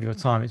enough of your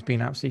time. It's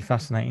been absolutely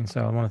fascinating.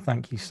 So I want to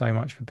thank you so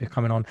much for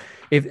coming on.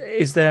 Do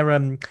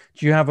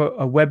you have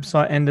a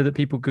website, Enda, that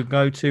people could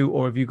go to,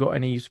 or have you got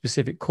any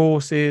specific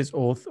courses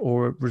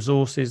or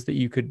resources that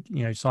you could,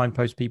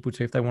 signpost people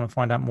to if they want to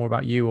find out more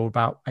about you or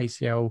about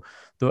ACL,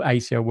 the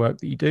ACL work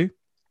that you do?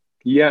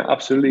 Yeah,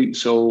 absolutely.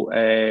 So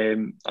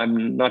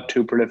I'm not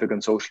too prolific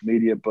on social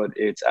media, but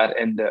it's at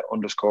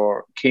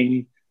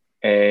Enda_King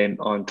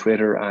on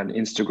Twitter and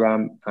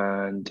Instagram.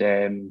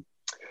 And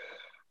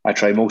I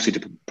try mostly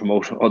to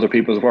promote other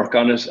people's work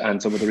on it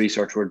and some of the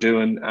research we're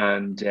doing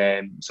and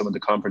some of the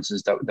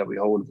conferences that we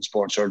hold at the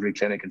sports surgery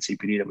clinic and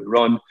CPD that we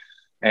run.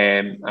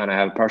 And I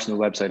have a personal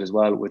website as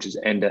well, which is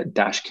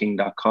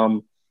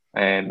enda-king.com.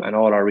 And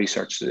all our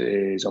research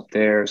is up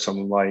there, some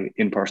of my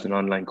in-person and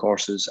online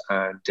courses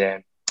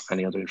and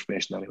any other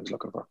information that anyone's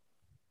looking for.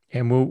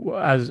 And we'll,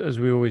 as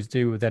we always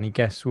do with any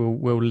guests,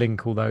 we'll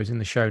link all those in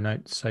the show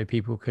notes so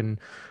people can,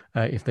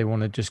 if they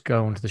want to just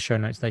go onto the show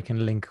notes, they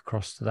can link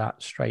across to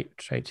that straight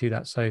to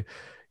that. So,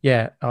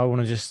 yeah, I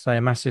want to just say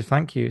a massive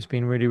thank you. It's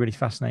been really, really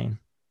fascinating.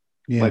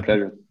 Yeah, my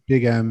pleasure.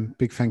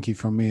 Big thank you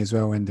from me as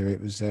well, Enda.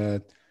 It was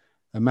a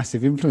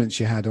massive influence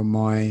you had on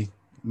my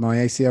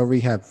ACL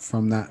rehab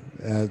from that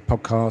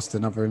podcast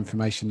and other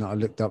information that I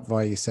looked up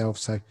via yourself.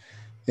 So,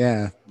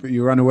 yeah,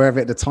 you were unaware of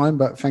it at the time,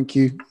 but thank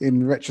you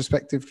in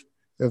retrospective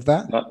of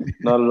that. Not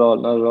at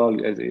all.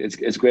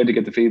 It's great to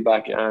get the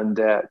feedback, and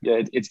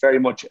it's very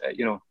much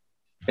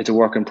it's a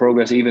work in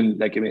progress. Even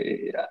like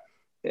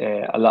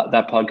a lot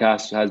that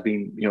podcast has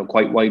been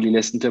quite widely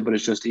listened to, but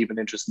it's just even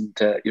interesting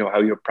to how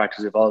your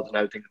practice evolves and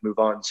how things move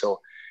on. So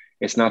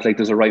it's not like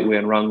there's a right way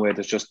and wrong way.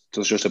 There's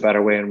just a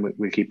better way, and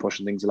we'll keep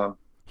pushing things along.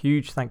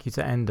 Huge thank you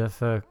to Enda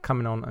for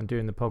coming on and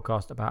doing the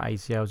podcast about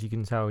ACLs. You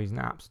can tell he's an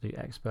absolute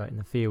expert in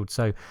the field.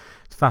 So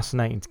it's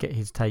fascinating to get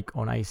his take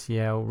on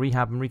ACL,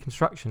 rehab and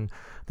reconstruction.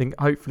 I think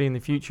hopefully in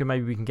the future,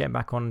 maybe we can get him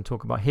back on and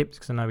talk about hips,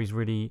 because I know he's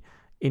really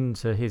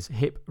into his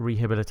hip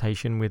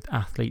rehabilitation with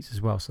athletes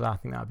as well. So I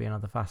think that would be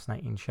another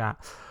fascinating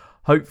chat.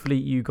 Hopefully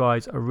you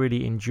guys are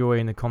really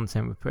enjoying the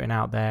content we're putting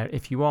out there.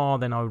 If you are,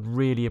 then I would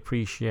really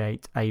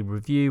appreciate a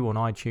review on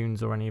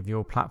iTunes or any of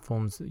your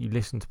platforms that you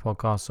listen to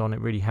podcasts on.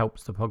 It really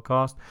helps the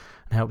podcast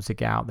and helps it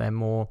get out there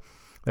more.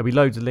 There'll be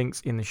loads of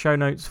links in the show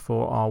notes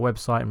for our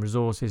website and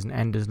resources and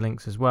Enda's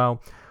links as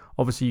well.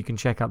 Obviously, you can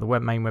check out the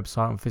main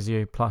website on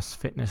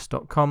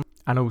physioplusfitness.com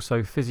and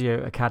also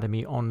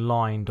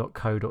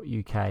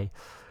physioacademyonline.co.uk.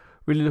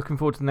 Really looking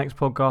forward to the next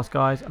podcast,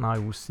 guys, and I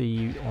will see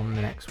you on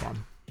the next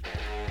one.